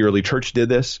 They think the early church did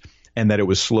this and that it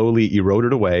was slowly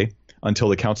eroded away until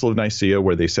the Council of Nicaea,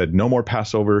 where they said no more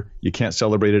Passover. You can't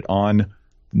celebrate it on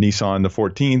Nisan the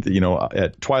 14th,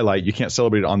 at twilight. You can't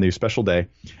celebrate it on the special day.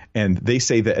 And they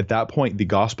say that at that point, the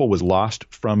gospel was lost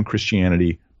from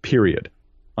Christianity, period,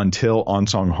 until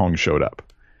Onsong Hong showed up.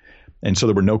 And so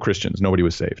there were no Christians. Nobody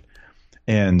was saved.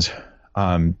 And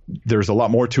there's a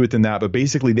lot more to it than that. But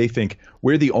basically, they think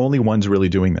we're the only ones really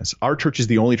doing this. Our church is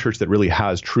the only church that really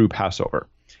has true Passover.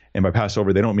 And by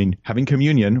Passover, they don't mean having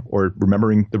communion or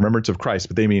remembering the remembrance of Christ,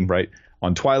 but they mean, right,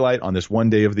 on twilight, on this one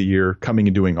day of the year, coming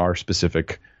and doing our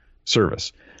specific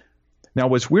service. Now,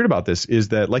 what's weird about this is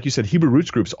that, like you said, Hebrew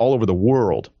roots groups all over the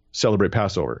world celebrate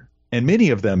Passover. And many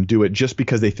of them do it just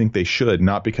because they think they should,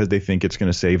 not because they think it's going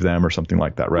to save them or something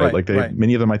like that, right?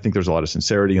 Many of them, I think there's a lot of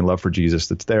sincerity and love for Jesus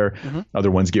that's there.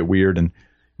 Other ones get weird. And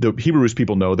the Hebrew roots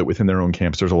people know that within their own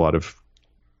camps, there's a lot of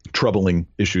troubling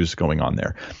issues going on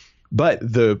there. But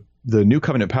the New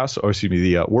Covenant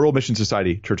the World Mission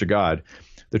Society Church of God,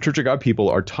 the Church of God people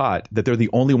are taught that they're the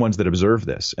only ones that observe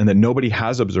this and that nobody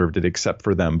has observed it except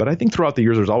for them. But I think throughout the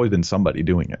years, there's always been somebody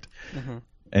doing it.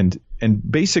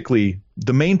 And basically,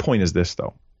 the main point is this,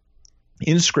 though.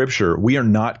 In Scripture, we are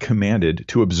not commanded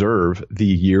to observe the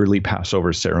yearly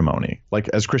Passover ceremony. Like,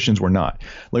 as Christians, we're not.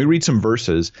 Let me read some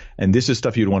verses, and this is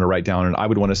stuff you'd want to write down, and I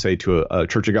would want to say to a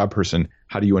Church of God person,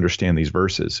 how do you understand these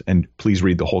verses? And please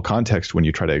read the whole context when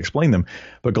you try to explain them.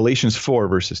 But Galatians 4,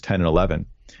 verses 10 and 11,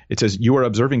 it says, you are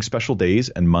observing special days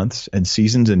and months and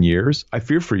seasons and years. I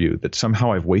fear for you that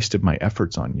somehow I've wasted my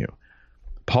efforts on you.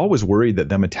 Paul was worried that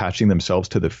them attaching themselves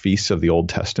to the feasts of the Old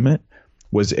Testament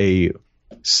was a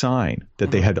sign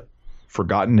that they had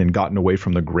forgotten and gotten away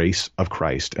from the grace of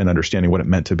Christ and understanding what it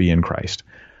meant to be in Christ.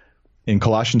 In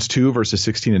Colossians 2, verses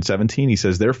 16 and 17, he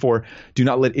says, "Therefore, do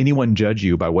not let anyone judge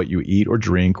you by what you eat or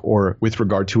drink, or with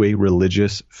regard to a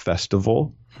religious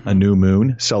festival, a new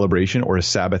moon, celebration, or a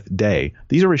Sabbath day.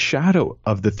 These are a shadow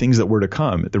of the things that were to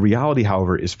come. The reality,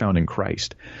 however, is found in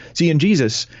Christ." See, in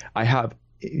Jesus,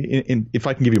 if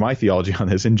I can give you my theology on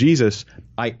this, in Jesus,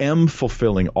 I am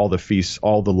fulfilling all the feasts,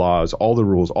 all the laws, all the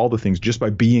rules, all the things just by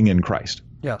being in Christ.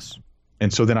 Yes.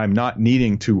 And so then I'm not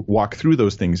needing to walk through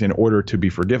those things in order to be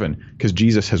forgiven, because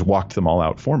Jesus has walked them all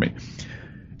out for me.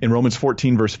 In Romans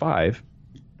 14, verse 5,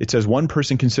 it says, "One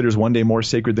person considers one day more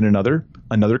sacred than another.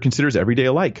 Another considers every day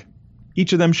alike.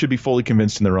 Each of them should be fully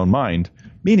convinced in their own mind."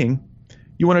 Meaning,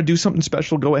 you want to do something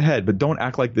special, go ahead, but don't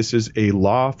act like this is a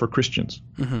law for Christians.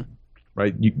 Mm-hmm.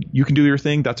 Right? You can do your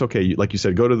thing. That's okay. Like you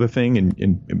said, go to the thing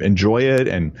and enjoy it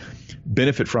and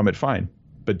benefit from it. Fine.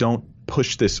 But don't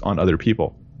push this on other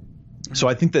people. So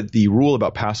I think that the rule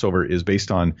about Passover is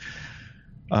based on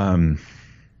a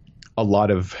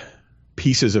lot of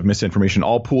pieces of misinformation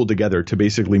all pooled together to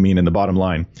basically mean, in the bottom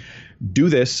line, do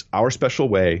this our special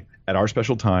way at our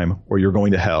special time or you're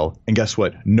going to hell. And guess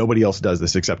what? Nobody else does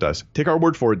this except us. Take our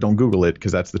word for it. Don't Google it,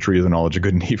 because that's the tree of the knowledge of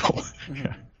good and evil.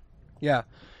 Yeah.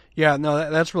 Yeah, no,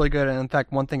 that's really good. And in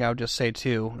fact, one thing I would just say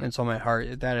too, and it's on my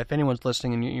heart, that if anyone's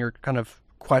listening and you're kind of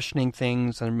questioning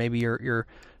things, and maybe you're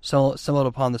stumbled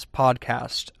upon this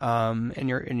podcast,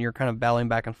 and you're kind of battling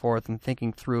back and forth and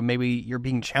thinking through, maybe you're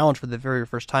being challenged for the very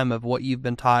first time of what you've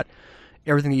been taught,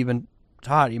 everything that you've been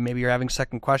taught. Maybe you're having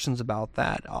second questions about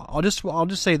that. I'll just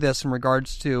say this in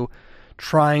regards to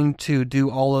trying to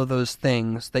do all of those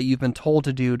things that you've been told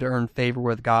to do to earn favor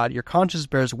with God. Your conscience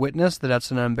bears witness that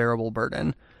that's an unbearable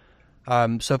burden.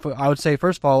 So I would say,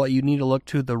 first of all, you need to look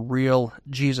to the real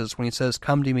Jesus when he says,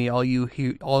 "Come to me, all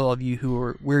of you who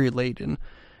are weary laden,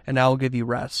 and I will give you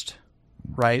rest."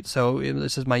 Right? So it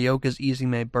says, "My yoke is easy,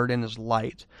 my burden is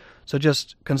light." So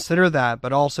just consider that,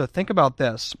 but also think about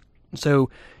this.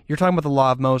 So you're talking about the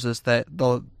law of Moses, that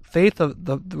the faith of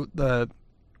the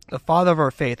father of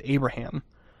our faith, Abraham.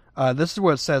 This is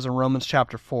what it says in Romans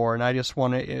chapter 4, and I just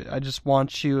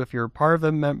want you, if you're part of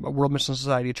the World Mission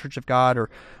Society, Church of God, or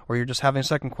you're just having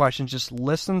second questions, just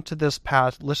listen to this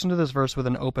verse with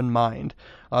an open mind.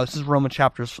 This is Romans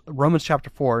chapter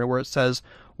 4, where it says,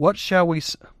 What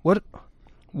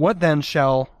then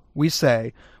shall we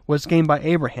say was gained by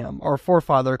Abraham, our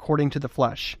forefather, according to the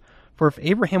flesh? For if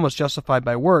Abraham was justified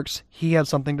by works, he had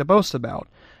something to boast about,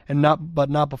 but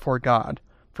not before God.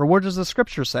 For what does the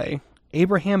Scripture say?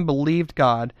 Abraham believed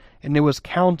God, and it was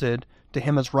counted to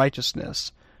him as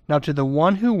righteousness. Now to the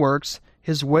one who works,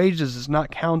 his wages is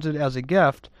not counted as a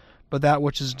gift, but that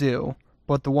which is due.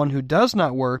 But the one who does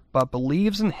not work, but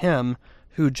believes in him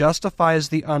who justifies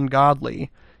the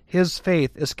ungodly, his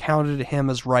faith is counted to him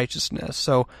as righteousness.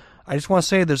 So I just want to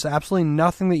say there's absolutely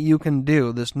nothing that you can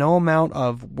do. There's no amount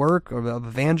of work or of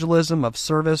evangelism, of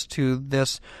service to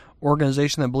this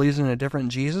organization that believes in a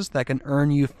different Jesus that can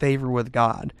earn you favor with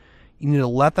God. You need to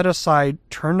let that aside,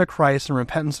 turn to Christ in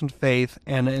repentance and faith,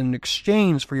 and in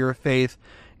exchange for your faith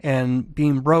and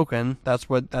being broken, that's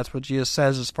what Jesus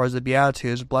says as far as the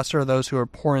Beatitudes. Blessed are those who are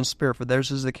poor in spirit, for theirs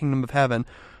is the kingdom of heaven.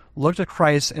 Look to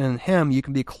Christ, and in him you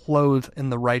can be clothed in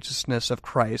the righteousness of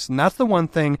Christ. And that's the one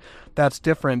thing that's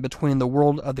different between the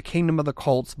world of the kingdom of the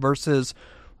cults versus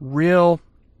real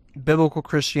biblical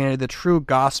Christianity, the true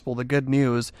gospel, the good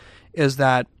news, is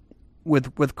that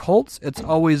with cults, it's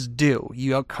always do.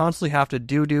 You constantly have to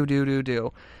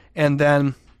do.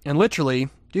 And literally,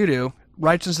 do.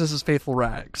 Righteousness is faithful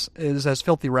rags. It is as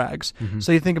filthy rags. Mm-hmm.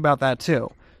 So you think about that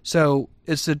too. So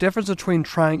it's the difference between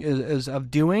trying is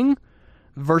of doing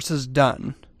versus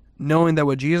done. Knowing that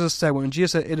what Jesus said, when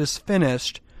Jesus said it is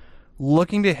finished,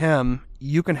 looking to him,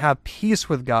 you can have peace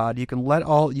with God. You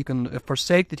can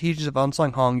forsake the teachings of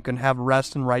Unsung Hong. You can have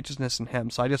rest and righteousness in him.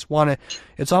 So I just want to,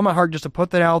 it's on my heart just to put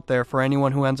that out there for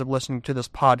anyone who ends up listening to this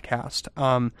podcast.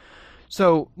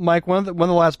 So Mike, one of the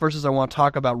last verses I want to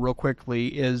talk about real quickly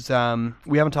is,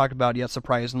 we haven't talked about it yet,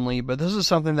 surprisingly, but this is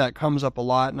something that comes up a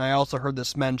lot. And I also heard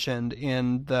this mentioned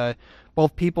in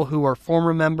both people who are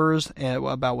former members and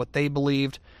about what they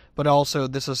believed, but also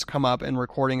this has come up in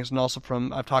recordings, and also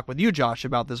I've talked with you, Josh,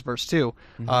 about this verse too.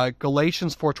 Mm-hmm.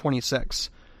 Galatians 4:26.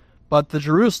 But the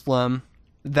Jerusalem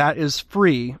that is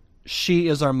free, she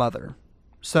is our mother.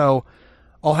 So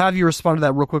I'll have you respond to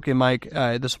that real quickly, Mike.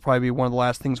 This will probably be one of the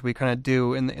last things we kind of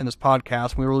do in this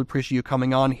podcast. We really appreciate you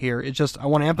coming on here. It's just, I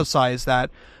want to emphasize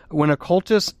that when a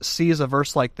cultist sees a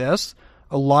verse like this,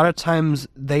 a lot of times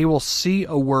they will see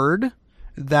a word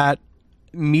that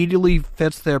immediately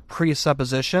fits their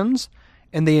presuppositions,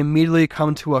 and they immediately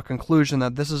come to a conclusion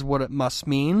that this is what it must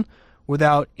mean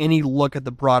without any look at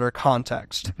the broader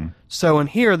context. Mm-hmm. So in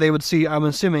here, they would see, I'm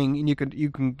assuming, and you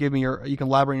can give me you can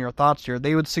elaborate on your thoughts here,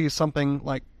 they would see something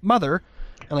like mother,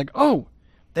 and like, oh,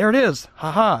 there it is,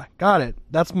 haha, got it.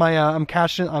 That's my, I'm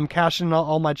cashing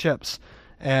all my chips,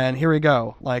 and here we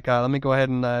go. Like, let me go ahead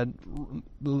and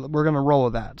we're gonna roll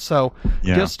with that. So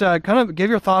just kind of give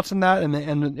your thoughts on that,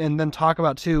 and then talk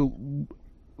about too,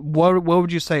 what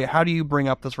would you say? How do you bring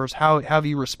up this verse? How have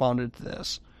you responded to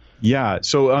this? Yeah,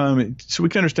 so we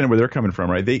can understand where they're coming from,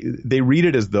 right? They read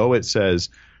it as though it says,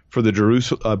 "For the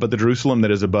but the Jerusalem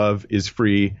that is above is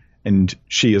free, and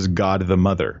she is God the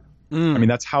Mother." I mean,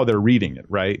 that's how they're reading it,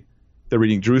 right? They're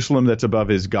reading Jerusalem that's above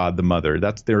is God the Mother.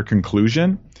 That's their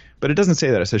conclusion, but it doesn't say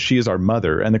that. It says she is our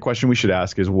mother, and the question we should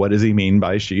ask is, what does he mean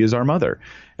by she is our mother?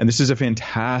 And this is a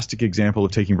fantastic example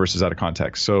of taking verses out of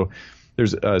context. So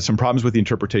there's some problems with the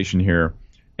interpretation here.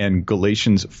 And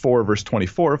Galatians 4, verse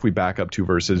 24, if we back up 2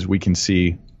 verses, we can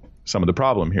see some of the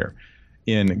problem here.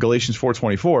 In Galatians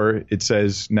 4:24, it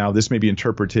says, now this may be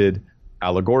interpreted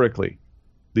allegorically.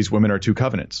 These women are 2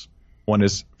 covenants. One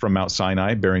is from Mount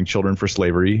Sinai, bearing children for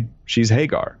slavery. She's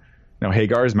Hagar. Now,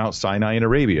 Hagar is Mount Sinai in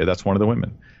Arabia. That's one of the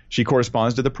women. She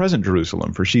corresponds to the present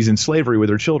Jerusalem, for she's in slavery with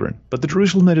her children. But the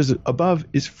Jerusalem that is above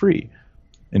is free,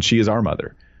 and she is our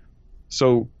mother.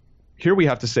 So here we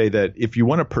have to say that if you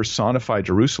want to personify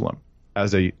Jerusalem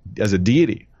as a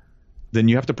deity, then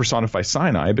you have to personify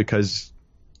Sinai because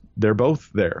they're both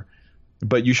there.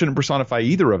 But you shouldn't personify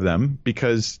either of them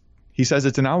because he says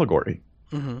it's an allegory.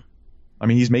 Mm-hmm. I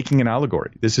mean, he's making an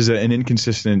allegory. This is an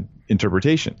inconsistent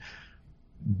interpretation.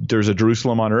 There's a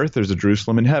Jerusalem on earth. There's a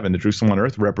Jerusalem in heaven. The Jerusalem on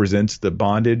earth represents the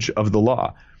bondage of the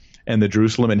law, and the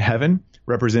Jerusalem in heaven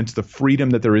represents the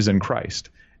freedom that there is in Christ.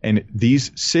 And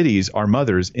these cities are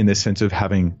mothers in the sense of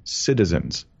having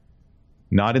citizens,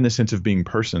 not in the sense of being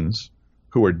persons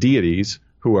who are deities,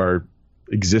 who are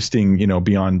existing,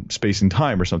 beyond space and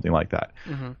time or something like that.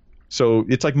 Mm-hmm. So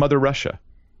it's like Mother Russia.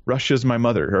 Russia's my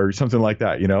mother or something like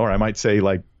that, or I might say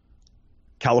like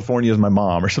California is my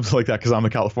mom or something like that because I'm a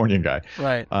Californian guy.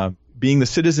 Right. Being the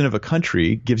citizen of a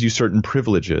country gives you certain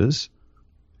privileges,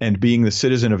 and being the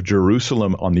citizen of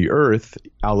Jerusalem on the earth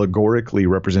allegorically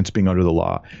represents being under the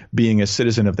law. Being a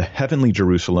citizen of the heavenly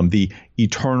Jerusalem, the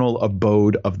eternal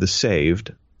abode of the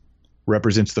saved,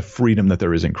 represents the freedom that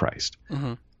there is in Christ.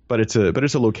 Mm-hmm. But it's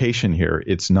a location here.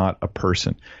 It's not a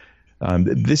person.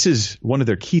 This is one of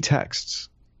their key texts,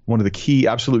 one of the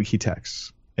absolute key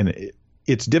texts. And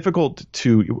it's difficult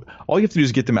all you have to do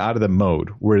is get them out of the mode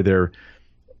where they're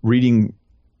reading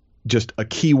just a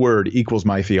key word equals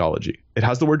my theology. It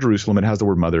has the word Jerusalem, it has the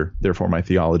word mother, therefore my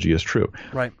theology is true.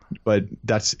 Right. But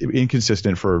that's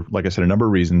inconsistent for, like I said, a number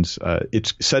of reasons.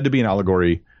 It's said to be an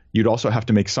allegory. You'd also have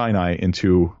to make Sinai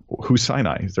into, who's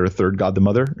Sinai? Is there a third God the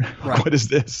Mother? Right. What is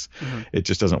this? Mm-hmm. It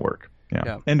just doesn't work.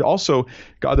 Yeah. And also,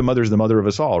 God the Mother is the mother of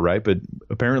us all, right? But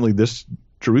apparently this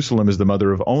Jerusalem is the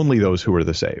mother of only those who are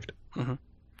the saved. Mm-hmm.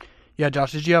 Yeah,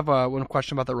 Josh, did you have one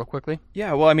question about that real quickly?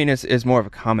 Yeah, well, I mean, it's more of a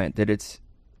comment that it's,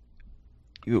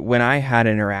 when I had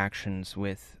interactions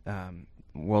with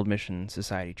World Mission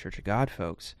Society Church of God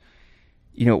folks,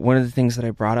 one of the things that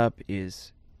I brought up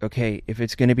is, okay, if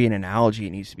it's going to be an analogy,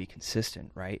 it needs to be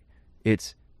consistent, right?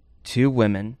 It's 2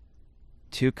 women,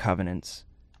 2 covenants,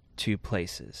 2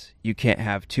 places. You can't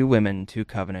have 2 women, 2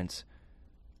 covenants,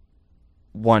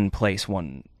 1 place,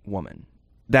 1 woman.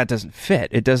 That doesn't fit.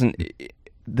 It doesn't.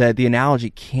 The analogy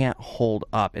can't hold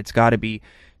up. It's got to be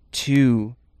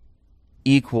 2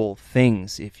 equal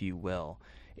things, if you will,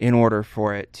 in order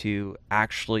for it to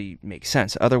actually make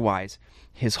sense. Otherwise,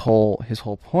 his whole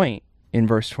point in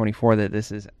verse 24 that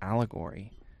this is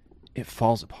allegory, it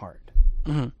falls apart.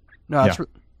 Mm-hmm. No, that's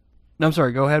no, I'm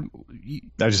sorry. Go ahead.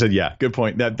 I just said, yeah, good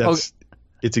point. That's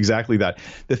It's exactly that.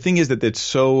 The thing is that it's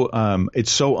so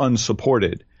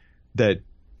unsupported that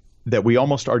we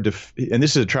almost are, and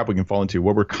this is a trap we can fall into,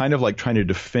 where we're kind of like trying to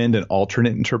defend an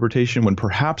alternate interpretation when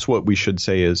perhaps what we should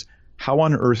say is, how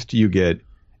on earth do you get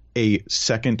a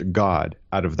second God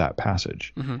out of that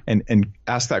passage? Mm-hmm. And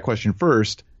ask that question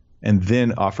first, and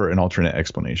then offer an alternate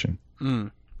explanation.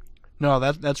 No,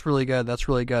 that's really good. That's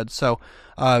really good. So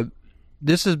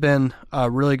this has been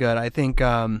really good. I think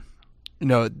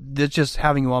this just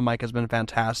having you on, Mike, has been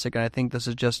fantastic, and I think this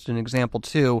is just an example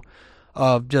too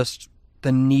of just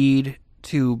the need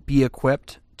to be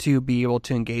equipped to be able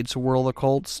to engage the world of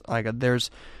cults. Like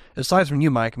there's, aside from you,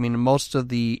 Mike, I mean, most of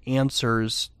the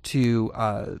answers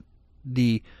to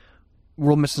the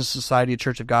World Mission Society,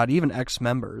 Church of God, even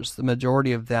ex-members, the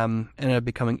majority of them ended up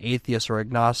becoming atheists or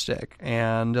agnostic.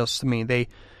 And just, I mean, they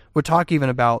would talk even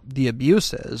about the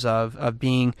abuses of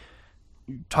being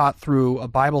taught through a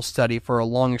Bible study for a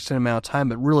long extended amount of time,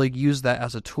 but really use that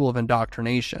as a tool of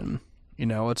indoctrination.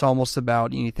 It's almost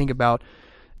about, you think about,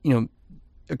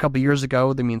 a couple of years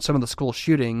ago, some of the school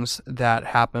shootings that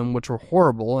happened, which were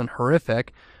horrible and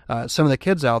horrific, some of the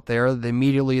kids out there,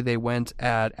 they went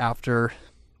after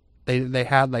they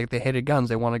hated guns.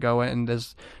 They want to go and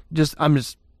I'm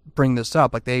just bringing this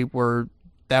up,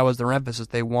 that was their emphasis.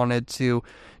 They wanted to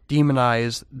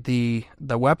demonize the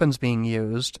weapons being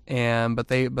used, but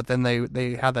then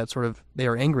they had that sort of, they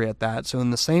were angry at that. So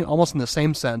almost in the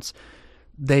same sense,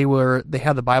 they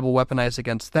had the Bible weaponized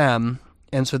against them,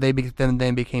 and so they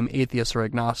became atheists or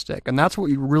agnostic. And that's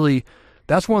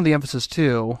that's one of the emphasis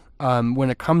too, when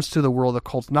it comes to the world of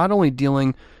cults, not only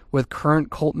dealing with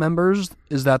current cult members,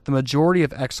 is that the majority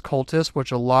of ex-cultists,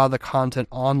 which a lot of the content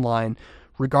online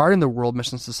regarding the World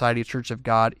Mission Society Church of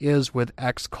God is with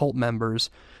ex-cult members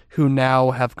who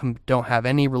now don't have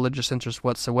any religious interest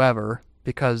whatsoever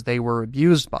because they were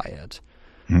abused by it.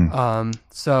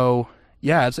 So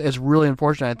yeah, it's really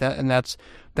unfortunate and that's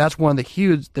one of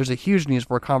the there's a huge need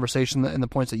for a conversation and the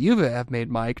points that you have made,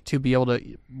 Mike, to be able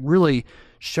to really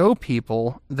show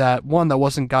people that, one, that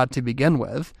wasn't God to begin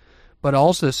with, but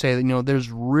also say that,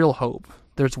 there's real hope.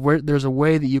 There's a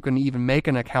way that you can even make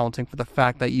an accounting for the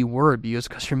fact that you were abused,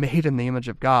 because you're made in the image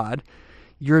of God.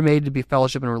 You're made to be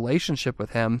fellowship and relationship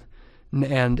with Him,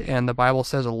 and the Bible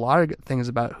says a lot of things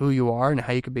about who you are and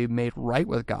how you can be made right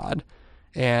with God.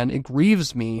 And it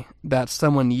grieves me that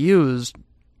someone used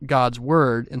God's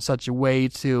word in such a way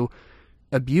to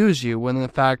abuse you, when in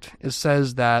fact it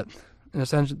says that, in a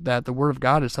sense, that the word of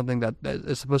God is something that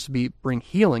is supposed to bring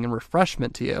healing and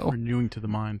refreshment to you, renewing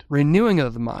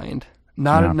of the mind.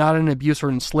 Not an abuse or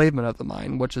enslavement of the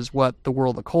mind, which is what the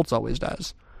world of cults always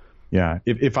does. Yeah.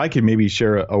 If I could maybe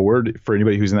share a word for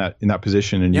anybody who's in that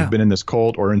position, and you've been in this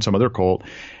cult or in some other cult,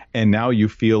 and now you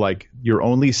feel like your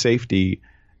only safety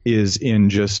is in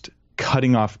just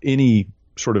cutting off any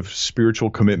sort of spiritual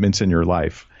commitments in your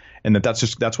life, and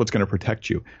that's what's going to protect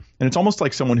you. And it's almost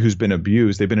like someone who's been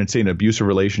abused. They've been in, say, an abusive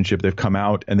relationship. They've come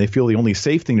out and they feel the only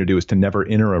safe thing to do is to never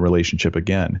enter a relationship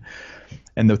again.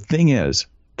 And the thing is,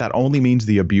 that only means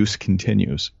the abuse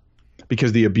continues,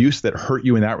 because the abuse that hurt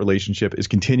you in that relationship is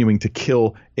continuing to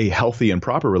kill a healthy and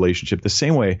proper relationship. The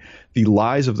same way the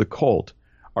lies of the cult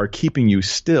are keeping you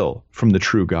still from the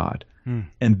true God.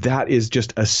 And that is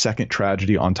just a second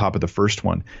tragedy on top of the first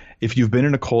one. If you've been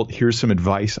in a cult, here's some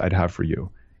advice I'd have for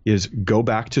you, is go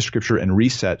back to Scripture and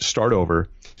reset, start over,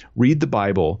 read the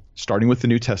Bible, starting with the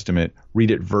New Testament,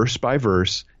 read it verse by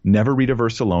verse, never read a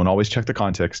verse alone, always check the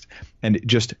context, and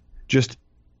just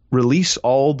release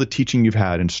all the teaching you've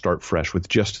had and start fresh with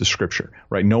just the Scripture,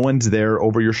 right? No one's there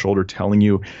over your shoulder telling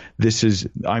you,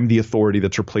 I'm the authority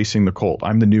that's replacing the cult.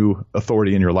 I'm the new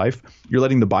authority in your life. You're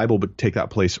letting the Bible take that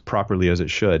place properly as it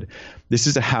should. This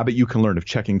is a habit you can learn of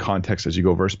checking context as you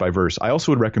go verse by verse. I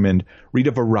also would recommend read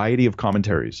a variety of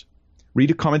commentaries.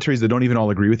 Read commentaries that don't even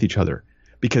all agree with each other,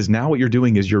 because now what you're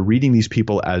doing is you're reading these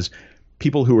people as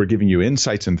people who are giving you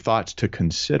insights and thoughts to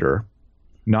consider,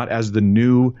 not as the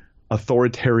new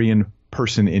authoritarian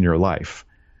person in your life.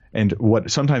 And what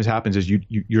sometimes happens is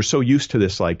you're so used to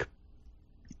this, like,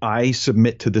 I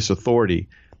submit to this authority,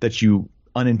 that you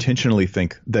unintentionally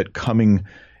think that coming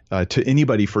to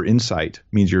anybody for insight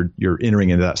means you're entering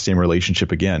into that same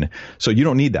relationship again. So you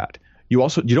don't need that. You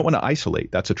don't want to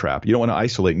isolate. That's a trap. You don't want to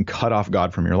isolate and cut off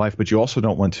God from your life, but you also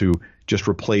don't want to just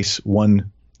replace one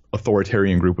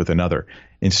authoritarian group with another.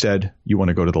 Instead, you want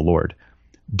to go to the Lord.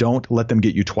 Don't let them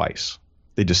get you twice.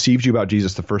 They deceived you about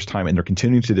Jesus the first time, and they're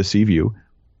continuing to deceive you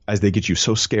as they get you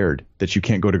so scared that you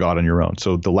can't go to God on your own.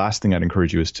 So the last thing I'd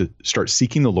encourage you is to start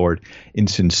seeking the Lord in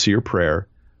sincere prayer,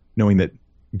 knowing that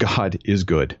God is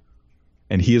good,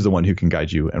 and He is the one who can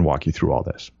guide you and walk you through all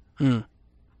this.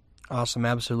 Awesome,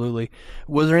 absolutely.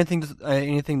 Was there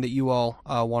anything that you all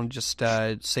want to just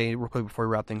say real quick before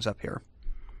we wrap things up here?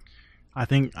 I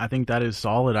think that is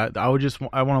solid. I want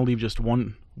to leave just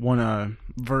one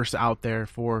verse out there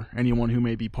for anyone who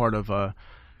may be part of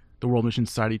the World Mission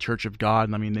Society Church of God.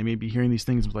 And I mean, they may be hearing these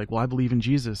things like, well, I believe in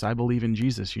Jesus.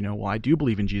 Well, I do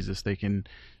believe in Jesus. They can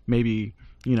maybe,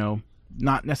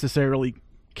 not necessarily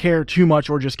care too much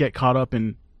or just get caught up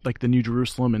in like the New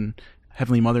Jerusalem and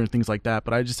Heavenly Mother and things like that.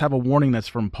 But I just have a warning that's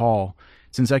from Paul.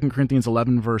 It's in 2 Corinthians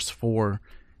 11 verse 4.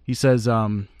 He says,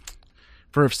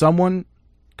 for if someone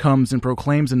comes and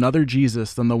proclaims another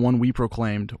Jesus than the one we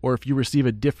proclaimed, or if you receive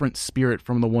a different spirit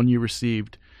from the one you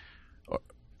received,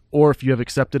 or if you have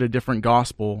accepted a different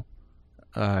gospel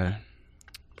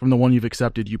from the one you've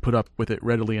accepted, you put up with it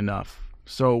readily enough.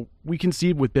 So we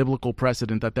concede with biblical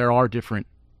precedent that there are different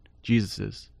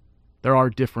Jesuses. There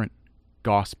are different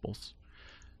gospels.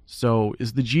 So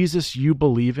is the Jesus you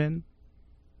believe in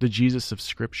the Jesus of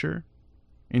Scripture?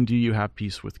 And do you have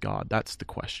peace with God? That's the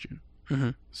question. Mm-hmm.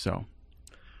 So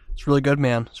it's really good,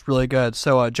 man. It's really good.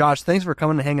 So, Josh, thanks for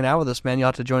coming and hanging out with us, man. You'll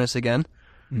have to join us again.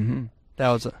 Mm-hmm.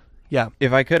 That was, yeah.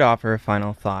 If I could offer a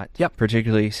final thought, yep.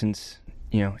 Particularly since,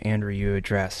 Andrew, you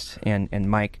addressed, and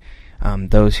Mike,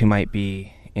 those who might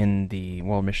be in the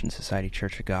World Mission Society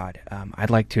Church of God, I'd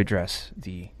like to address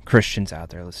the Christians out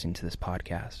there listening to this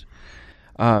podcast.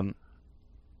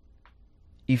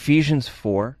 Ephesians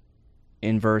 4,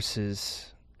 in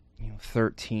verses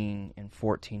 13 and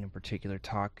 14 in particular,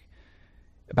 talk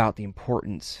about the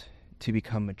importance to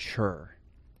become mature,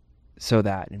 so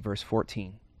that, in verse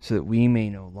 14, so that we may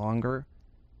no longer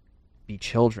be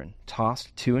children,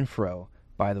 tossed to and fro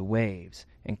by the waves,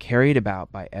 and carried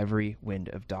about by every wind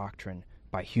of doctrine,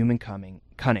 by human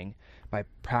cunning, by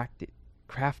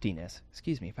craftiness,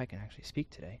 excuse me if I can actually speak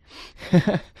today,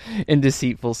 and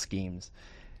deceitful schemes.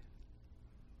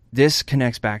 This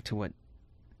connects back to what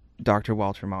Dr.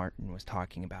 Walter Martin was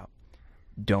talking about.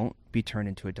 Don't be turned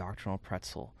into a doctrinal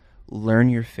pretzel. Learn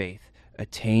your faith,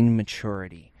 attain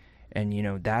maturity,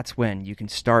 and that's when you can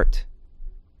start,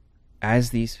 as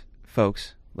these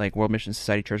folks like World Mission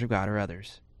Society Church of God or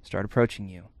others start approaching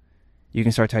you, you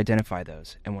can start to identify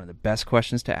those. And one of the best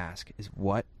questions to ask is,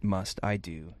 what must I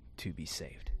do to be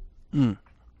saved?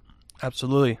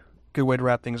 Absolutely. Good way to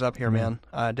wrap things up here, man.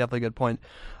 Definitely a good point.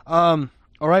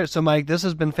 All right, so Mike, this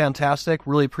has been fantastic.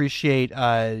 Really appreciate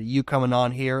you coming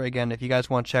on here. Again, if you guys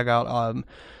want to check out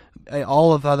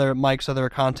all of Mike's other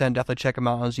content, definitely check him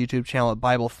out on his YouTube channel at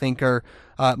Bible Thinker.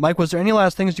 Mike, was there any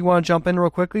last things you want to jump in real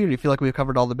quickly, or do you feel like we've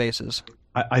covered all the bases?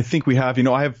 I think we have.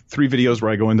 I have 3 videos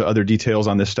where I go into other details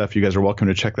on this stuff. You guys are welcome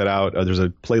to check that out. There's a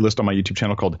playlist on my YouTube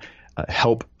channel called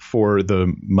Help for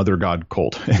the Mother God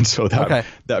Cult. And so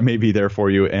that may be there for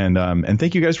you. And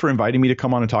thank you guys for inviting me to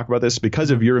come on and talk about this.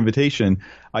 Because of your invitation,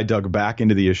 I dug back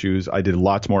into the issues. I did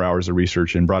lots more hours of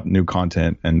research and brought new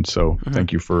content. And so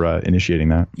thank you for initiating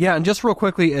that. Yeah. And just real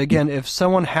quickly, again, if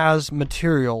someone has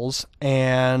materials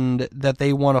and that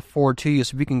they want to forward to you,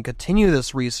 so we can continue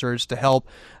this research to help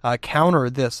counter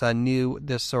this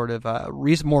sort of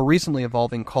more recently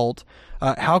evolving cult,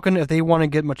 if they want to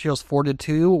get materials forwarded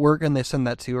to you, where can they send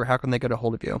that to, or how can they get a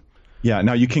hold of you? Yeah,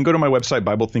 now you can go to my website,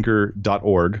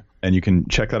 BibleThinker.org, and you can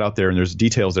check that out there, and there's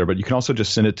details there, but you can also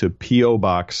just send it to P.O.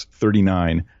 Box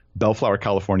 39, Bellflower,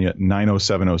 California,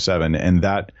 90707, and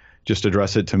that just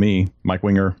address it to me, Mike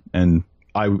Winger, and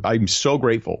I'm so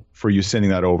grateful for you sending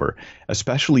that over,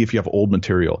 especially if you have old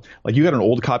material. Like, you got an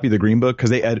old copy of the Green Book, because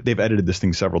they've edited this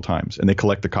thing several times, and they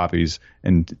collect the copies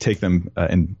and take them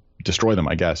and destroy them,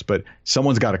 I guess. But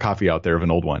someone's got a copy out there of an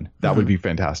old one. That would be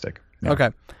fantastic. Yeah. Okay.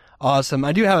 Awesome.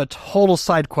 I do have a total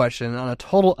side question on a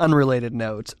total unrelated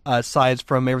note, aside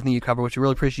from everything you cover, which I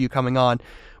really appreciate you coming on.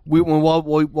 While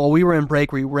we were in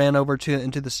break, we ran over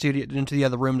into the studio, into the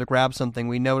other room to grab something.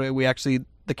 We noted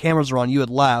the cameras were on. You had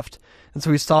left, and so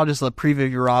we saw just a preview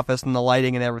of your office and the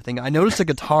lighting and everything. I noticed a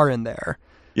guitar in there.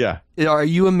 Yeah. Are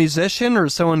you a musician, or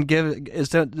does someone give it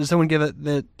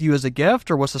to you as a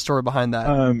gift, or what's the story behind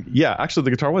that? Yeah, actually,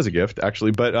 the guitar was a gift,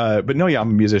 actually, but no, yeah, I'm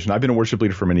a musician. I've been a worship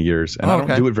leader for many years, and I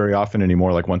don't do it very often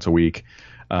anymore, like once a week.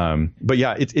 But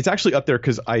yeah, it's actually up there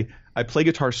because I play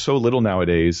guitar so little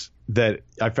nowadays that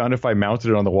I found if I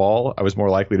mounted it on the wall, I was more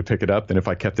likely to pick it up than if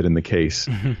I kept it in the case.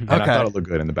 And I thought it looked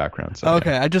good in the background. So,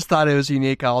 okay, yeah. I just thought it was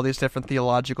unique, all these different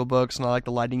theological books, and I like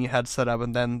the lighting you had set up,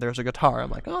 and then there's a guitar. I'm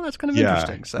like, oh, that's kind of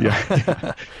interesting. So.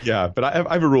 Yeah, but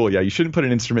I have a rule. Yeah, you shouldn't put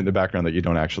an instrument in the background that you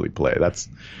don't actually play. That's,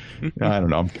 I don't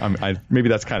know. Maybe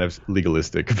that's kind of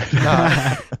legalistic.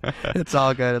 It's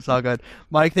all good. It's all good.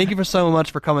 Mike, thank you so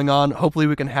much for coming on. Hopefully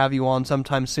we can have you on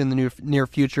sometime soon in the near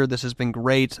future. This has been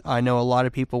great. I know a lot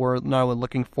of people were not only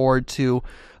looking forward to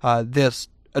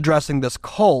addressing this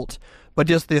cult, but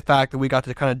just the fact that we got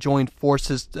to kind of join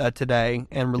forces today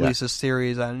and release this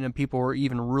series, and people were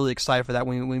even really excited for that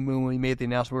when we made the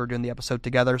announcement we were doing the episode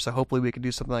together. So hopefully we could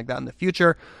do something like that in the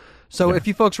future. So if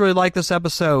you folks really like this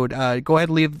episode, go ahead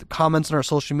and leave comments on our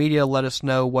social media. Let us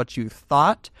know what you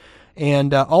thought.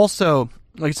 And also,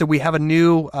 like I said, we have a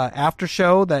new after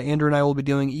show that Andrew and I will be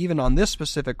doing even on this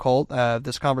specific cult,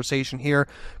 this conversation here,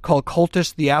 called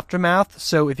Cultish the Aftermath.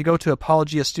 So if you go to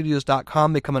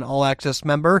apologiastudios.com, become an all-access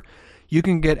member, you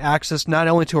can get access not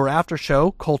only to our after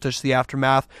show, Cultish the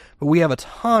Aftermath, but we have a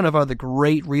ton of other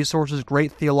great resources,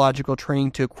 great theological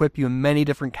training to equip you in many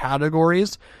different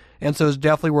categories. And so it's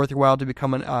definitely worth your while to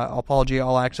become an Apologia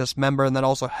All Access member, and that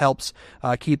also helps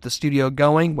keep the studio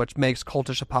going, which makes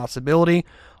Cultish a possibility.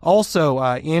 Also,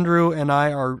 Andrew and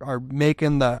I are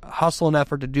making the hustle and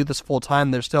effort to do this full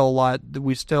time. There's still a lot,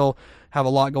 we still have a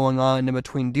lot going on in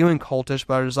between doing Cultish,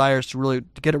 but our desire is to really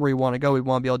get it where we want to go. We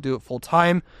want to be able to do it full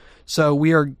time. So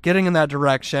we are getting in that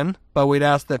direction, but we'd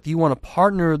ask that if you want to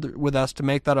partner with us to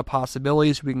make that a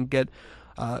possibility so we can get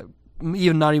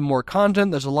not even more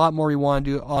content. There's a lot more we want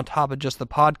to do on top of just the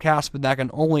podcast, but that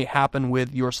can only happen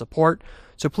with your support.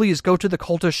 So please go to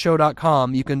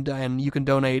thecultistshow.com. You can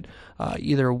donate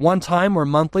either one time or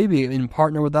monthly and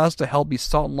partner with us to help be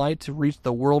salt and light to reach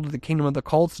the world of the kingdom of the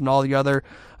cults and all the other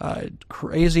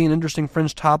crazy and interesting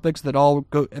fringe topics that all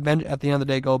go at the end of the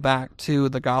day go back to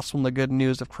the gospel and the good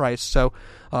news of Christ. So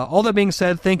all that being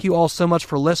said, thank you all so much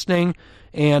for listening,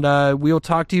 and we will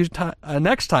talk to you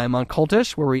next time on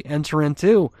Cultish, where we enter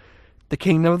into the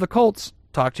kingdom of the cults.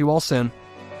 Talk to you all soon.